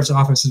County Sheriff's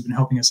Office has been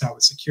helping us out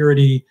with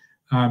security.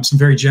 Some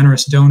very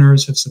generous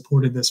donors have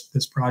supported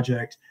this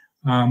project.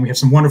 We have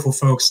some wonderful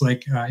folks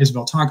like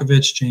Isabel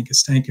Tonkovich, Jane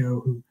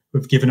Kostenko, who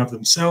have given of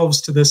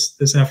themselves to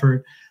this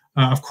effort.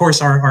 Of course,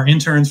 our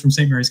interns from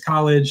St. Mary's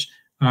College,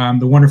 the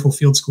wonderful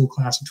field school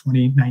class of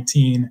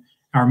 2019,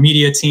 our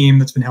media team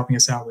that's been helping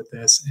us out with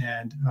this,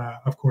 and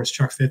of course,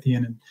 Chuck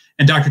Fithian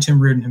and Dr.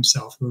 Tim Reardon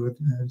himself, who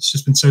has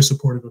just been so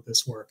supportive of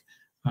this work.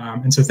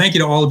 And so thank you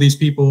to all of these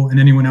people and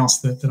anyone else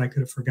that I could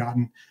have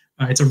forgotten.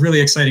 It's a really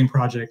exciting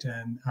project,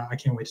 and I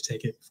can't wait to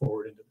take it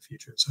forward into the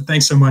future. So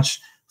thanks so much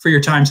for your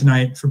time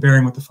tonight, for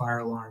bearing with the fire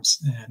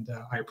alarms, and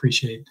I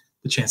appreciate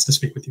the chance to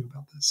speak with you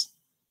about this.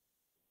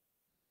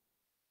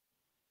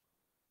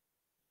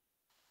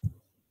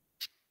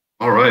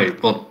 All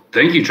right. Well,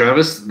 thank you,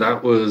 Travis.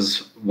 That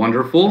was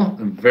wonderful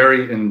and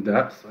very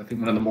in-depth. I think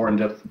one of the more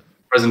in-depth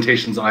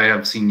presentations I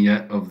have seen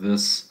yet of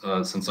this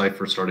since I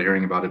first started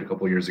hearing about it a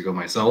couple of years ago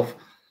myself.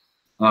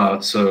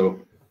 So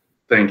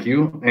thank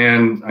you.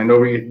 And I know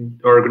we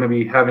are going to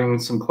be having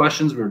some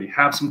questions. We already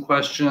have some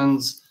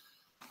questions.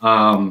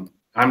 I'm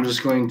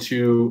just going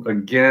to,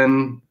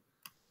 again,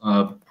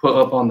 put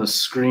up on the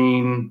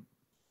screen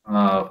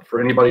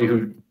for anybody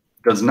who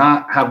does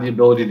not have the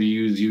ability to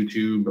use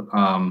YouTube,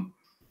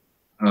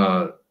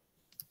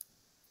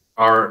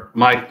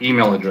 my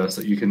email address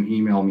that you can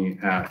email me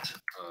at.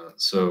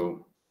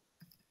 So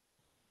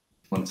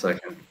 1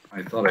 second.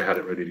 I thought I had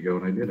it ready to go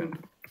and I didn't.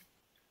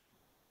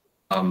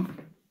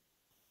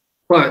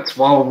 But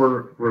while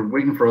we're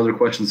waiting for other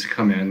questions to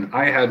come in,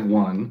 I had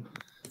one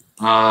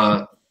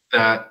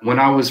that when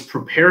I was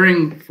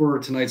preparing for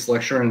tonight's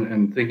lecture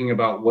and thinking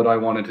about what I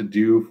wanted to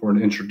do for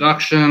an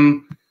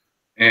introduction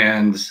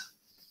and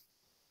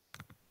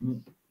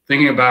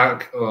thinking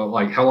about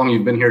like how long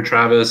you've been here,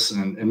 Travis,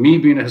 and me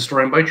being a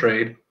historian by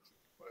trade,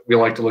 we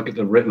like to look at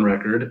the written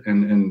record,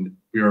 and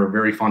we are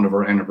very fond of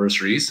our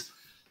anniversaries.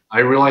 I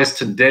realized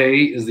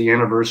today is the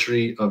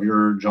anniversary of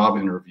your job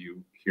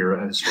interview here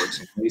at Historic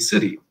St. Mary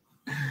City.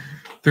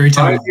 Very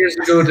timely. 5 years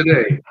ago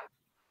today.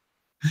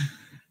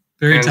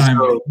 Very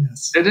timely. So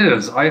yes. It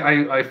is.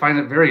 I find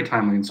it very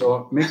timely, and so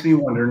it makes me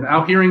wonder.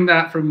 Now, hearing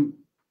that from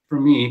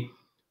me,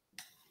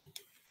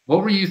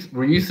 what were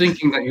you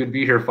thinking that you'd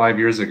be here 5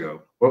 years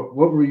ago? What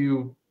were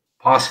you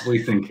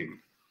possibly thinking?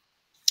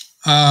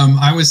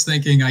 I was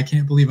thinking, I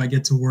can't believe I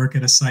get to work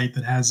at a site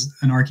that has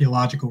an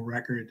archaeological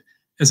record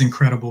as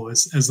incredible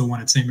as the one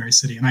at St. Mary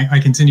City, and I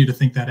continue to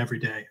think that every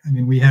day. I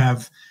mean, we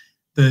have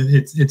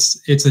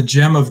it's a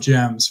gem of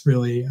gems,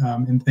 really,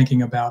 in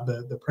thinking about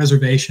the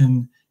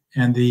preservation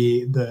and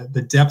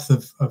the depth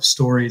of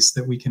stories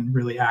that we can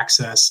really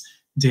access,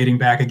 dating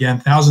back again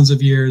thousands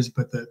of years,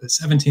 but the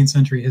 17th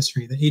century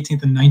history, the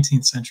 18th and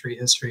 19th century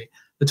history,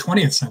 the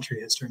 20th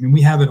century history. I mean,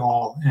 we have it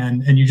all,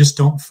 and you just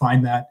don't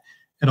find that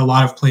at a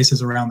lot of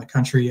places around the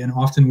country, and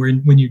often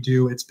when you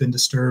do, it's been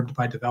disturbed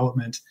by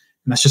development,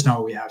 and that's just not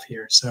what we have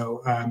here.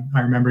 So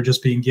I remember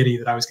just being giddy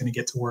that I was going to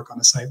get to work on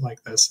a site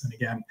like this, and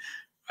again,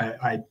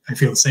 I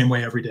feel the same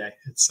way every day.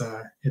 It's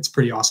a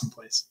pretty awesome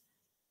place.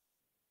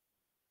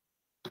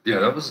 Yeah,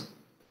 that was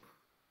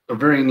a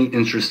very neat,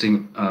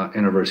 interesting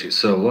anniversary.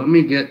 So let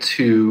me get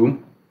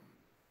to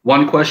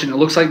one question. It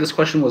looks like this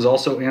question was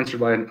also answered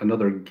by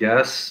another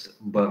guest,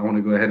 but I want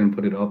to go ahead and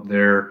put it up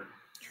there.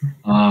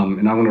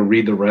 And I want to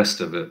read the rest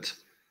of it.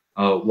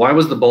 Why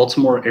was the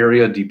Baltimore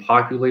area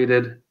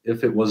depopulated?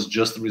 If it was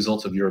just the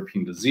result of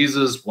European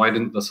diseases, why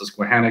didn't the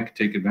Susquehannock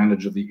take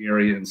advantage of the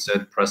area,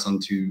 instead press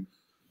onto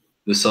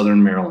the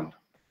southern Maryland?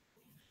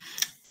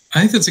 I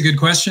think that's a good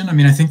question. I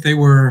mean, I think they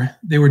were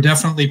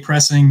definitely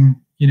pressing,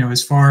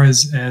 as far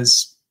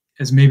as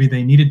maybe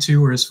they needed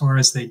to, or as far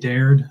as they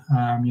dared.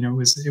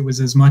 It was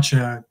as much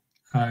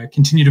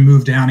continue to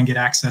move down and get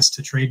access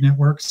to trade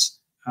networks.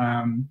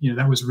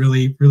 That was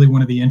really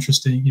one of the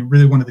interesting,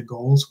 really one of the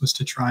goals was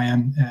to try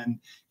and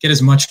get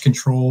as much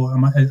control,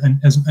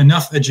 as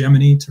enough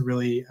hegemony to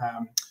really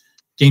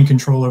gain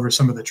control over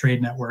some of the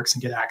trade networks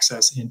and get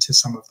access into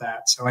some of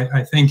that. So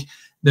I think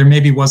there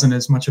maybe wasn't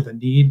as much of a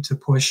need to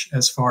push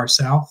as far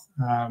south,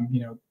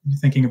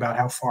 thinking about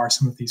how far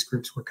some of these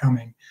groups were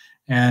coming.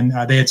 And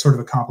they had sort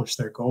of accomplished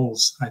their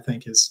goals, I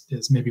think,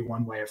 is maybe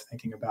one way of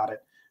thinking about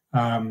it.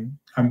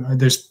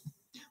 There's,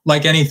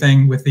 like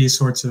anything with these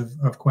sorts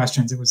of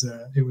questions, there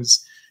were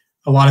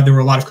a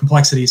lot of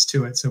complexities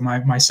to it. So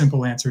my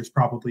simple answer is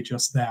probably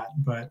just that.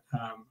 But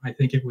I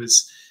think it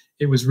was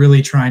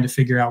really trying to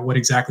figure out what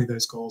exactly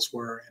those goals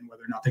were and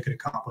whether or not they could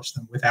accomplish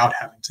them without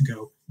having to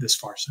go this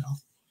far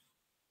south.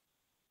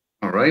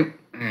 All right,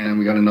 and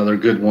we got another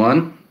good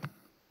one.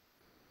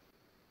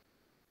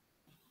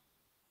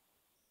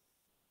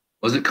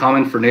 Was it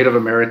common for Native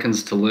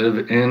Americans to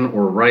live in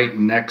or right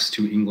next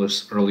to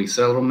English early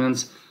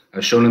settlements,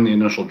 as shown in the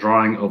initial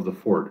drawing of the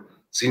fort?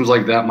 Seems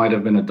like it might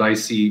have been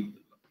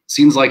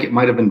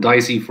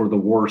dicey for the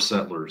war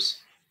settlers.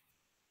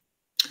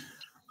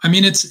 I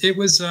mean, it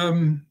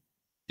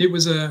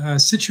was a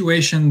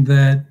situation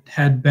that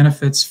had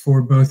benefits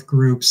for both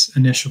groups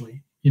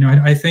initially.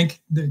 I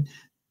think that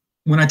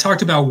when I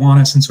talked about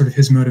Juanes and sort of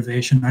his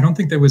motivation, I don't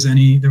think there was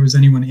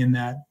anyone in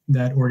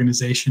that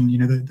organization.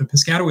 The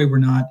Piscataway were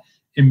not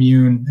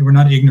immune. They were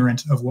not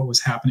ignorant of what was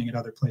happening at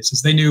other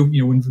places. They knew,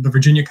 when the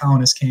Virginia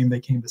colonists came, they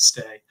came to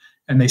stay,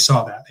 and they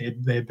saw that.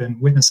 They had been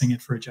witnessing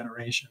it for a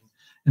generation.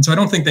 And so I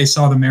don't think they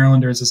saw the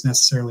Marylanders as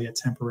necessarily a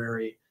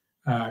temporary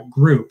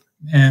group.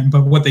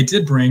 But what they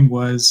did bring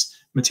was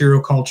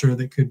material culture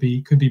that could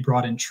be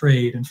brought in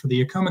trade. And for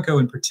the Yakomico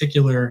in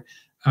particular,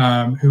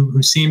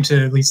 who seem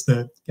to, at least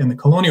the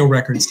colonial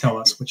records tell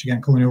us, which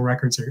again, colonial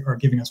records are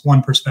giving us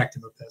one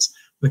perspective of this.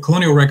 The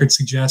colonial records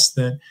suggest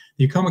that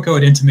the Yakomico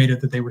had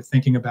intimated that they were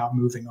thinking about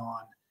moving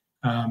on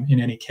in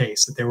any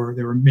case, that they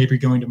were maybe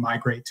going to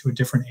migrate to a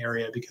different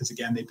area because,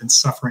 again, they've been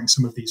suffering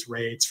some of these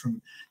raids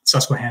from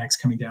Susquehannocks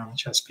coming down the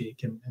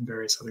Chesapeake and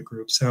various other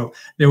groups. So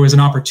there was an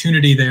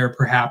opportunity there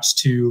perhaps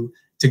to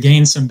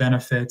gain some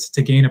benefits,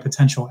 to gain a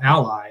potential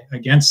ally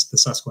against the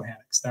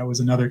Susquehannocks. That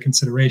was another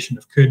consideration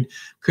of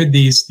could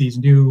these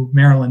new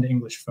Maryland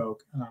English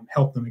folk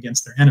help them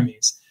against their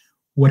enemies.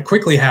 What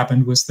quickly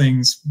happened was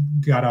things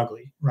got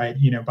ugly, right?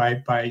 By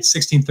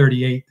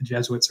 1638, the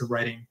Jesuits are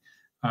writing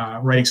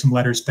some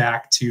letters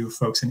back to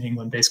folks in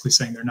England, basically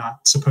saying they're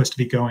not supposed to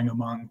be going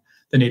among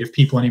the native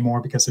people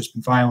anymore because there's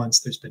been violence,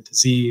 there's been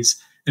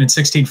disease. And in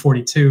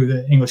 1642,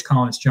 the English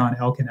colonist John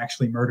Elkin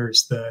actually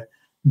murders the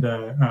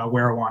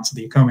Werowance of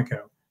the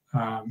Yakomico,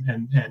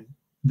 and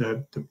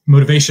the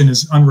motivation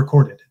is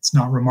unrecorded. It's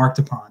not remarked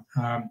upon,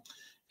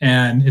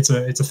 and it's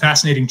a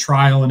fascinating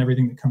trial and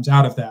everything that comes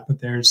out of that. But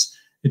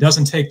it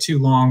doesn't take too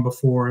long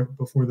before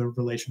the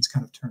relations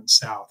kind of turn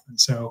south. And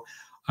so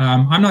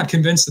I'm not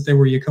convinced that there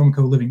were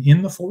Yakomico living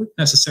in the fort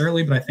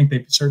necessarily, but I think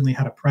they certainly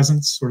had a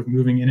presence, sort of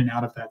moving in and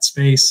out of that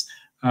space,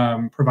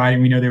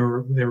 providing. We know they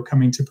were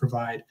coming to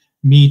provide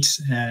meat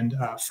and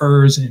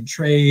furs in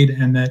trade,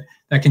 and that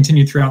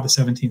continued throughout the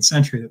 17th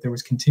century, that there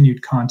was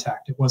continued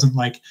contact. It wasn't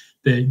like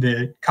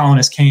the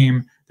colonists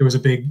came, there was a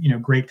big,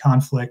 great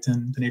conflict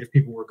and the native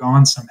people were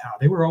gone somehow.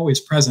 They were always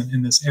present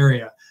in this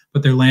area,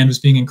 but their land was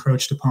being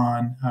encroached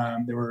upon.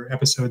 There were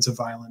episodes of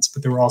violence,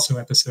 but there were also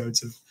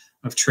episodes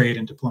of trade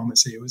and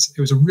diplomacy. It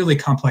was a really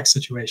complex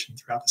situation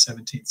throughout the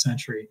 17th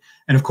century.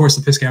 And of course,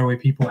 the Piscataway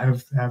people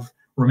have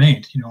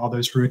remained. All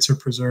those roots are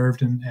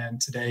preserved,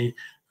 and today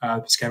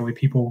Piscataway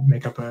people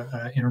make up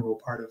an integral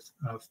part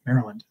of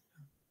Maryland.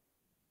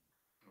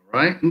 All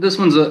right, and this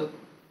one's a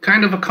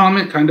kind of a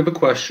comment, kind of a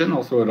question.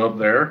 I'll throw it up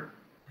there.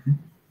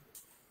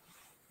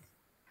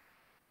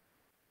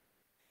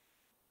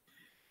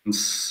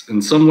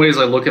 In some ways,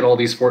 I look at all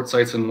these fort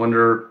sites and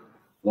wonder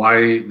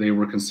why they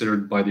were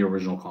considered by the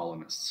original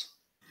colonists.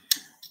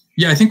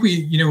 Yeah, I think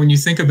when you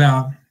think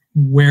about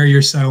where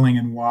you're settling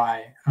and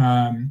why,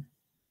 I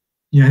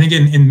think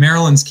in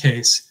Maryland's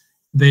case,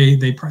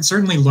 they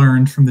certainly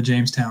learned from the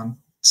Jamestown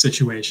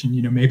situation.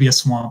 Maybe a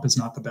swamp is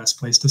not the best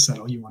place to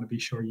settle. You want to be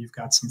sure you've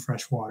got some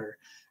fresh water,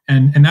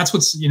 and that's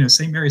what's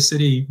St. Mary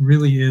City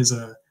really is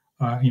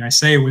I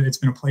say it's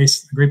been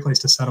a great place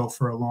to settle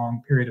for a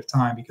long period of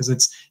time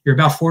because you're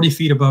about 40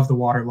 feet above the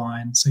water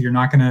line, so you're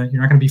not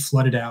gonna be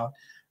flooded out.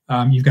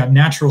 You've got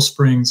natural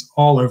springs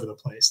all over the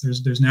place.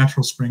 There's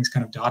natural springs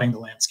kind of dotting the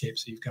landscape,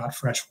 so you've got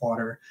fresh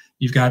water.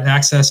 You've got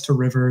access to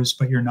rivers,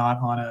 but you're not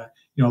on a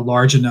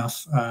large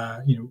enough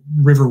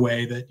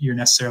riverway that you're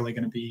necessarily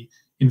going to be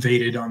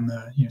invaded on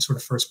the sort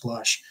of first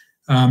blush.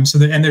 And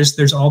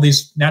there's all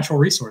these natural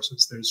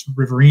resources. There's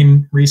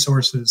riverine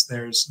resources.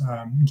 There's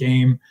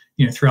game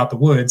throughout the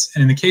woods.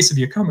 And in the case of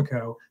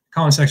Yakomico,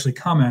 colonists actually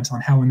comment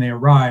on how when they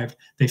arrived,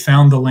 they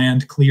found the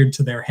land cleared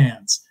to their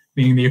hands,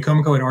 meaning the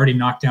Yakomico had already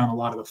knocked down a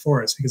lot of the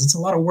forest, because it's a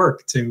lot of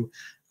work to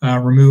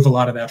remove a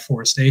lot of that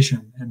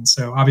forestation. And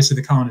so obviously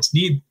the colonists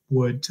need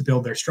wood to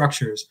build their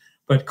structures,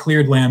 but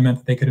cleared land meant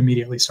that they could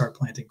immediately start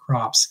planting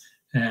crops.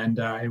 And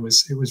it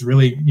was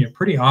really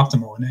pretty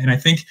optimal. And I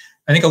think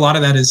a lot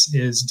of that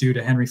is due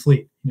to Henry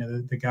Fleet,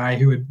 the guy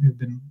who had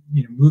been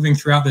moving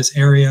throughout this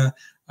area,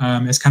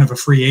 as kind of a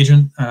free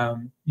agent,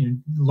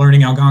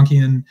 learning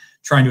Algonquian,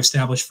 trying to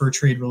establish fur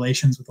trade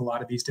relations with a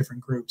lot of these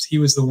different groups. He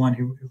was the one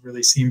who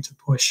really seemed to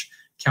push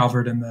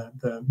Calvert and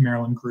the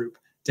Maryland group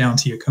down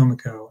to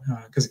Yacomico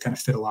because it kind of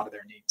fit a lot of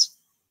their needs.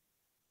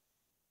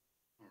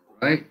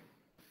 All right.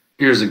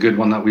 Here's a good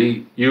one that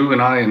you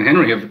and I and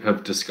Henry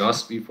have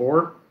discussed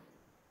before.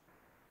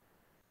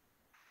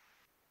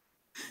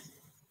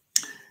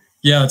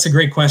 Yeah, that's a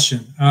great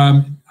question.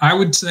 I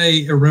would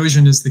say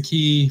erosion is the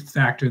key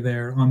factor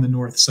there on the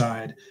north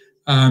side.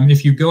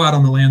 If you go out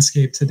on the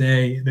landscape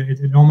today,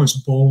 it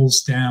almost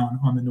bowls down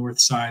on the north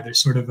side. There's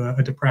sort of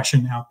a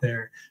depression out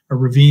there, a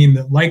ravine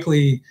that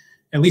likely,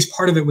 at least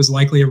part of it was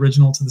likely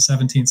original to the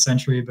 17th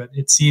century, but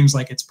it seems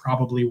like it's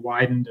probably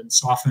widened and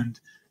softened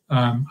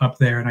up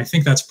there. And I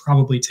think that's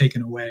probably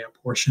taken away a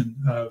portion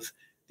of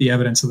the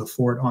evidence of the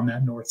fort on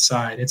that north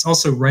side. It's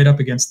also right up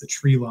against the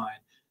tree line.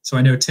 So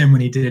I know Tim,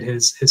 when he did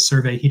his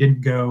survey, he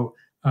didn't go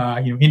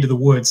into the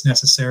woods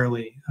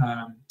necessarily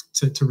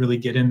to really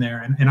get in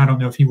there. And I don't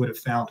know if he would have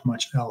found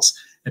much else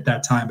at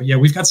that time. But yeah,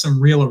 we've got some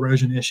real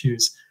erosion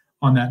issues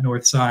on that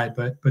north side.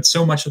 But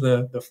so much of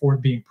the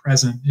fort being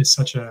present is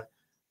such an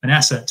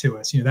asset to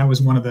us. That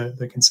was one of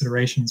the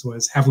considerations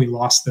was, have we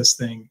lost this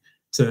thing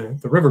to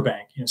the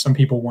riverbank? Some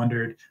people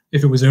wondered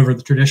if it was over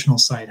the traditional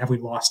site, have we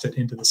lost it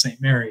into the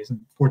St. Mary's? And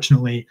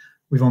fortunately,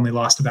 we've only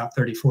lost about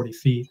 30, 40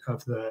 feet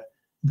of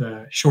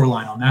the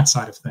shoreline on that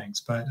side of things.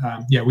 But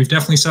yeah, we've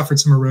definitely suffered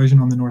some erosion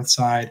on the north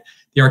side.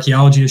 The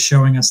archaeology is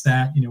showing us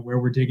that, where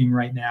we're digging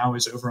right now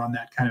is over on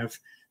that kind of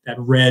that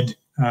red,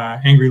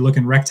 angry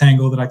looking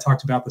rectangle that I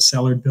talked about, the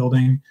cellared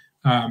building.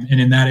 And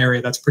in that area,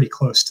 that's pretty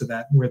close to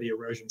that where the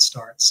erosion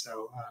starts.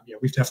 So yeah,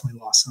 we've definitely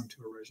lost some to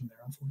erosion there,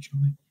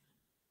 unfortunately.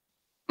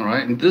 All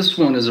right, and this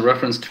one is a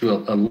reference to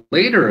a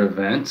later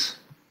event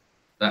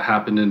that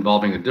happened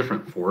involving a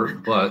different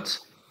fort, but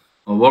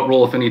what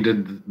role, if any,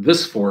 did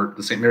this fort,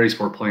 the St. Mary's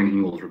Fort, play in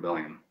Ingles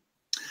Rebellion?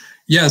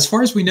 Yeah, as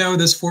far as we know,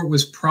 this fort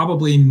was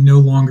probably no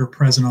longer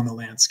present on the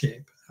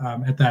landscape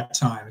at that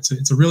time.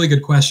 It's a really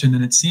good question,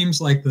 and it seems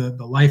like the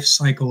life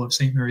cycle of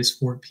St. Mary's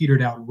Fort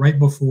petered out right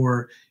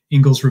before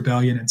Ingles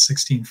Rebellion in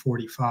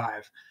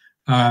 1645.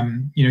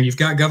 You've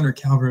got Governor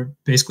Calvert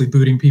basically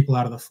booting people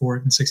out of the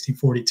fort in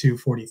 1642,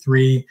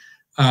 43.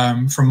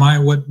 From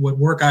what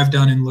work I've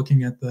done in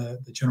looking at the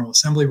General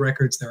Assembly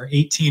records, there are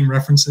 18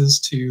 references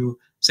to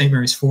St.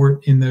 Mary's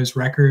Fort in those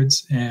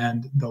records,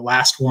 and the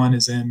last one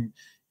is in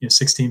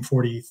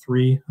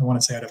 1643. I want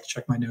to say, I'd have to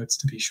check my notes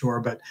to be sure,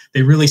 but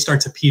they really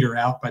start to peter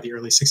out by the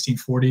early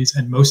 1640s,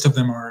 and most of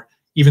them are,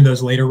 even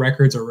those later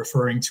records are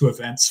referring to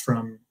events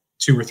from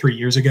 2 or 3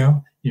 years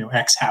ago.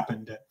 X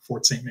happened at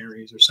Fort St.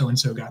 Mary's, or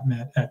so-and-so got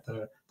met at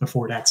the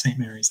fort at St.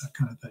 Mary's, that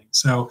kind of thing.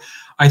 So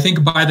I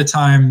think by the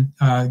time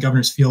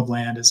Governor's Field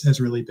land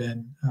has really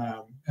been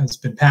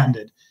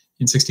patented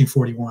in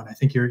 1641, I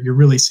think you're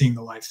really seeing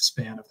the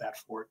lifespan of that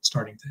fort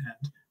starting to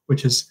end,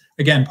 which is,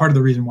 again, part of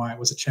the reason why it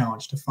was a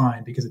challenge to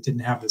find, because it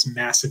didn't have this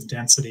massive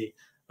density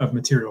of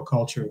material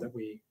culture that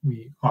we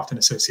often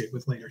associate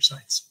with later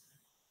sites.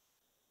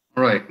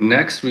 All right,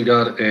 next we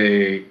got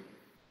a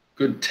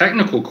good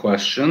technical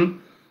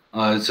question.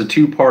 It's a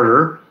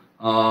two-parter.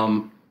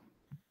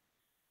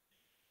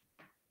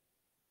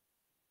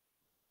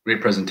 Great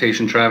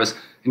presentation, Travis.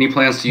 Any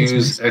plans to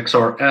use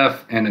XRF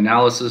and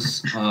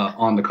analysis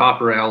on the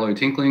copper alloy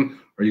tinkling?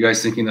 Or are you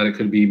guys thinking that it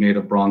could be made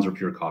of bronze or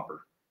pure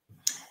copper?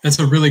 That's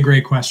a really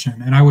great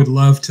question, and I would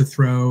love to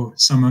throw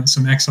some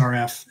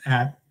XRF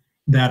at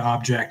that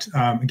object.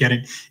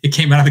 Again, it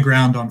came out of the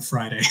ground on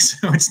Friday,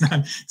 so it's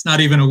not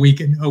even a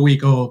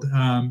week old.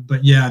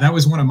 But yeah, that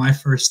was one of my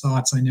first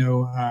thoughts. I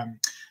know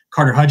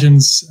Carter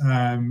Hudgens,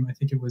 I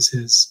think it was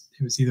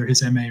either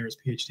his MA or his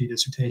PhD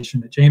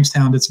dissertation at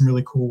Jamestown, did some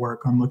really cool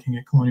work on looking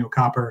at colonial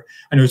copper.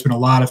 I know there's been a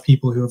lot of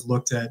people who have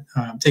looked at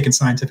taken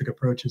scientific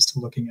approaches to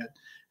looking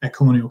at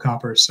colonial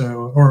copper.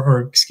 So,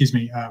 or excuse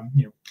me,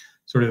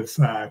 sort of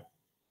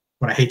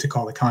what I hate to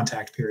call the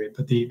contact period,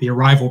 but the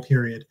arrival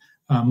period.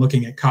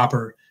 Looking at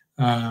copper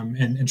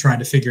and trying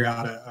to figure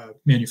out a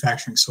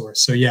manufacturing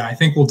source. So yeah, I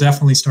think we'll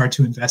definitely start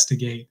to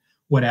investigate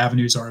what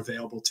avenues are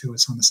available to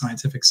us on the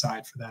scientific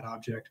side for that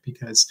object,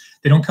 because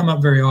they don't come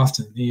up very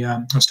often.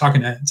 I was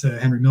talking to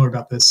Henry Miller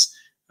about this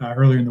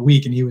earlier in the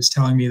week, and he was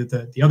telling me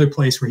that the other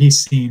place where he's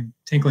seen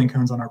tinkling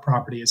cones on our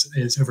property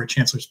is over at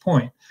Chancellor's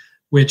Point,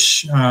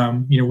 which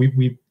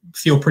we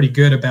feel pretty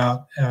good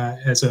about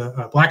as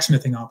a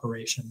blacksmithing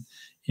operation.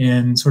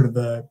 In sort of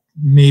the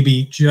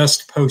maybe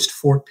just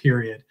post-fort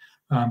period,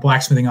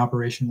 blacksmithing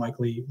operation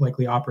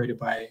likely operated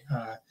by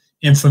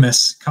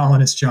infamous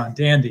colonist John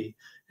Dandy.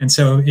 And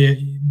so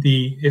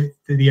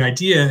the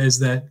idea is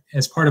that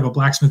as part of a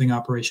blacksmithing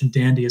operation,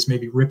 Dandy is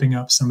maybe ripping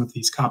up some of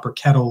these copper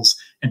kettles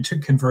and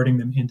converting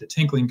them into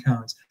tinkling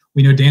cones.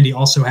 We know Dandy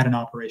also had an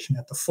operation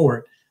at the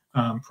fort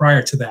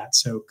prior to that.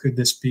 So could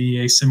this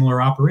be a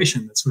similar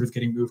operation that's sort of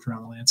getting moved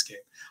around the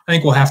landscape? I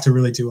think we'll have to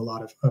really do a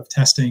lot of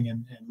testing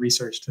and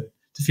research to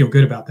feel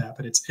good about that.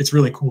 But it's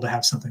really cool to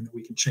have something that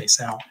we can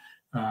chase out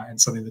and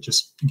something that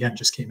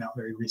just came out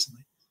very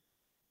recently.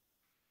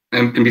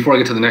 And before I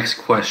get to the next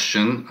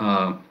question,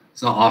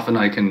 it's not often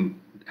I can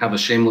have a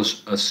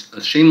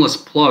shameless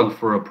plug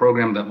for a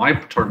program that my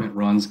department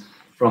runs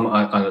from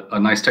a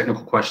nice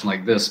technical question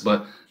like this.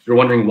 But if you're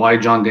wondering why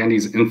John Dandy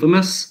is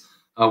infamous,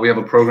 we have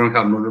a program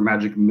called Murder,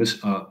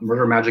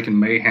 Magic, and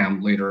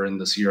Mayhem later in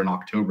this year in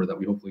October that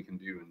we hopefully can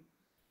do. And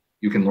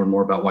you can learn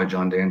more about why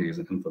John Dandy is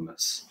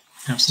infamous.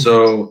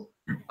 Absolutely.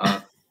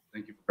 So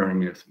thank you for bearing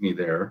with me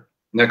there.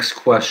 Next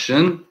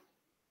question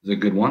is a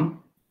good one.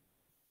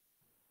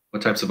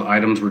 What types of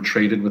items were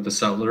traded with the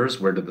settlers?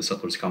 Where did the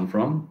settlers come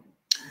from?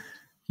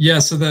 Yeah,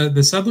 so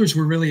the settlers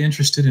were really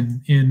interested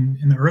in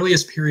the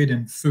earliest period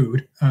in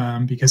food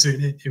because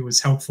it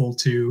was helpful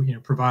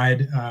to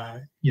provide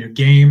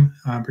game.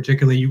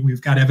 Particularly,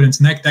 we've got evidence,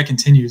 and that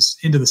continues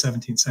into the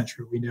 17th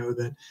century. We know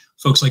that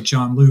folks like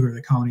John Luger,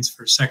 the colony's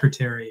first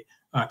secretary,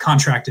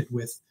 contracted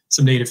with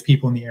some native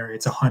people in the area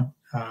to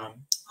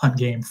hunt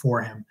game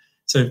for him.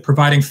 So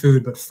providing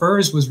food, but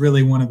furs was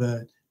really one of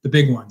the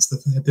big ones.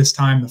 At this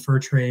time, the fur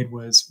trade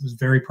was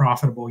very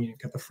profitable. You've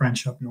got the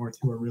French up north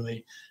who are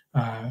really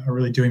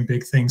doing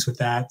big things with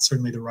that.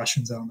 Certainly the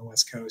Russians out on the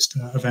West Coast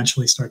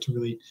eventually start to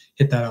really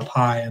hit that up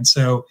high. And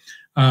so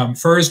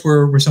furs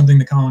were something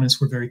the colonists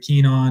were very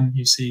keen on.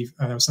 You see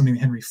that was something that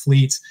Henry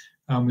Fleet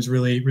was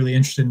really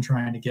interested in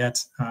trying to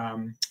get.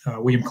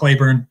 William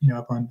Claiborne,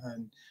 up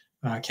on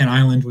Kent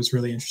Island, was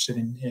really interested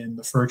in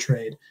the fur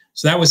trade.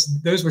 So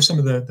those were some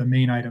of the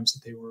main items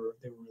that they were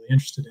really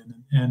interested in.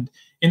 And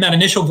in that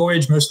initial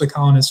voyage, most of the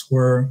colonists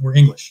were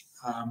English.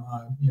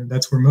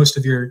 That's where most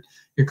of your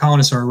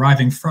colonists are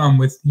arriving from,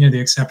 with the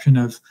exception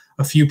of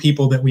a few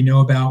people that we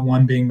know about.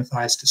 One being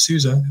Matthias de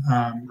Souza,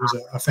 who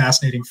was a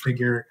fascinating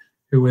figure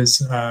who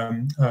was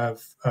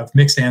of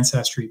mixed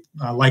ancestry,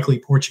 likely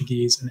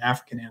Portuguese and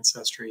African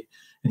ancestry.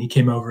 And he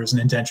came over as an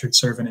indentured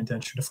servant,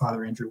 indentured to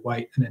Father Andrew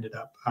White, and ended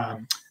up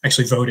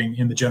actually voting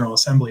in the General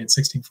Assembly in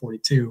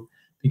 1642,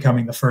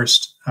 becoming the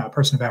first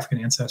person of African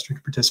ancestry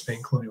to participate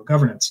in colonial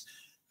governance.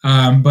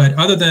 But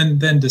other than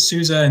de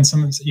Souza and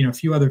some, a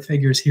few other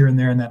figures here and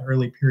there in that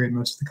early period,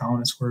 most of the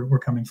colonists were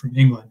coming from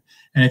England.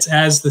 And it's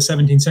as the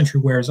 17th century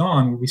wears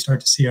on where we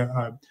start to see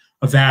a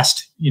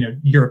vast,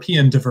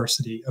 European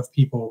diversity of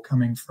people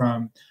coming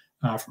from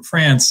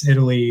France,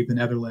 Italy, the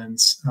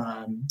Netherlands,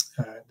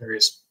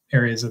 various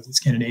areas of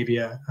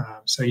Scandinavia.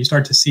 So you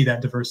start to see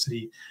that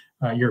diversity,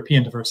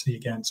 European diversity,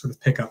 again, sort of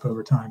pick up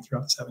over time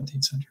throughout the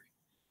 17th century.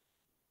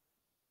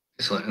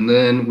 Excellent. And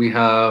then we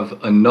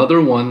have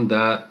another one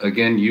that,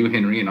 again, you,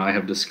 Henry, and I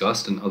have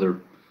discussed, and other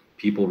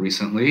people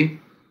recently.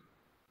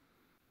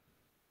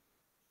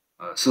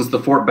 Since the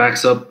fort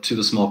backs up to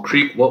the small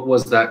creek, what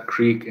was that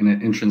creek and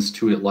an entrance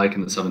to it like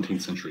in the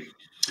 17th century?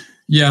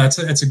 Yeah,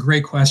 it's a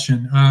great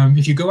question.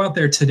 If you go out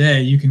there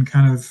today, you can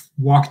kind of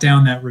walk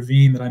down that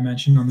ravine that I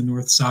mentioned on the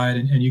north side,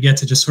 and you get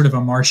to just sort of a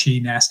marshy,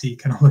 nasty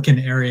kind of looking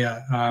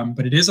area.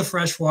 But it is a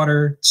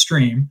freshwater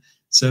stream,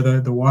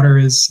 so the water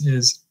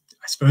is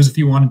I suppose, if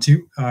you wanted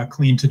to,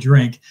 clean to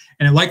drink.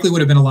 And it likely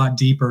would have been a lot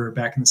deeper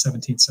back in the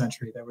 17th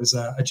century. There was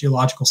a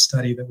geological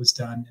study that was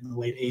done in the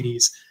late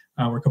 80s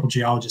where a couple of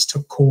geologists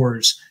took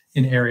cores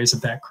in areas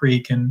of that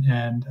creek and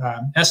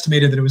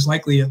estimated that it was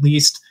likely at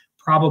least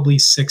probably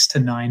 6 to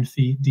 9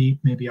 feet deep,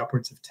 maybe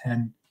upwards of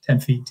 10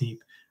 feet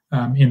deep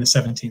in the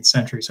 17th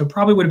century. So it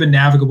probably would have been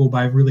navigable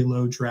by really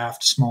low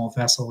draft, small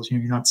vessels.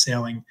 You're not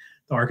sailing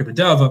the Ark of the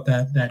Dove up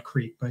that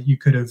creek, but you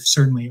could have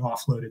certainly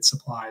offloaded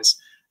supplies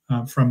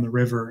from the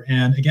river.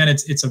 And again,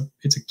 it's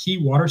a key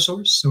water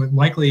source, so it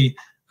likely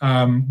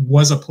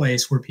was a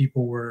place where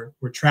people were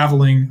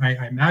traveling.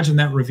 I imagine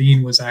that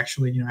ravine was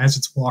actually, as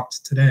it's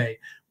walked today,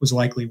 was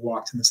likely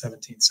walked in the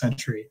 17th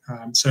century.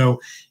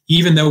 So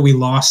even though we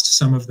lost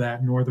some of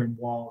that northern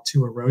wall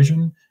to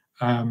erosion,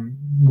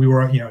 we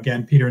were,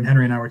 again, Peter and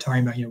Henry and I were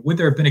talking about, would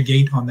there have been a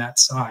gate on that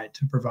side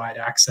to provide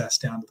access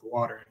down to the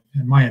water?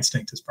 And my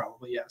instinct is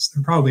probably yes.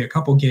 There are probably a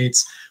couple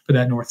gates, but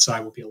that north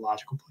side would be a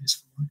logical place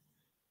for one.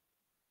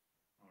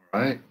 All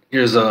right.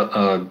 Here's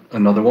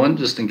another one,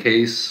 just in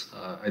case.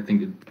 I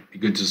think it'd be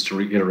good just to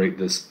reiterate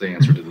the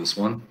answer to this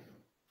one.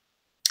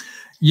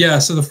 Yeah,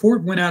 so the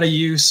fort went out of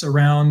use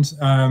around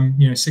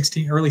early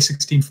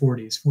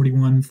 1640s,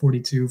 41,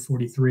 42,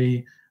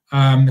 43.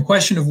 The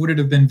question of would it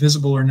have been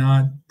visible or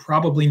not,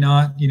 probably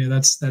not.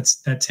 That's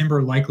that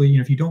timber likely,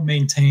 if you don't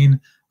maintain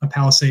a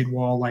palisade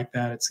wall like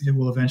that, it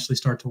will eventually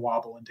start to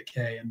wobble and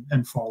decay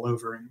and fall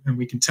over. And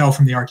we can tell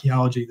from the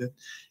archaeology that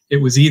it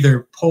was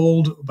either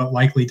pulled, but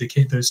likely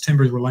decayed. Those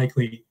timbers were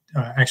likely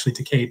actually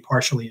decayed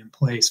partially in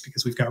place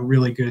because we've got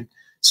really good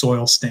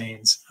soil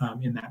stains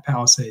in that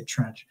palisade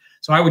trench.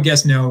 So I would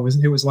guess no,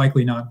 it was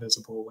likely not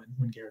visible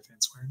when Garrett Van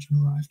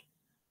Swearingen arrived.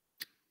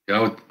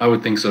 Yeah, I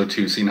would think so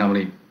too, seeing how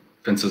many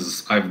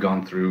fences I've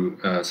gone through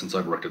since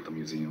I've worked at the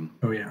museum.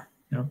 Oh yeah,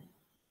 yep.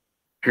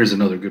 Here's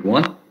another good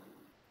one.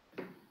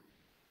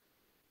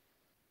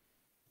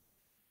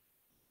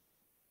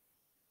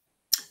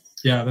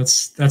 Yeah,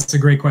 that's a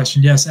great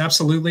question. Yes,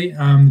 absolutely.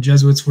 The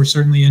Jesuits were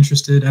certainly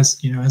interested, as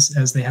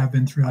they have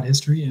been throughout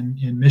history, in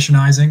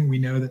missionizing. We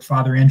know that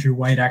Father Andrew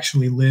White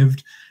actually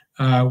lived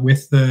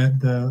with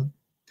the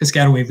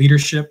Piscataway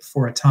leadership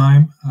for a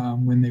time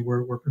when they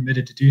were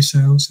permitted to do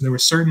so. So there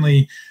was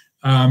certainly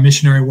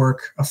missionary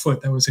work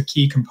afoot. That was a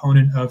key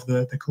component of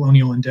the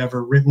colonial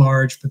endeavor writ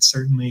large, but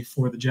certainly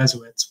for the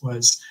Jesuits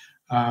was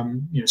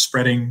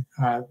spreading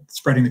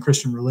the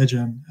Christian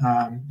religion.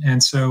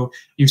 And so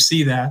you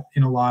see that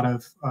in a lot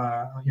of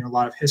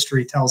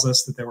history tells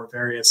us that there were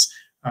various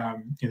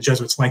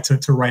Jesuits like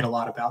to write a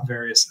lot about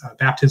various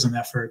baptism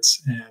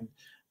efforts and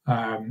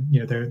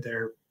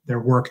their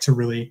work to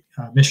really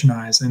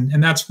missionize.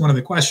 And that's one of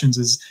the questions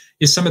is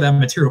some of that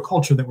material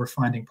culture that we're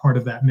finding part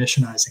of that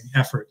missionizing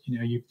effort.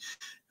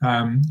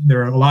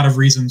 There are a lot of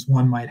reasons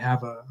one might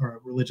have a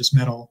religious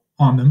medal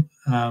on them,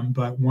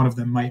 but one of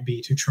them might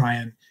be to try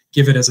and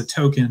give it as a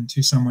token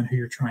to someone who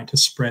you're trying to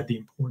spread the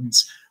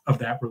importance of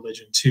that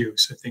religion to.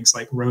 So things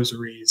like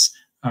rosaries,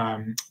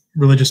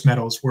 religious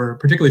medals were,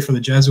 particularly for the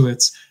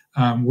Jesuits,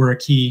 were a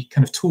key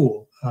kind of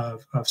tool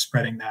of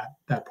spreading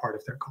that part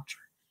of their culture.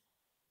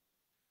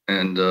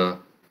 And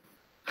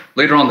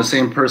later on, the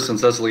same person,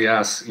 Cecily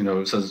asks,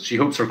 says she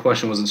hopes her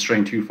question wasn't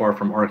straying too far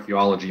from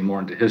archaeology, more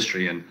into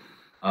history. And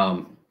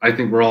I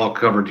think we're all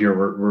covered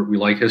here. We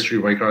like history,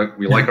 we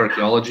like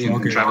archaeology,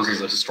 and Travis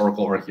is a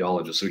historical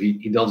archaeologist, so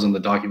he delves in the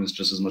documents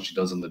just as much as he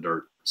does in the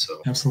dirt. So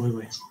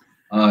absolutely.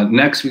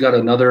 Next, we got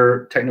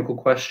another technical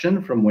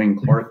question from Wayne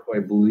Clark, who I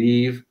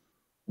believe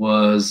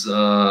was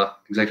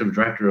executive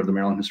director of the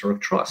Maryland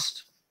Historic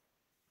Trust.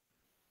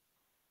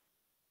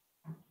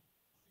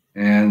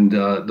 And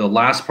the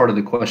last part of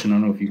the question, I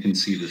don't know if you can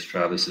see this,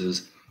 Travis,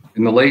 is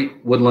in the late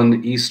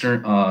woodland East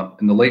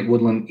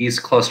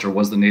cluster,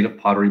 was the native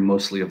pottery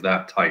mostly of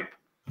that type,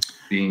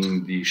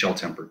 being the shell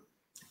tempered?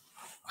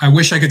 I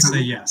wish I could say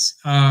yes.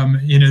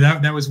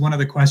 That was one of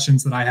the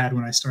questions that I had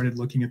when I started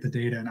looking at the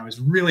data, and I was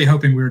really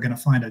hoping we were going to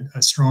find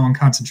a strong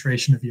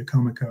concentration of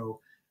Yokomoko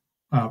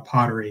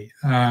pottery.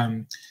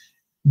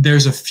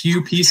 There's a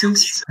few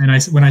pieces, and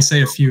when I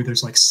say a few,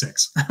 there's like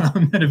 6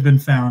 that have been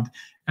found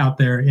out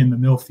there in the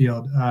mill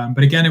field.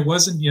 But again, it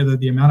wasn't,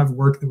 the amount of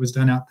work that was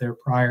done out there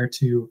prior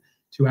to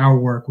our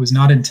work was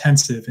not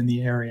intensive in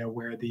the area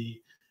where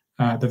the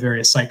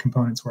various site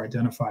components were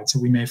identified. So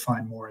we may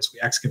find more as we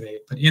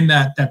excavate. But in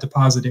that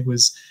deposit, it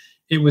was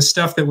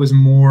stuff that was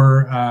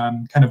more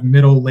kind of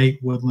middle late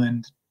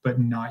woodland, but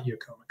not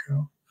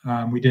Yokomoko.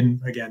 We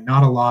didn't, again,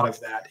 not a lot of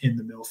that in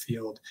the mill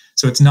field.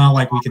 So it's not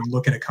like we can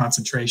look at a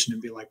concentration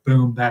and be like,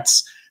 boom,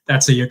 that's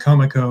a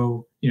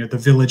Yokomoko, the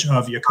village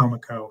of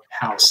Yokomoko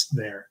house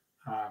there.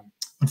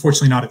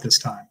 Unfortunately, not at this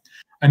time.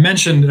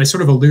 I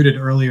sort of alluded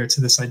earlier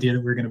to this idea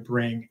that we're going to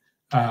bring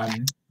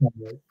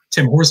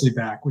Tim Horsley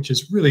back, which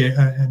is really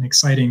an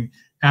exciting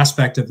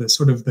aspect of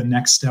the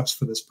next steps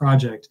for this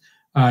project.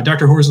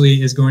 Dr.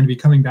 Horsley is going to be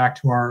coming back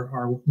to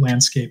our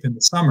landscape in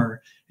the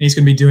summer, and he's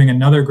going to be doing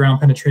another ground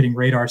penetrating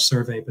radar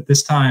survey, but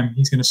this time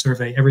he's going to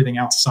survey everything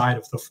outside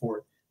of the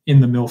fort in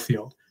the mill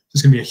field. So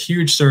it's going to be a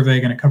huge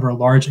survey, going to cover a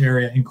large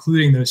area,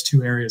 including those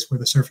 2 areas where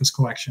the surface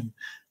collection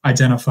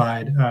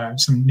identified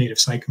some native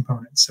site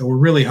components. So we're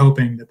really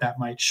hoping that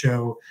might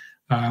show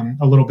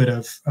a little bit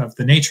of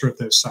the nature of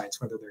those sites,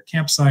 whether they're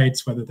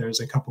campsites, whether there's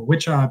a couple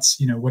witch huts,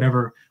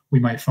 whatever we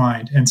might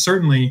find. And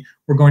certainly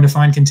we're going to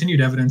find continued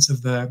evidence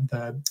of the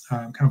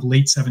kind of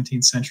late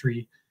 17th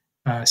century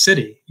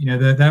city.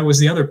 That was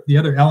the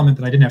other element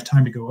that I didn't have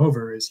time to go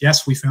over is,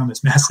 yes, we found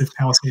this massive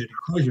palisaded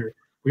enclosure.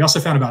 We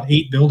also found about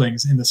 8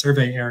 buildings in the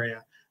survey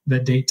area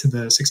that date to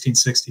the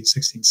 1660s,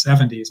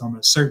 1670s,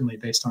 almost certainly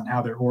based on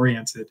how they're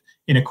oriented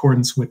in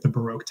accordance with the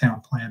Baroque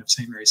town plan of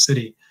St. Mary's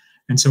City.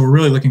 And so we're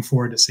really looking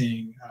forward to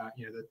seeing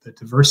the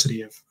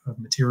diversity of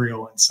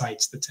material and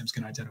sites that Tim's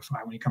going to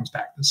identify when he comes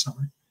back this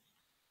summer.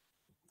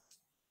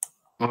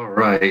 All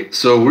right,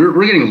 so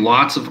we're getting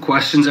lots of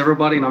questions,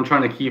 everybody, and I'm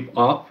trying to keep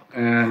up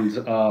and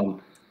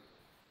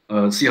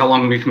see how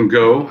long we can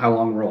go, how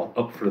long we're all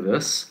up for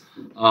this.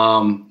 And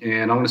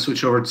I'm going to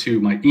switch over to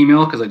my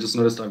email because I just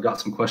noticed I've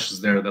got some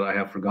questions there that I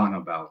have forgotten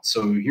about.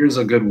 So here's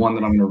a good one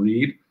that I'm going to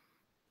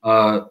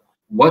read.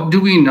 What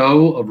do we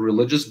know of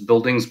religious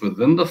buildings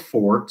within the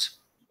fort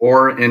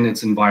or in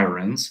its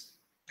environs?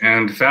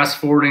 And fast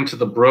forwarding to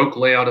the Baroque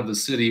layout of the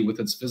city with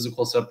its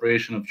physical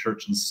separation of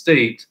church and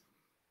state,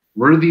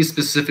 were there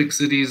specific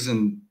cities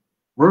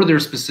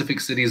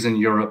in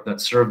Europe that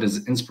served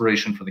as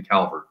inspiration for the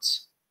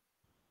Calverts?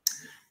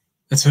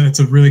 That's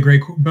a really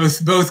great,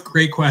 both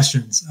great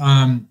questions.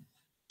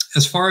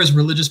 As far as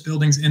religious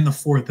buildings in the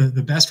fort,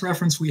 the best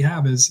reference we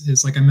have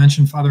is like I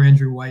mentioned, Father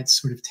Andrew White's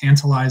sort of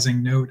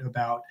tantalizing note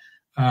about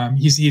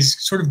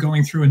he's sort of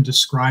going through and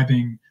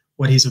describing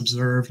what he's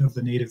observed of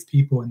the native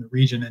people in the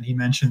region, and he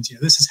mentions,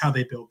 this is how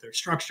they build their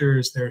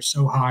structures. They're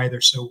so high,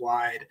 they're so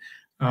wide,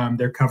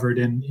 they're covered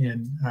in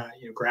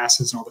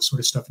grasses and all this sort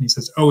of stuff. And he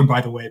says, oh, and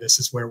by the way, this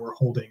is where we're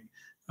holding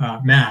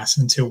mass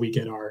until we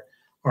get our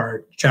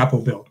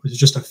chapel built, which is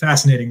just a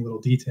fascinating little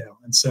detail.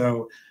 And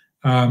so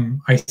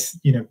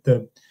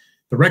the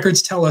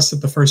records tell us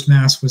that the first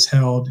mass was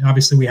held.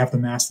 Obviously, we have the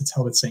mass that's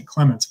held at St.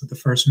 Clement's, but the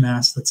first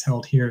mass that's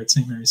held here at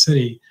St. Mary's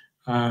City,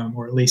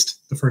 or at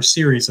least the first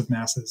series of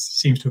masses,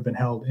 seems to have been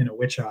held in a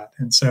witch hut.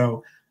 And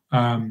so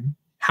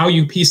How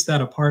you piece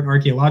that apart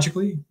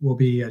archaeologically will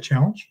be a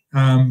challenge,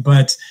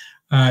 but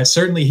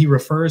certainly he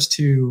refers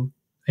to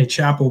a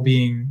chapel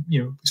being,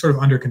 sort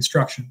of under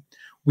construction.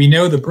 We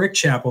know the brick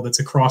chapel that's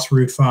across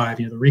Route 5,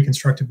 the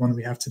reconstructed one that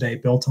we have today,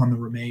 built on the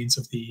remains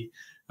of the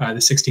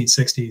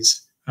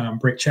 1660s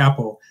brick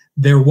chapel.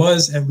 There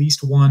was at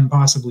least one,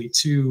 possibly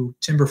two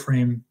timber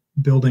frame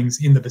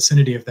buildings in the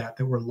vicinity of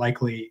that were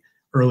likely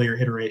earlier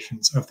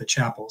iterations of the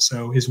chapel.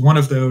 So is one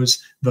of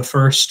those the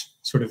first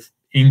sort of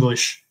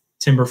English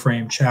timber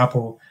frame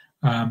chapel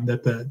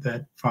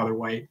that Father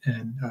White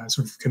and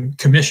sort of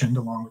commissioned,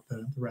 along with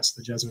the rest of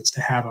the Jesuits,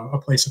 to have a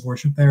place of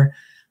worship there?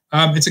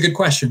 It's a good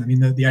question. I mean,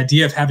 the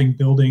idea of having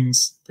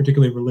buildings,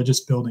 particularly religious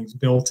buildings,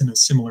 built in a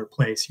similar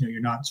place,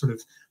 you're not sort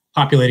of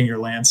populating your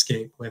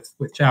landscape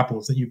with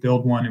chapels, that you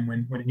build one, and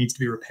when it needs to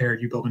be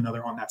repaired, you build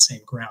another on that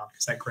same ground,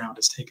 because that ground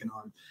has taken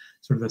on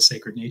sort of a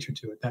sacred nature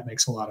to it. That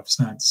makes a lot of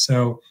sense.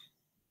 So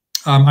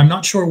I'm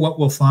not sure what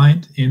we'll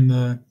find in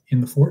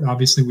the fort.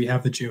 Obviously, we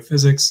have the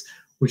geophysics,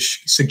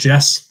 which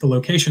suggests the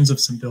locations of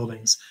some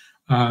buildings.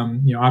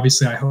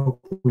 Obviously, I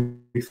hope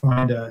we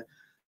find a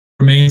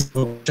remains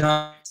of a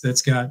shop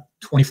that's got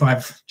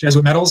 25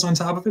 Jesuit medals on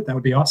top of it. That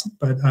would be awesome.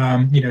 But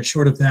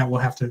short of that, we'll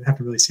have to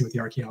really see what the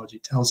archaeology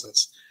tells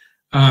us.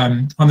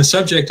 On the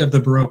subject of the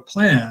Baroque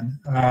plan,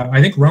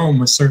 I think Rome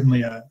was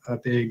certainly a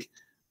big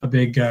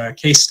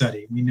case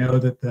study. We know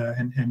that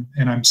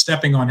and I'm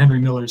stepping on Henry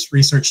Miller's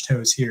research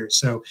toes here,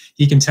 so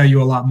he can tell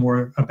you a lot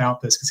more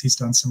about this, because he's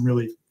done some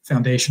really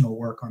foundational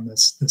work on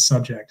this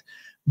subject.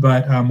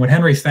 But what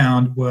Henry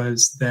found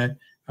was that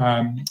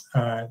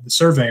the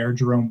surveyor,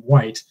 Jerome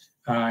White,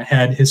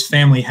 his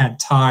family had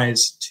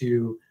ties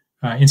to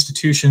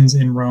institutions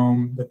in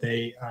Rome, that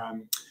they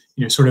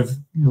sort of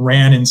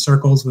ran in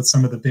circles with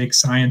some of the big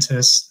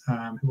scientists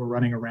who were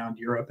running around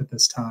Europe at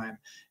this time,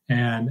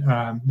 and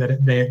that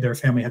their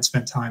family had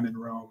spent time in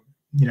Rome.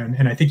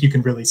 And I think you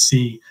can really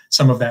see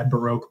some of that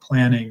Baroque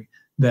planning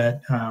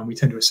that we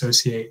tend to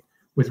associate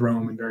with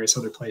Rome and various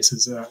other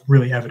places,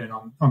 really evident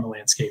on the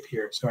landscape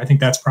here. So I think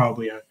that's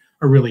probably a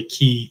really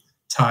key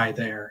tie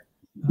there.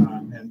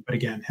 But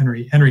again,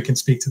 Henry can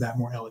speak to that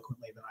more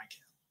eloquently than I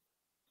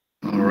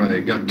can. All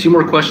right, got two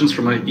more questions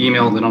from my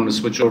email, then I'm going to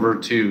switch over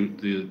to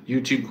the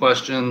YouTube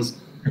questions.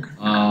 Okay.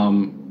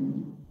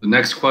 The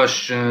next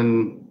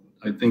question,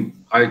 I think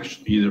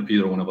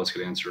either one of us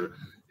could answer,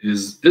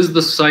 is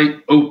the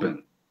site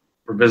open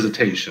for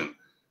visitation?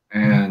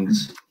 And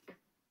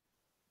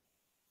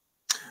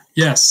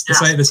yes, the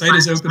site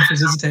is open for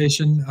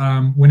visitation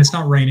when it's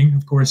not raining.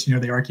 Of course,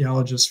 the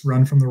archaeologists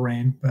run from the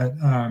rain, but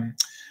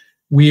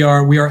we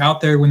are out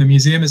there when the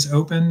museum is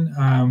open.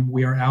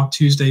 We are out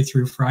Tuesday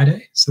through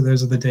Friday, so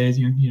those are the days.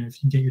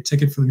 If you get your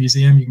ticket for the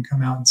museum, you can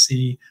come out and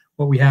see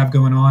what we have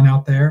going on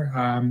out there.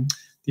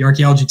 The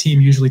archaeology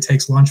team usually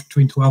takes lunch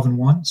between 12 and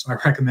 1, so I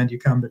recommend you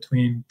come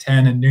between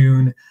 10 and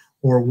noon,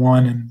 or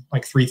 1 and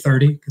like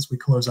 3:30, because we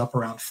close up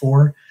around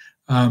 4.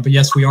 But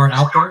yes, we are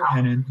out there,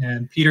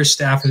 and Peter's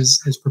staff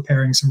is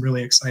preparing some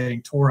really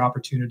exciting tour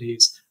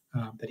opportunities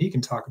that he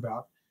can talk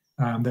about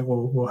that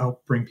will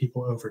help bring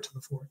people over to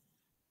the fort.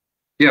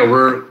 Yeah,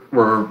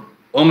 we're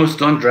almost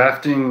done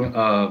drafting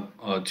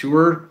a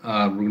tour.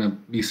 We're going to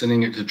be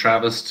sending it to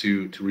Travis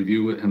to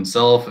review it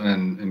himself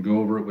and go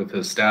over it with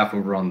his staff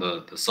over on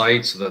the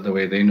site, so that the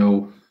way they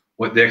know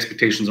what the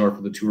expectations are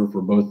for the tour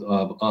for both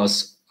of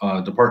us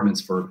departments,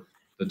 for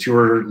the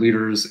tour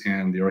leaders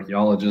and the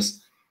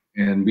archaeologists.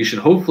 And we should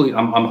hopefully,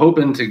 I'm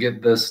hoping to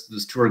get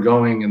this tour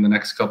going in the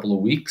next couple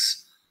of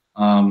weeks,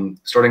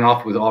 starting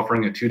off with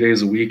offering it 2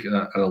 days a week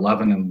at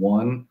 11 and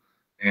 1.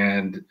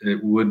 And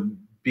it would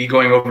be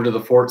going over to the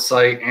fort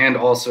site, and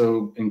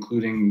also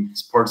including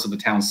parts of the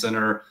town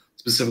center,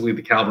 specifically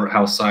the Calvert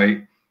House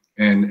site,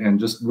 and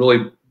just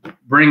really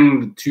bring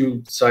the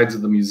two sides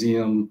of the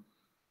museum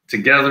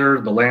together,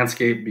 the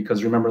landscape,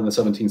 because remember, in the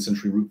 17th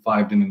century, Route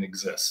 5 didn't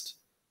exist.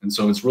 And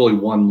so it's really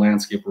one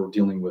landscape we're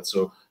dealing with.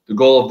 So the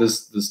goal of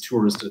this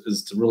tour is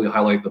to really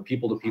highlight the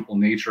people-to-people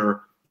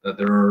nature, that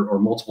there are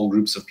multiple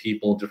groups of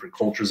people, different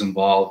cultures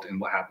involved, and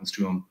what happens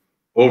to them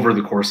over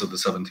the course of the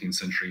 17th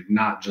century,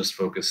 not just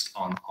focused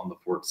on the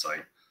fort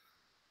site.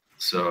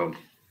 So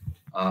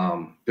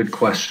good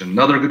question.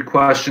 Another good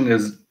question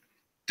is,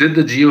 did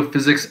the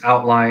geophysics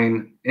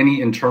outline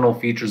any internal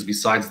features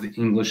besides the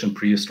English and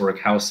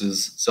prehistoric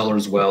houses,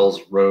 cellars,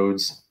 wells,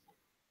 roads?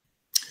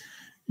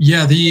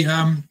 Yeah,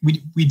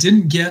 we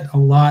didn't get a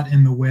lot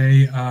in the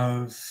way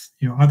of,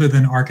 other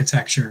than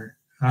architecture,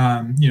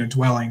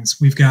 dwellings.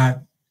 We've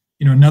got,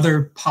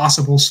 another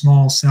possible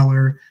small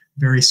cellar,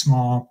 very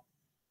small,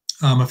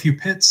 a few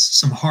pits,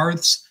 some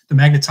hearths. The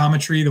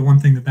magnetometry, the one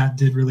thing that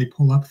did really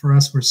pull up for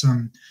us were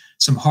some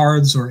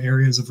hearths or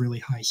areas of really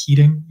high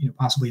heating,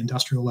 possibly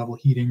industrial level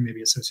heating,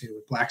 maybe associated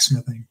with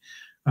blacksmithing.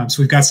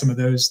 So we've got some of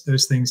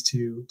those things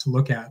to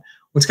look at.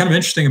 What's kind of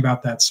interesting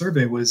about that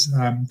survey was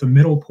the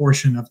middle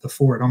portion of the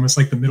fort, almost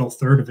like the middle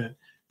third of it.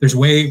 There's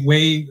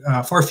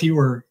far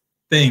fewer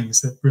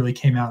things that really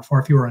came out,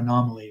 far fewer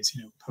anomalies,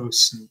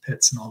 posts and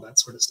pits and all that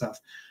sort of stuff.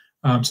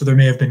 So there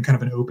may have been kind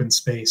of an open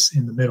space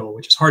in the middle,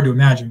 which is hard to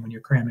imagine when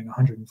you're cramming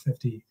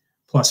 150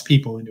 plus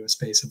people into a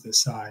space of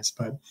this size.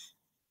 But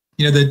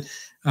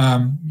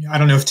I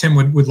don't know if Tim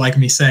would like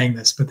me saying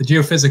this, but the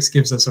geophysics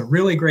gives us a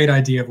really great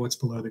idea of what's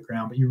below the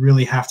ground, but you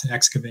really have to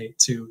excavate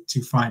to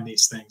find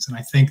these things. And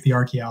I think the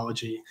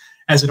archaeology,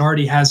 as it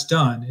already has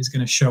done, is going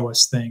to show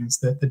us things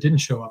that didn't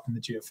show up in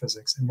the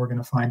geophysics, and we're going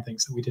to find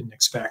things that we didn't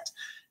expect.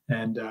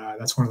 And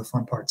that's one of the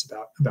fun parts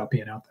about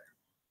being out there.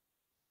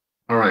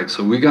 All right,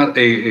 so we got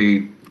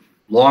a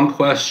long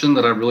question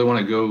that I really want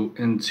to go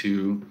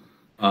into.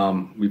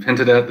 We've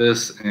hinted at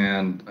this,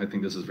 and I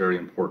think this is very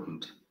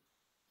important.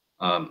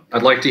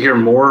 I'd like to hear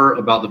more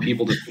about the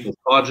People to People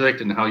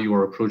project and how you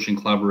are approaching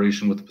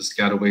collaboration with the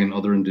Piscataway and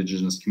other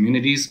indigenous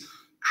communities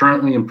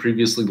currently and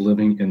previously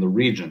living in the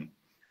region.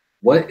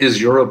 What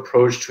is your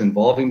approach to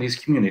involving these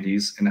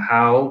communities, and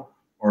how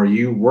are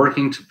you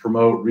working to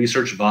promote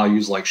research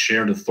values like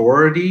shared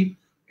authority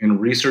in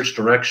research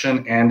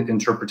direction and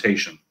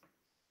interpretation?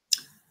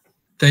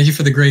 Thank you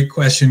for the great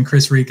question,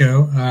 Chris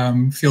Rico,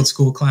 Field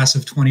School class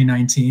of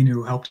 2019,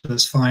 who helped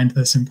us find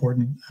this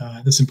important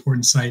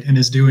site and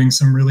is doing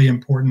some really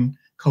important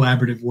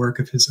collaborative work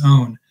of his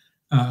own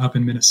up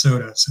in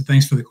Minnesota. So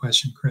thanks for the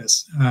question,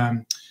 Chris.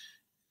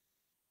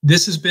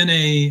 This has been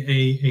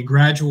a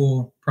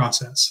gradual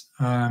process,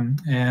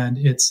 and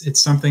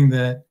it's something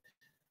that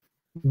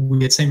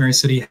we at St.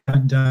 Mary's City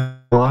haven't done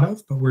a lot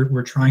of, but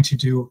we're trying to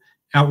do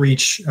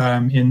outreach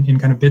in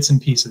kind of bits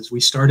and pieces. We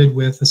started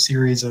with a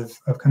series of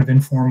kind of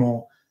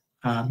informal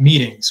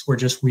meetings where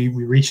we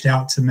reached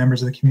out to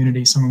members of the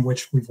community, some of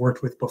which we've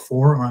worked with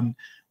before on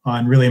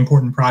really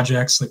important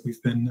projects. Like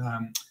we've been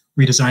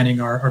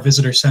redesigning our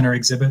visitor center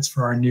exhibits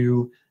for our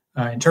new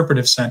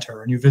interpretive center,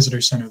 our new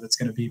visitor center that's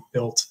going to be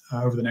built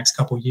over the next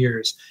couple of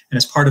years. And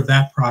as part of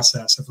that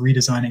process of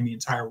redesigning the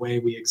entire way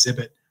we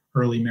exhibit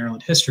early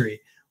Maryland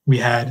history, we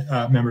had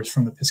members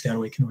from the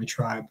Piscataway Canoe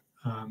tribe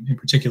in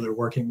particular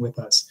working with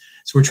us.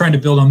 So we're trying to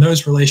build on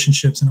those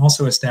relationships and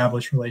also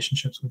establish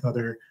relationships with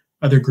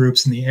other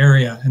groups in the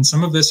area. And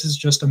some of this is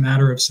just a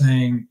matter of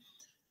saying,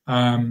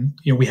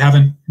 we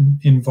haven't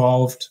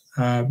involved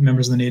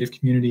members of the Native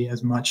community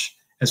as much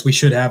as we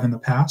should have in the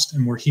past,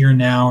 and we're here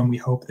now, and we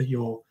hope that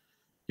you'll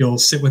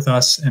sit with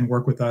us and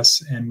work with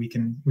us, and we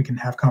can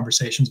have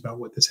conversations about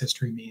what this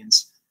history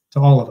means to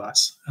all of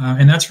us.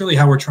 And that's really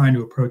how we're trying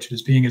to approach it,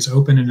 is being as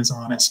open and as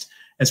honest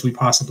as we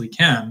possibly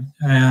can,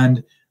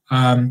 and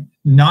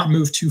not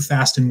move too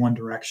fast in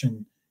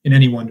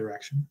any one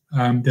direction.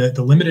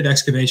 The limited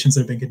excavations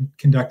that have been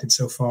conducted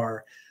so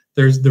far,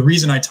 the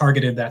reason I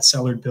targeted that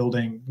cellared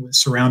building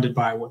surrounded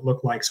by what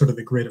looked like sort of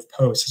the grid of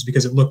posts is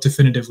because it looked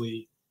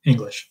definitively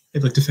English.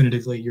 It looked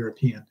definitively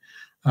European.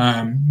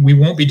 We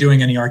won't be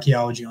doing any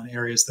archaeology on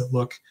areas that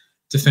look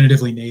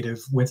definitively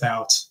native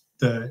without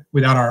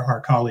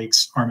our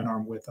colleagues arm in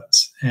arm with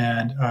us.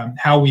 And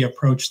how we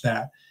approach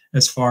that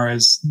as far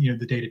as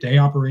the day-to-day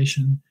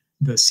operation,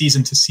 the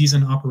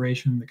season-to-season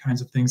operation, the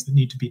kinds of things that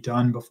need to be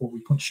done before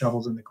we put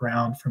shovels in the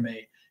ground from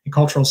a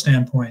cultural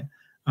standpoint,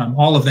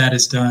 all of that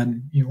is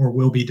done or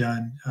will be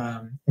done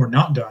or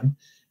not done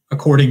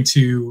according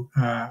to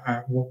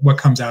what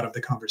comes out of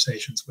the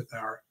conversations with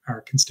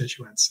our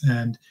constituents.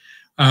 And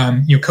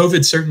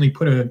COVID certainly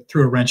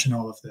threw a wrench in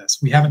all of this.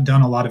 We haven't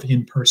done a lot of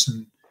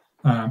in-person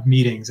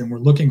meetings, and we're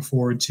looking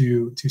forward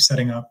to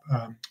setting up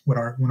what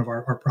one of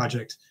our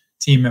project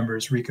team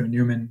members, Rico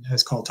Newman,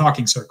 has called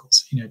talking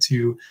circles,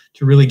 to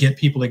really get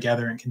people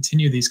together and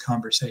continue these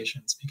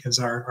conversations, because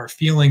our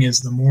feeling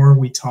is the more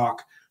we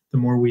talk, the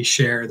more we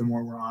share, the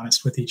more we're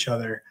honest with each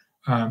other,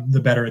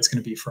 the better it's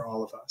going to be for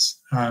all of us.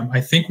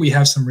 I think we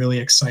have some really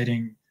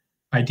exciting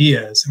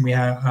ideas, and we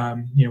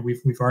have,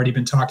 we've already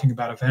been talking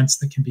about events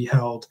that can be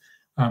held,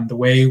 the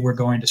way we're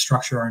going to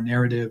structure our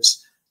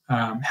narratives,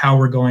 how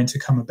we're going to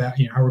come about,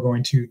 how we're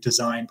going to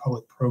design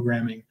public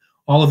programming.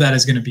 All of that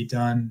is going to be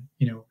done,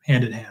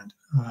 hand in hand,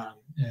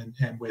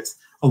 and with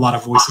a lot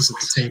of voices at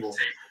the table.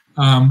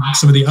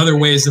 Some of the other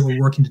ways that we're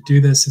working to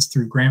do this is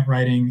through grant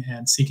writing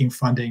and seeking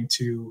funding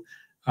to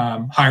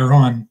hire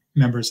on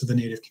members of the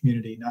Native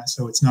community.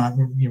 So it's not,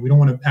 we don't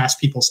want to ask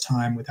people's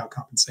time without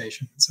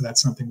compensation. So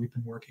that's something we've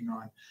been working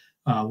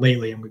on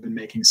lately, and we've been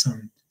making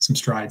some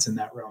strides in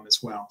that realm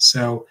as well.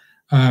 So,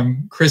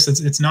 Chris,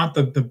 it's not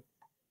the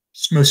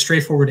most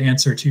straightforward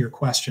answer to your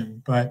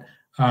question, but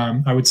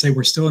I would say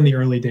we're still in the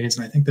early days,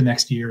 and I think the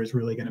next year is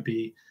really going to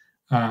be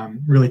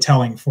really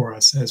telling for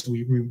us as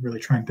we really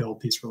try and build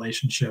these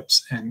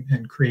relationships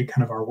and create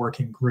kind of our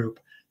working group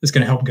that's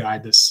going to help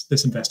guide this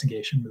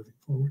investigation moving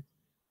forward.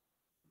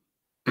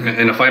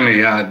 And if I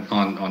may add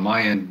on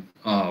my end,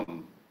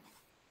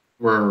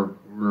 we're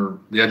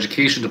the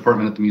education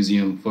department at the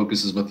museum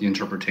focuses with the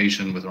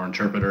interpretation with our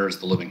interpreters,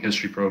 the living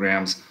history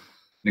programs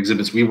and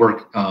exhibits. We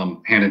work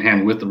hand in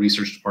hand with the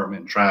research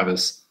department and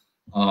Travis.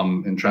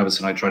 And Travis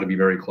and I try to be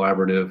very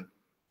collaborative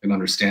and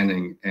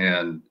understanding,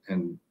 and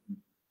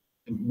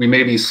we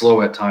may be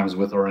slow at times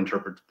with our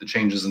the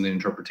changes in the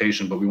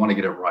interpretation, but we want to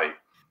get it right.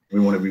 We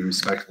want to be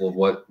respectful of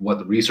what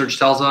the research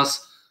tells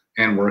us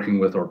and working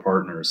with our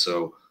partners.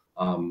 So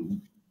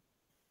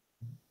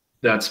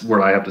that's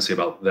what I have to say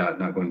about that.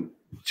 Not going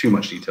too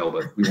much detail,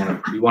 but we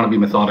want to be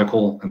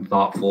methodical and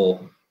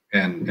thoughtful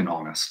and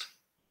honest.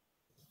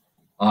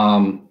 I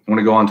want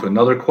to go on to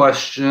another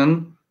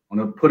question. I'm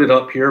going to put it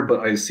up here,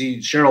 but I see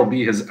Cheryl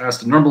B has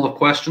asked a number of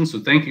questions, so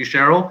thank you,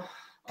 Cheryl.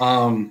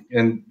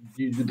 And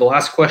the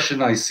last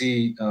question I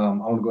see, I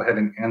want to go ahead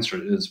and answer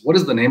it, is what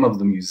is the name of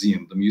the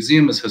museum? The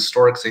museum is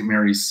Historic St.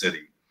 Mary's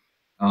City.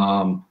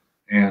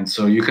 And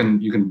so you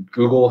can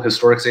Google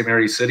Historic St.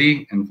 Mary's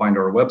City and find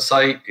our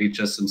website,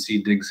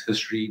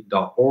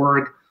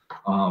 hsmcdigshistory.org.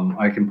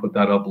 I can put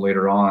that up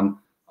later on,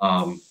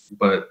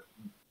 but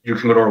you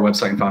can go to our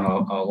website and find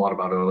out a lot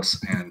about us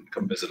and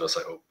come visit us,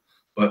 I hope.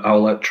 But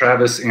I'll let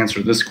Travis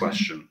answer this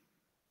question.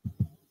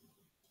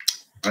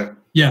 All right.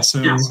 Yeah,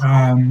 so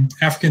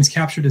Africans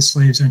captured as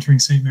slaves entering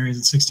St. Mary's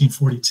in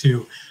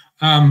 1642.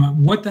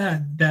 What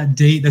that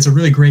date, that's a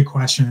really great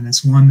question, and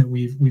it's one that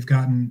we've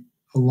gotten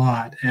a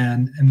lot.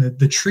 And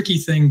the tricky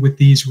thing with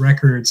these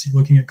records,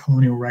 looking at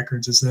colonial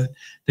records, is that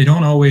they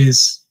don't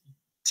always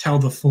tell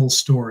the full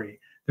story.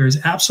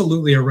 There's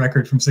absolutely a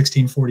record from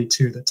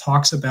 1642 that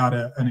talks about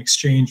an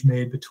exchange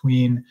made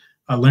between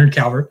Leonard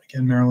Calvert,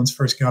 again, Maryland's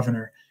first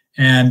governor,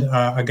 and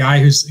a guy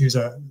who's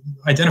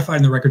identified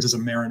in the records as a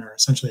mariner,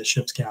 essentially a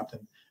ship's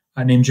captain,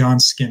 named John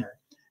Skinner.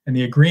 And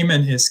the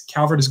agreement is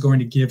Calvert is going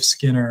to give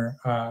Skinner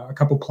a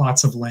couple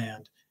plots of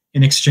land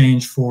in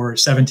exchange for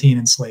 17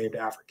 enslaved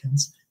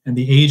Africans. And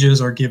the ages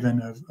are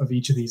given of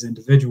each of these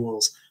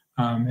individuals,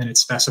 and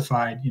it's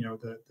specified,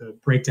 the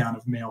breakdown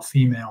of male,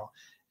 female.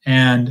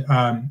 And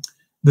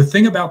the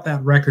thing about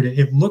that record,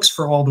 it looks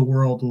for all the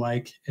world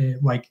like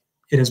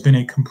it has been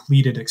a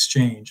completed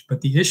exchange.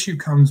 But the issue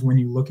comes when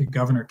you look at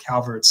Governor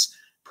Calvert's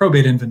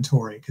probate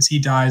inventory, because he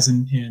dies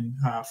in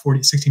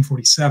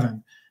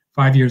 1647,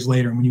 5 years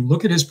later. And when you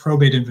look at his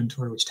probate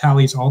inventory, which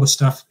tallies all the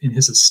stuff in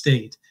his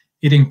estate,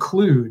 it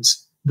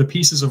includes the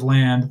pieces of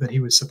land that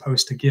he was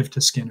supposed to give to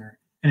Skinner,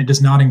 and it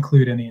does not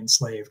include any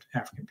enslaved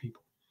African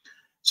people.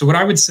 So what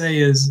I would say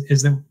is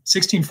that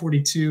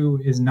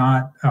 1642 is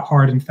not a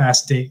hard and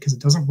fast date, because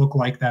it doesn't look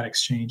like that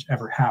exchange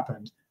ever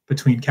happened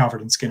between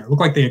Calvert and Skinner. It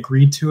looked like they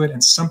agreed to it,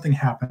 and something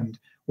happened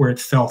where it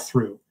fell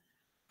through.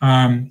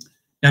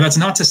 Now, that's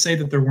not to say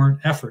that there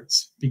weren't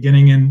efforts.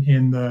 Beginning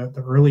in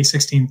the early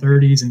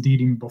 1630s,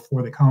 indeed even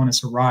before the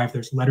colonists arrived,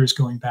 there's letters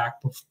going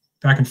back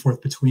and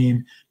forth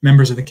between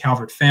members of the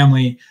Calvert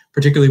family,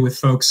 particularly with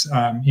folks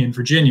in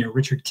Virginia.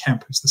 Richard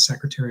Kemp, who's the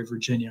Secretary of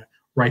Virginia,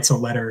 writes a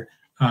letter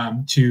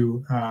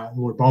to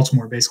Lord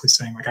Baltimore, basically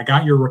saying, like, I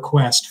got your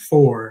request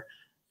for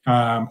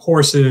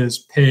horses,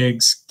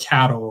 pigs,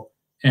 cattle,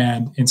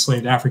 and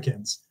enslaved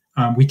Africans.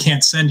 We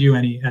can't send you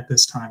any at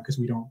this time because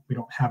we don't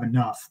have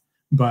enough.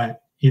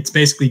 But it's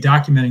basically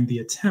documenting the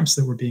attempts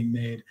that were being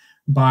made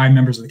by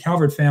members of the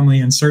Calvert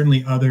family and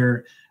certainly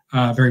other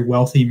very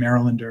wealthy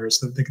Marylanders,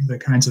 the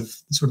kinds of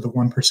sort of the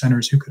one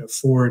percenters who could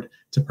afford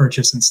to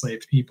purchase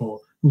enslaved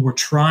people, who were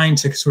trying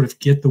to sort of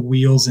get the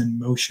wheels in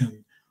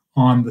motion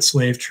on the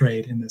slave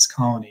trade in this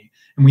colony.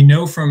 And we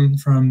know from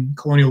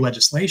colonial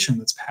legislation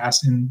that's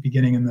passed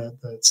beginning in the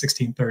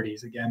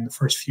 1630s, again, the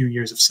first few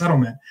years of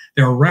settlement,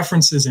 there are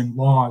references in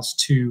laws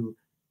to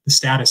the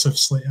status of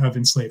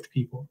enslaved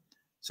people.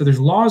 So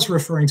there's laws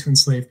referring to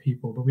enslaved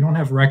people, but we don't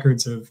have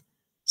records of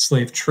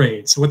slave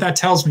trade. So what that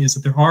tells me is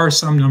that there are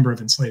some number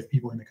of enslaved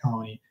people in the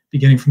colony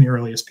beginning from the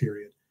earliest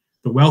period.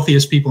 The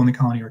wealthiest people in the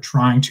colony are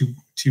trying to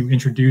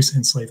introduce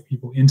enslaved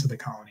people into the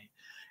colony.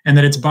 And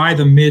that it's by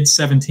the mid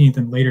 17th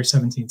and later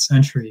 17th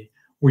century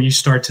where you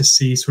start to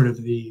see sort of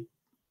I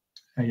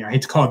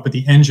hate to call it, but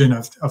the engine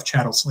of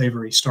chattel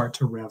slavery start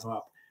to rev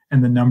up,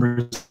 and the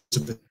numbers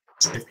of the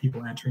enslaved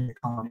people entering the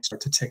colony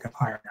start to tick up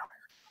higher and higher.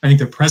 I think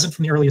they're present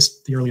from the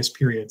earliest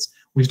periods.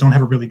 We just don't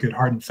have a really good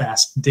hard and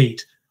fast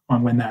date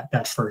on when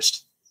that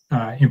first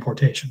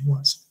importation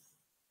was.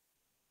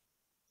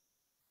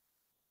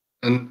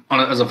 And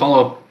as a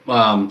follow-up,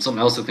 something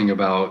else to think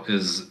about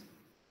is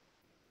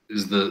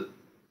the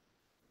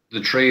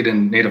trade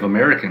in Native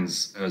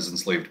Americans as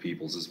enslaved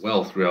peoples as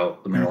well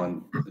throughout the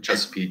Maryland, the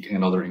Chesapeake,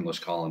 and other English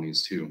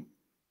colonies too.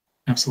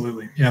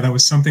 Absolutely, yeah, that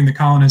was something the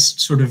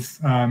colonists sort of,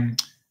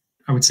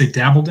 I would say,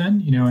 dabbled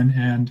in,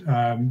 and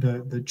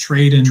the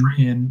trade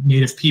in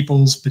Native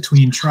peoples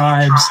between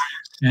tribes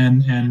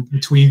and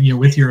between,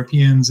 with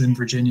Europeans in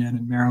Virginia and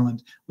in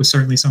Maryland was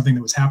certainly something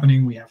that was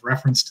happening. We have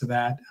reference to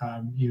that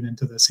even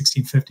into the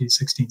 1650s,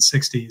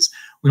 1660s.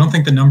 We don't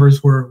think the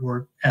numbers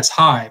were as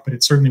high, but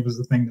it certainly was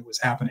the thing that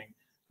was happening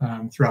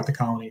throughout the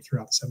colony,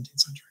 throughout the 17th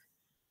century.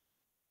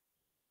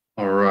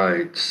 All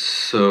right,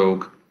 so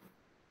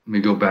let me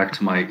go back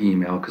to my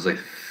email, because I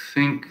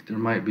think there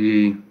might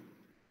be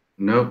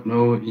no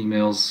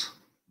emails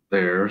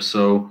there.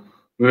 So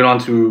moving on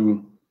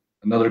to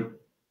another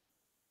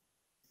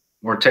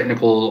more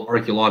technical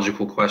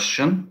archaeological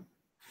question.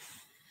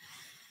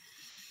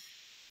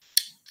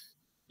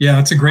 Yeah,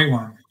 that's a great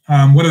one.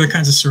 What other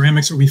kinds of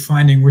ceramics are we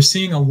finding? We're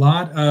seeing a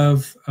lot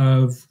of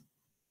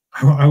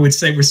I would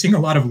say we're seeing a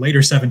lot of later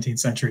 17th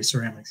century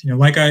ceramics.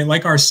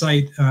 Like our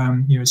site,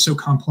 is so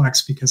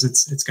complex because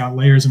it's got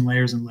layers and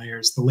layers and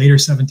layers. The later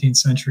 17th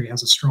century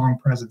has a strong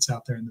presence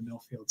out there in the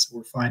mill field. So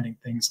we're finding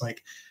things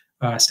like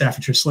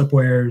Staffordshire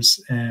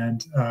slipwares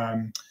and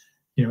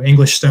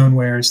English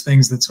stonewares,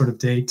 things that sort of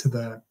date to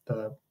the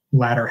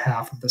latter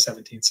half of the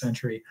 17th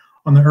century.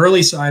 On the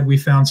early side, we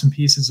found some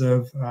pieces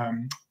of,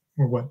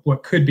 or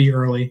what could be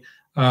early,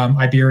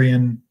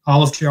 Iberian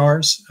olive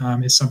jars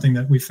is something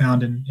that we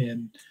found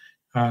in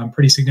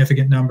pretty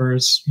significant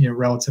numbers,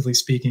 relatively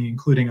speaking,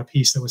 including a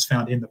piece that was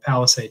found in the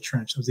Palisade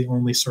Trench. It was the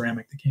only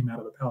ceramic that came out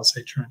of the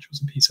Palisade Trench,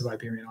 was a piece of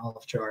Iberian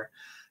olive jar.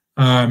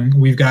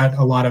 We've got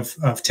a lot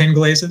of tin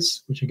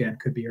glazes, which again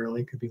could be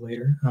early, could be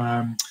later,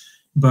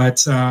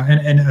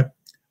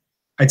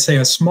 I'd say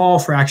a small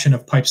fraction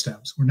of pipe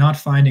stems. We're not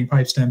finding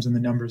pipe stems in the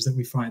numbers that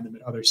we find them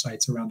at other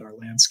sites around our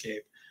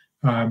landscape.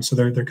 So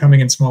they're coming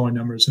in smaller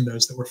numbers, and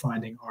those that we're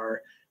finding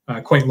are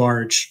quite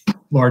large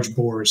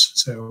bores.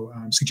 So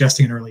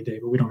suggesting an early date,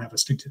 but we don't have a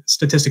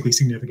statistically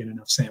significant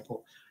enough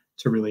sample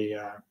to really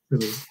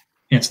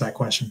answer that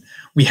question.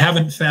 We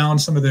haven't found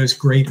some of those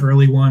great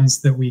early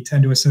ones that we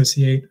tend to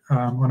associate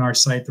on our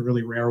site, the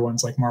really rare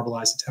ones like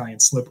marbleized Italian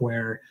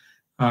slipware,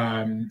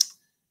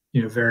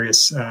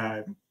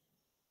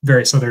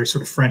 various other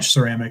sort of French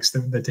ceramics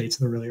that date to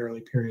the really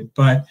early period.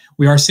 But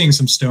we are seeing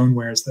some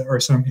stonewares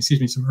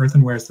some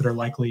earthenwares that are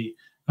likely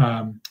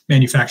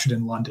manufactured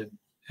in London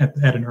at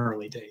an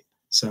early date.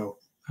 So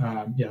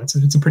yeah,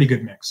 it's a pretty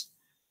good mix.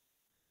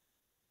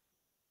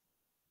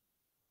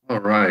 All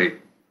right.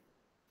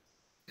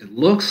 It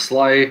looks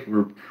like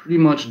we're pretty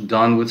much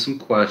done with some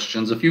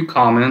questions. A few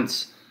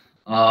comments,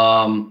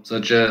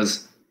 such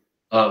as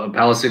a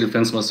palisaded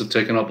fence must have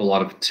taken up a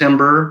lot of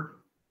timber.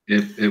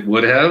 It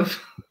would have.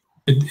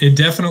 It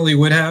definitely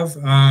would have,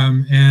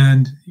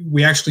 and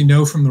we actually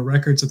know from the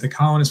records that the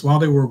colonists, while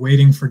they were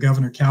waiting for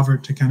Governor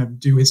Calvert to kind of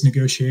do his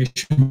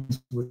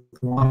negotiations with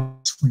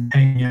colonists when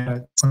hanging out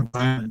at St. Clement's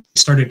Island,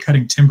 started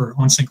cutting timber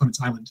on St. Clement's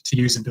Island to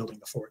use in building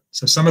the fort.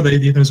 So some of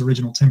those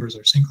original timbers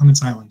are St.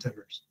 Clement's Island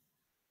timbers.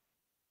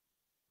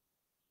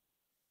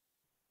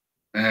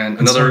 And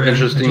another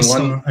interesting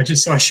one. I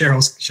just saw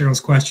Cheryl's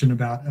question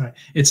about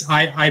it's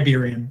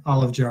Iberian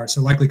olive jar,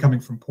 so likely coming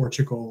from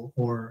Portugal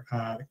or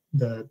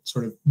the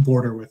sort of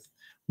border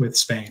with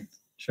Spain.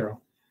 Cheryl.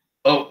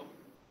 Oh,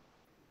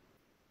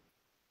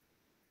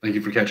 thank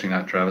you for catching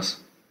that,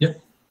 Travis.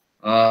 Yep.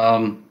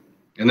 And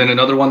then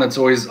another one that's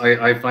always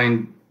I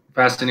find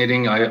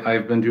fascinating.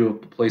 I've been to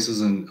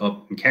places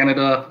up in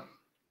Canada.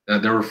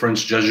 There were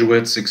French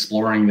Jesuits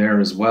exploring there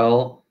as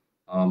well.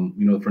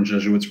 The French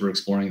Jesuits were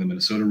exploring the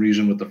Minnesota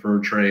region with the fur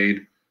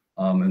trade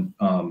in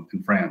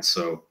France.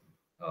 So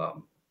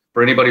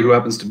for anybody who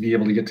happens to be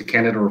able to get to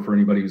Canada, or for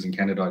anybody who's in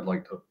Canada, I'd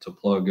like to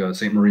plug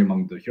Ste. Marie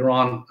among the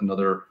Huron,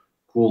 another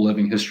cool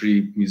living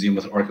history museum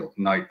with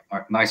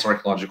nice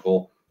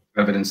archaeological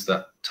evidence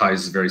that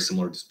ties very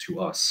similar to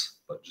us,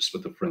 but just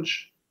with the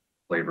French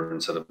flavor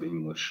instead of the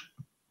English.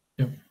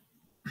 Yep.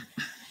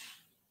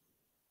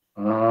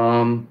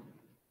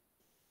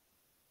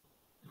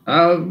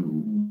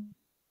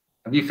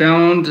 Have you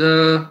found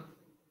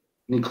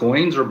any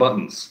coins or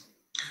buttons?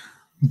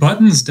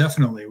 Buttons,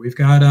 definitely. We've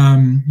got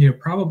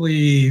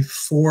probably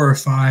 4 or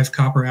 5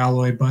 copper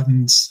alloy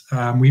buttons.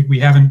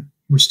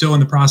 We're still in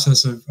the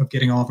process of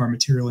getting all of our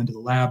material into the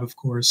lab, of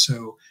course.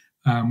 So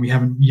we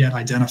haven't yet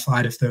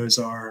identified if those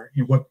are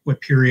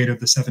what period of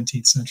the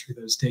 17th century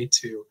those date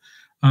to.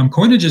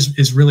 Coinage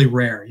is really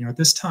rare. At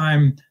this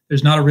time,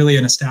 there's not really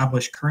an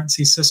established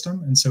currency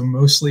system, and so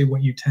mostly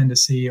what you tend to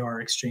see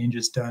are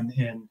exchanges done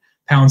in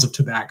pounds of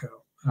tobacco.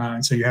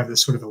 And so you have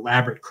this sort of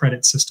elaborate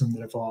credit system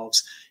that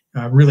evolves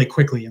really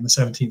quickly in the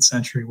 17th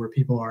century, where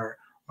people are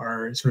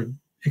sort of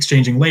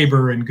exchanging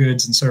labor and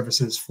goods and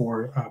services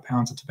for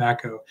pounds of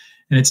tobacco.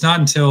 And it's not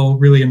until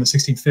really in the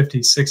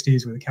 1650s,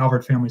 60s, where the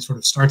Calvert family sort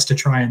of starts to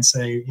try and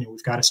say,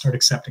 we've got to start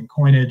accepting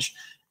coinage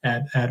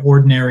at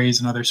ordinaries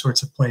and other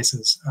sorts of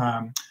places.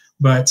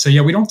 So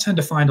yeah, we don't tend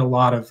to find a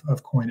lot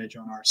of coinage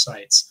on our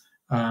sites,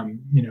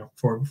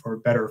 for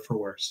better or for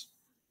worse.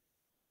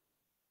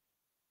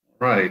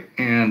 Right,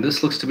 and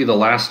this looks to be the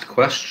last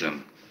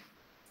question.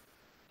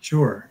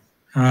 Sure.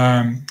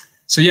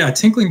 So yeah,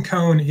 tinkling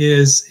cone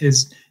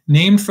is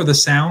named for the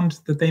sound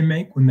that they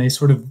make when they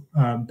sort of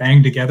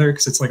bang together,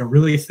 because it's like a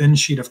really thin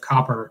sheet of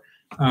copper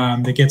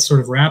that gets sort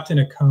of wrapped in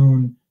a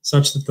cone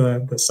such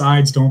that the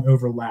sides don't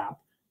overlap.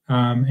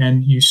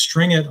 And you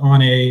string it on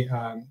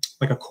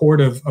like a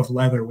cord of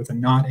leather with a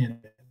knot in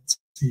it.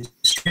 So you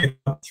string it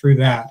up through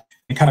that.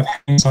 It kind of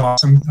hangs off.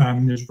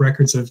 There's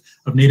records of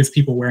native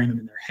people wearing them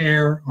in their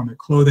hair, on their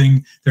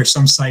clothing. There's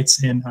some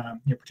sites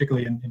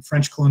particularly in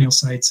French colonial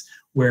sites,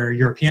 where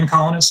European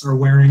colonists are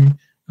wearing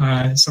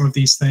some of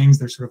these things.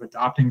 They're sort of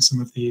adopting some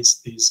of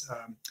these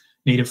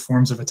native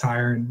forms of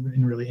attire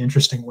in really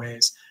interesting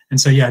ways. And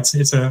so yeah,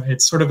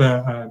 it's sort of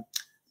a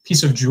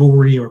piece of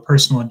jewelry or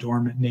personal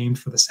adornment named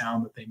for the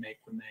sound that they make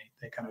when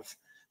they kind of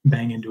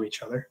bang into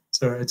each other.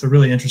 So it's a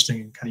really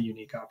interesting and kind of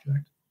unique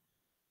object.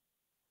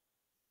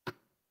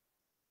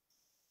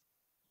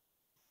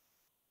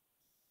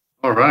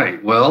 All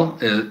right. Well,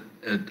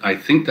 I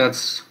think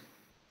that's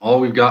all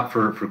we've got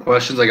for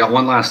questions. I got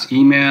one last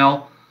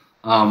email.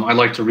 I'd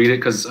like to read it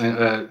because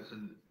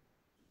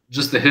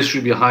just the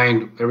history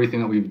behind everything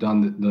that we've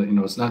done.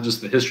 It's not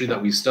just the history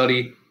that we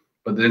study,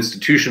 but the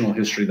institutional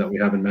history that we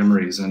have in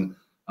memories. And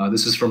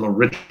this is from a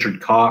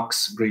Richard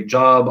Cox. Great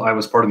job. I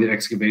was part of the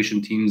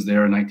excavation teams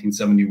there in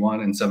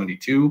 1971 and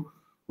 72,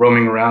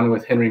 roaming around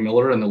with Henry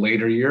Miller in the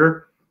later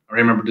year. I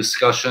remember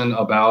discussion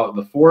about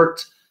the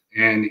fort,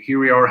 and here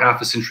we are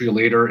half a century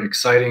later.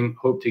 Exciting.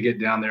 Hope to get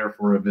down there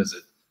for a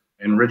visit.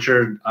 And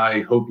Richard, I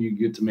hope you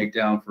get to make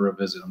down for a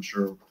visit. I'm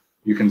sure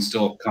you can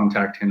still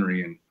contact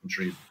Henry, and I'm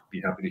sure he'd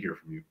be happy to hear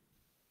from you.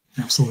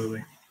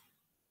 Absolutely.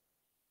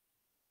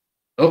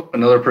 Oh,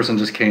 another person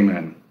just came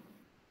in.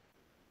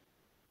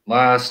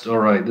 Last, all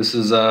right, this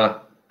is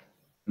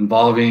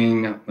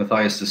involving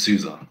Matthias de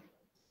Souza.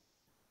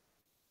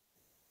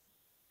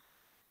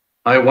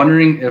 I'm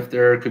wondering if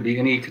there could be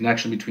any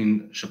connection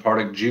between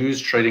Sephardic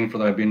Jews trading for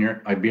the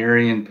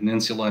Iberian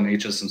Peninsula and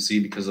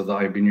HSMC because of the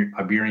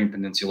Iberian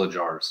Peninsula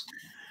jars.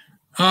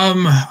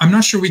 I'm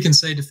not sure we can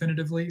say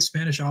definitively.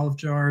 Spanish olive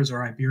jars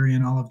or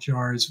Iberian olive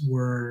jars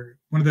were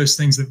one of those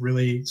things that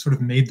really sort of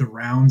made the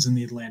rounds in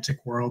the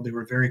Atlantic world. They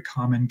were very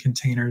common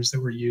containers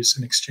that were used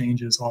in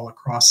exchanges all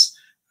across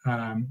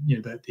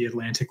the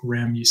Atlantic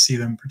rim. You see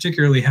them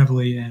particularly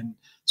heavily in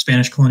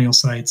Spanish colonial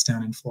sites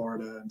down in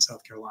Florida and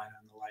South Carolina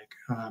and the like.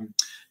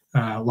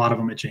 A lot of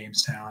them at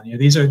Jamestown.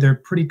 They're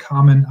pretty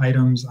common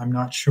items. I'm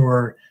not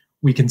sure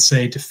we can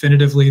say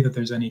definitively that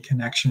there's any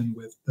connection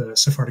with the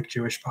Sephardic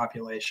Jewish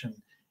population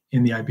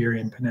in the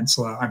Iberian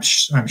Peninsula. I'm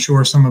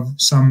sure some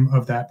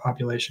of that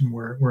population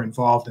were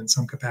involved in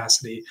some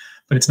capacity,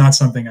 but it's not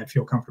something I'd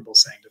feel comfortable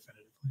saying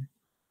definitively.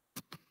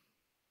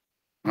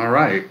 All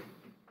right.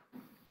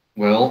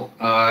 Well,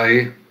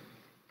 I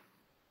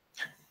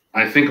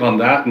think on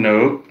that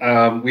note,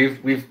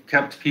 we've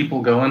kept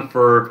people going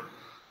for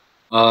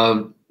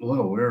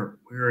we're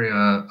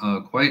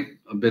quite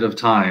a bit of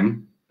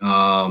time.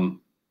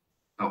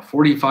 About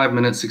 45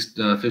 minutes,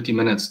 50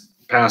 minutes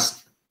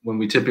past when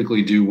we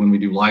typically do when we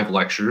do live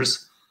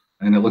lectures,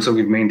 and it looks like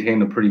we've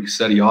maintained a pretty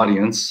steady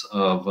audience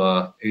of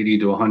 80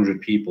 to 100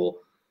 people.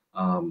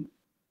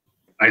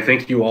 I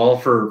thank you all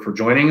for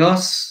joining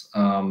us.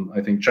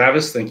 I think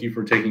Travis, thank you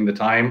for taking the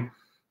time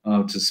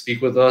to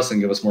speak with us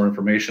and give us more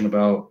information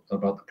about the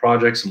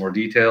project, some more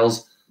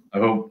details. I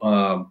hope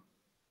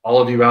all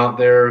of you out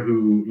there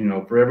who,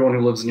 for everyone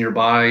who lives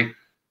nearby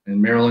in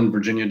Maryland,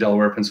 Virginia,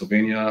 Delaware,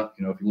 Pennsylvania,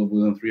 if you live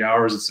within 3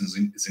 hours,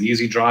 it's an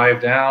easy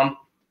drive down.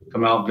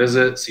 Come out,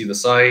 visit, see the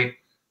site.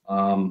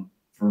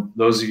 For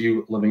those of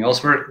you living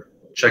elsewhere,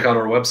 check out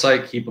our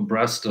website, keep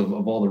abreast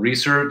of all the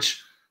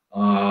research,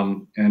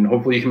 and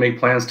hopefully you can make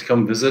plans to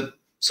come visit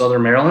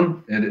Southern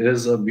Maryland. It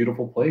is a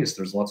beautiful place.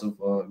 There's lots of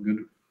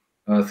good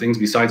things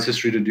besides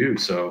history to do,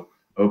 so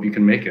I hope you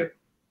can make it.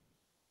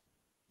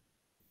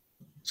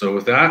 So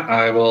with that,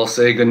 I will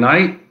say good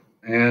night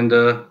and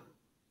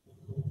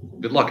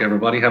good luck,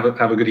 everybody. Have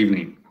a good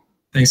evening.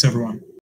 Thanks, everyone.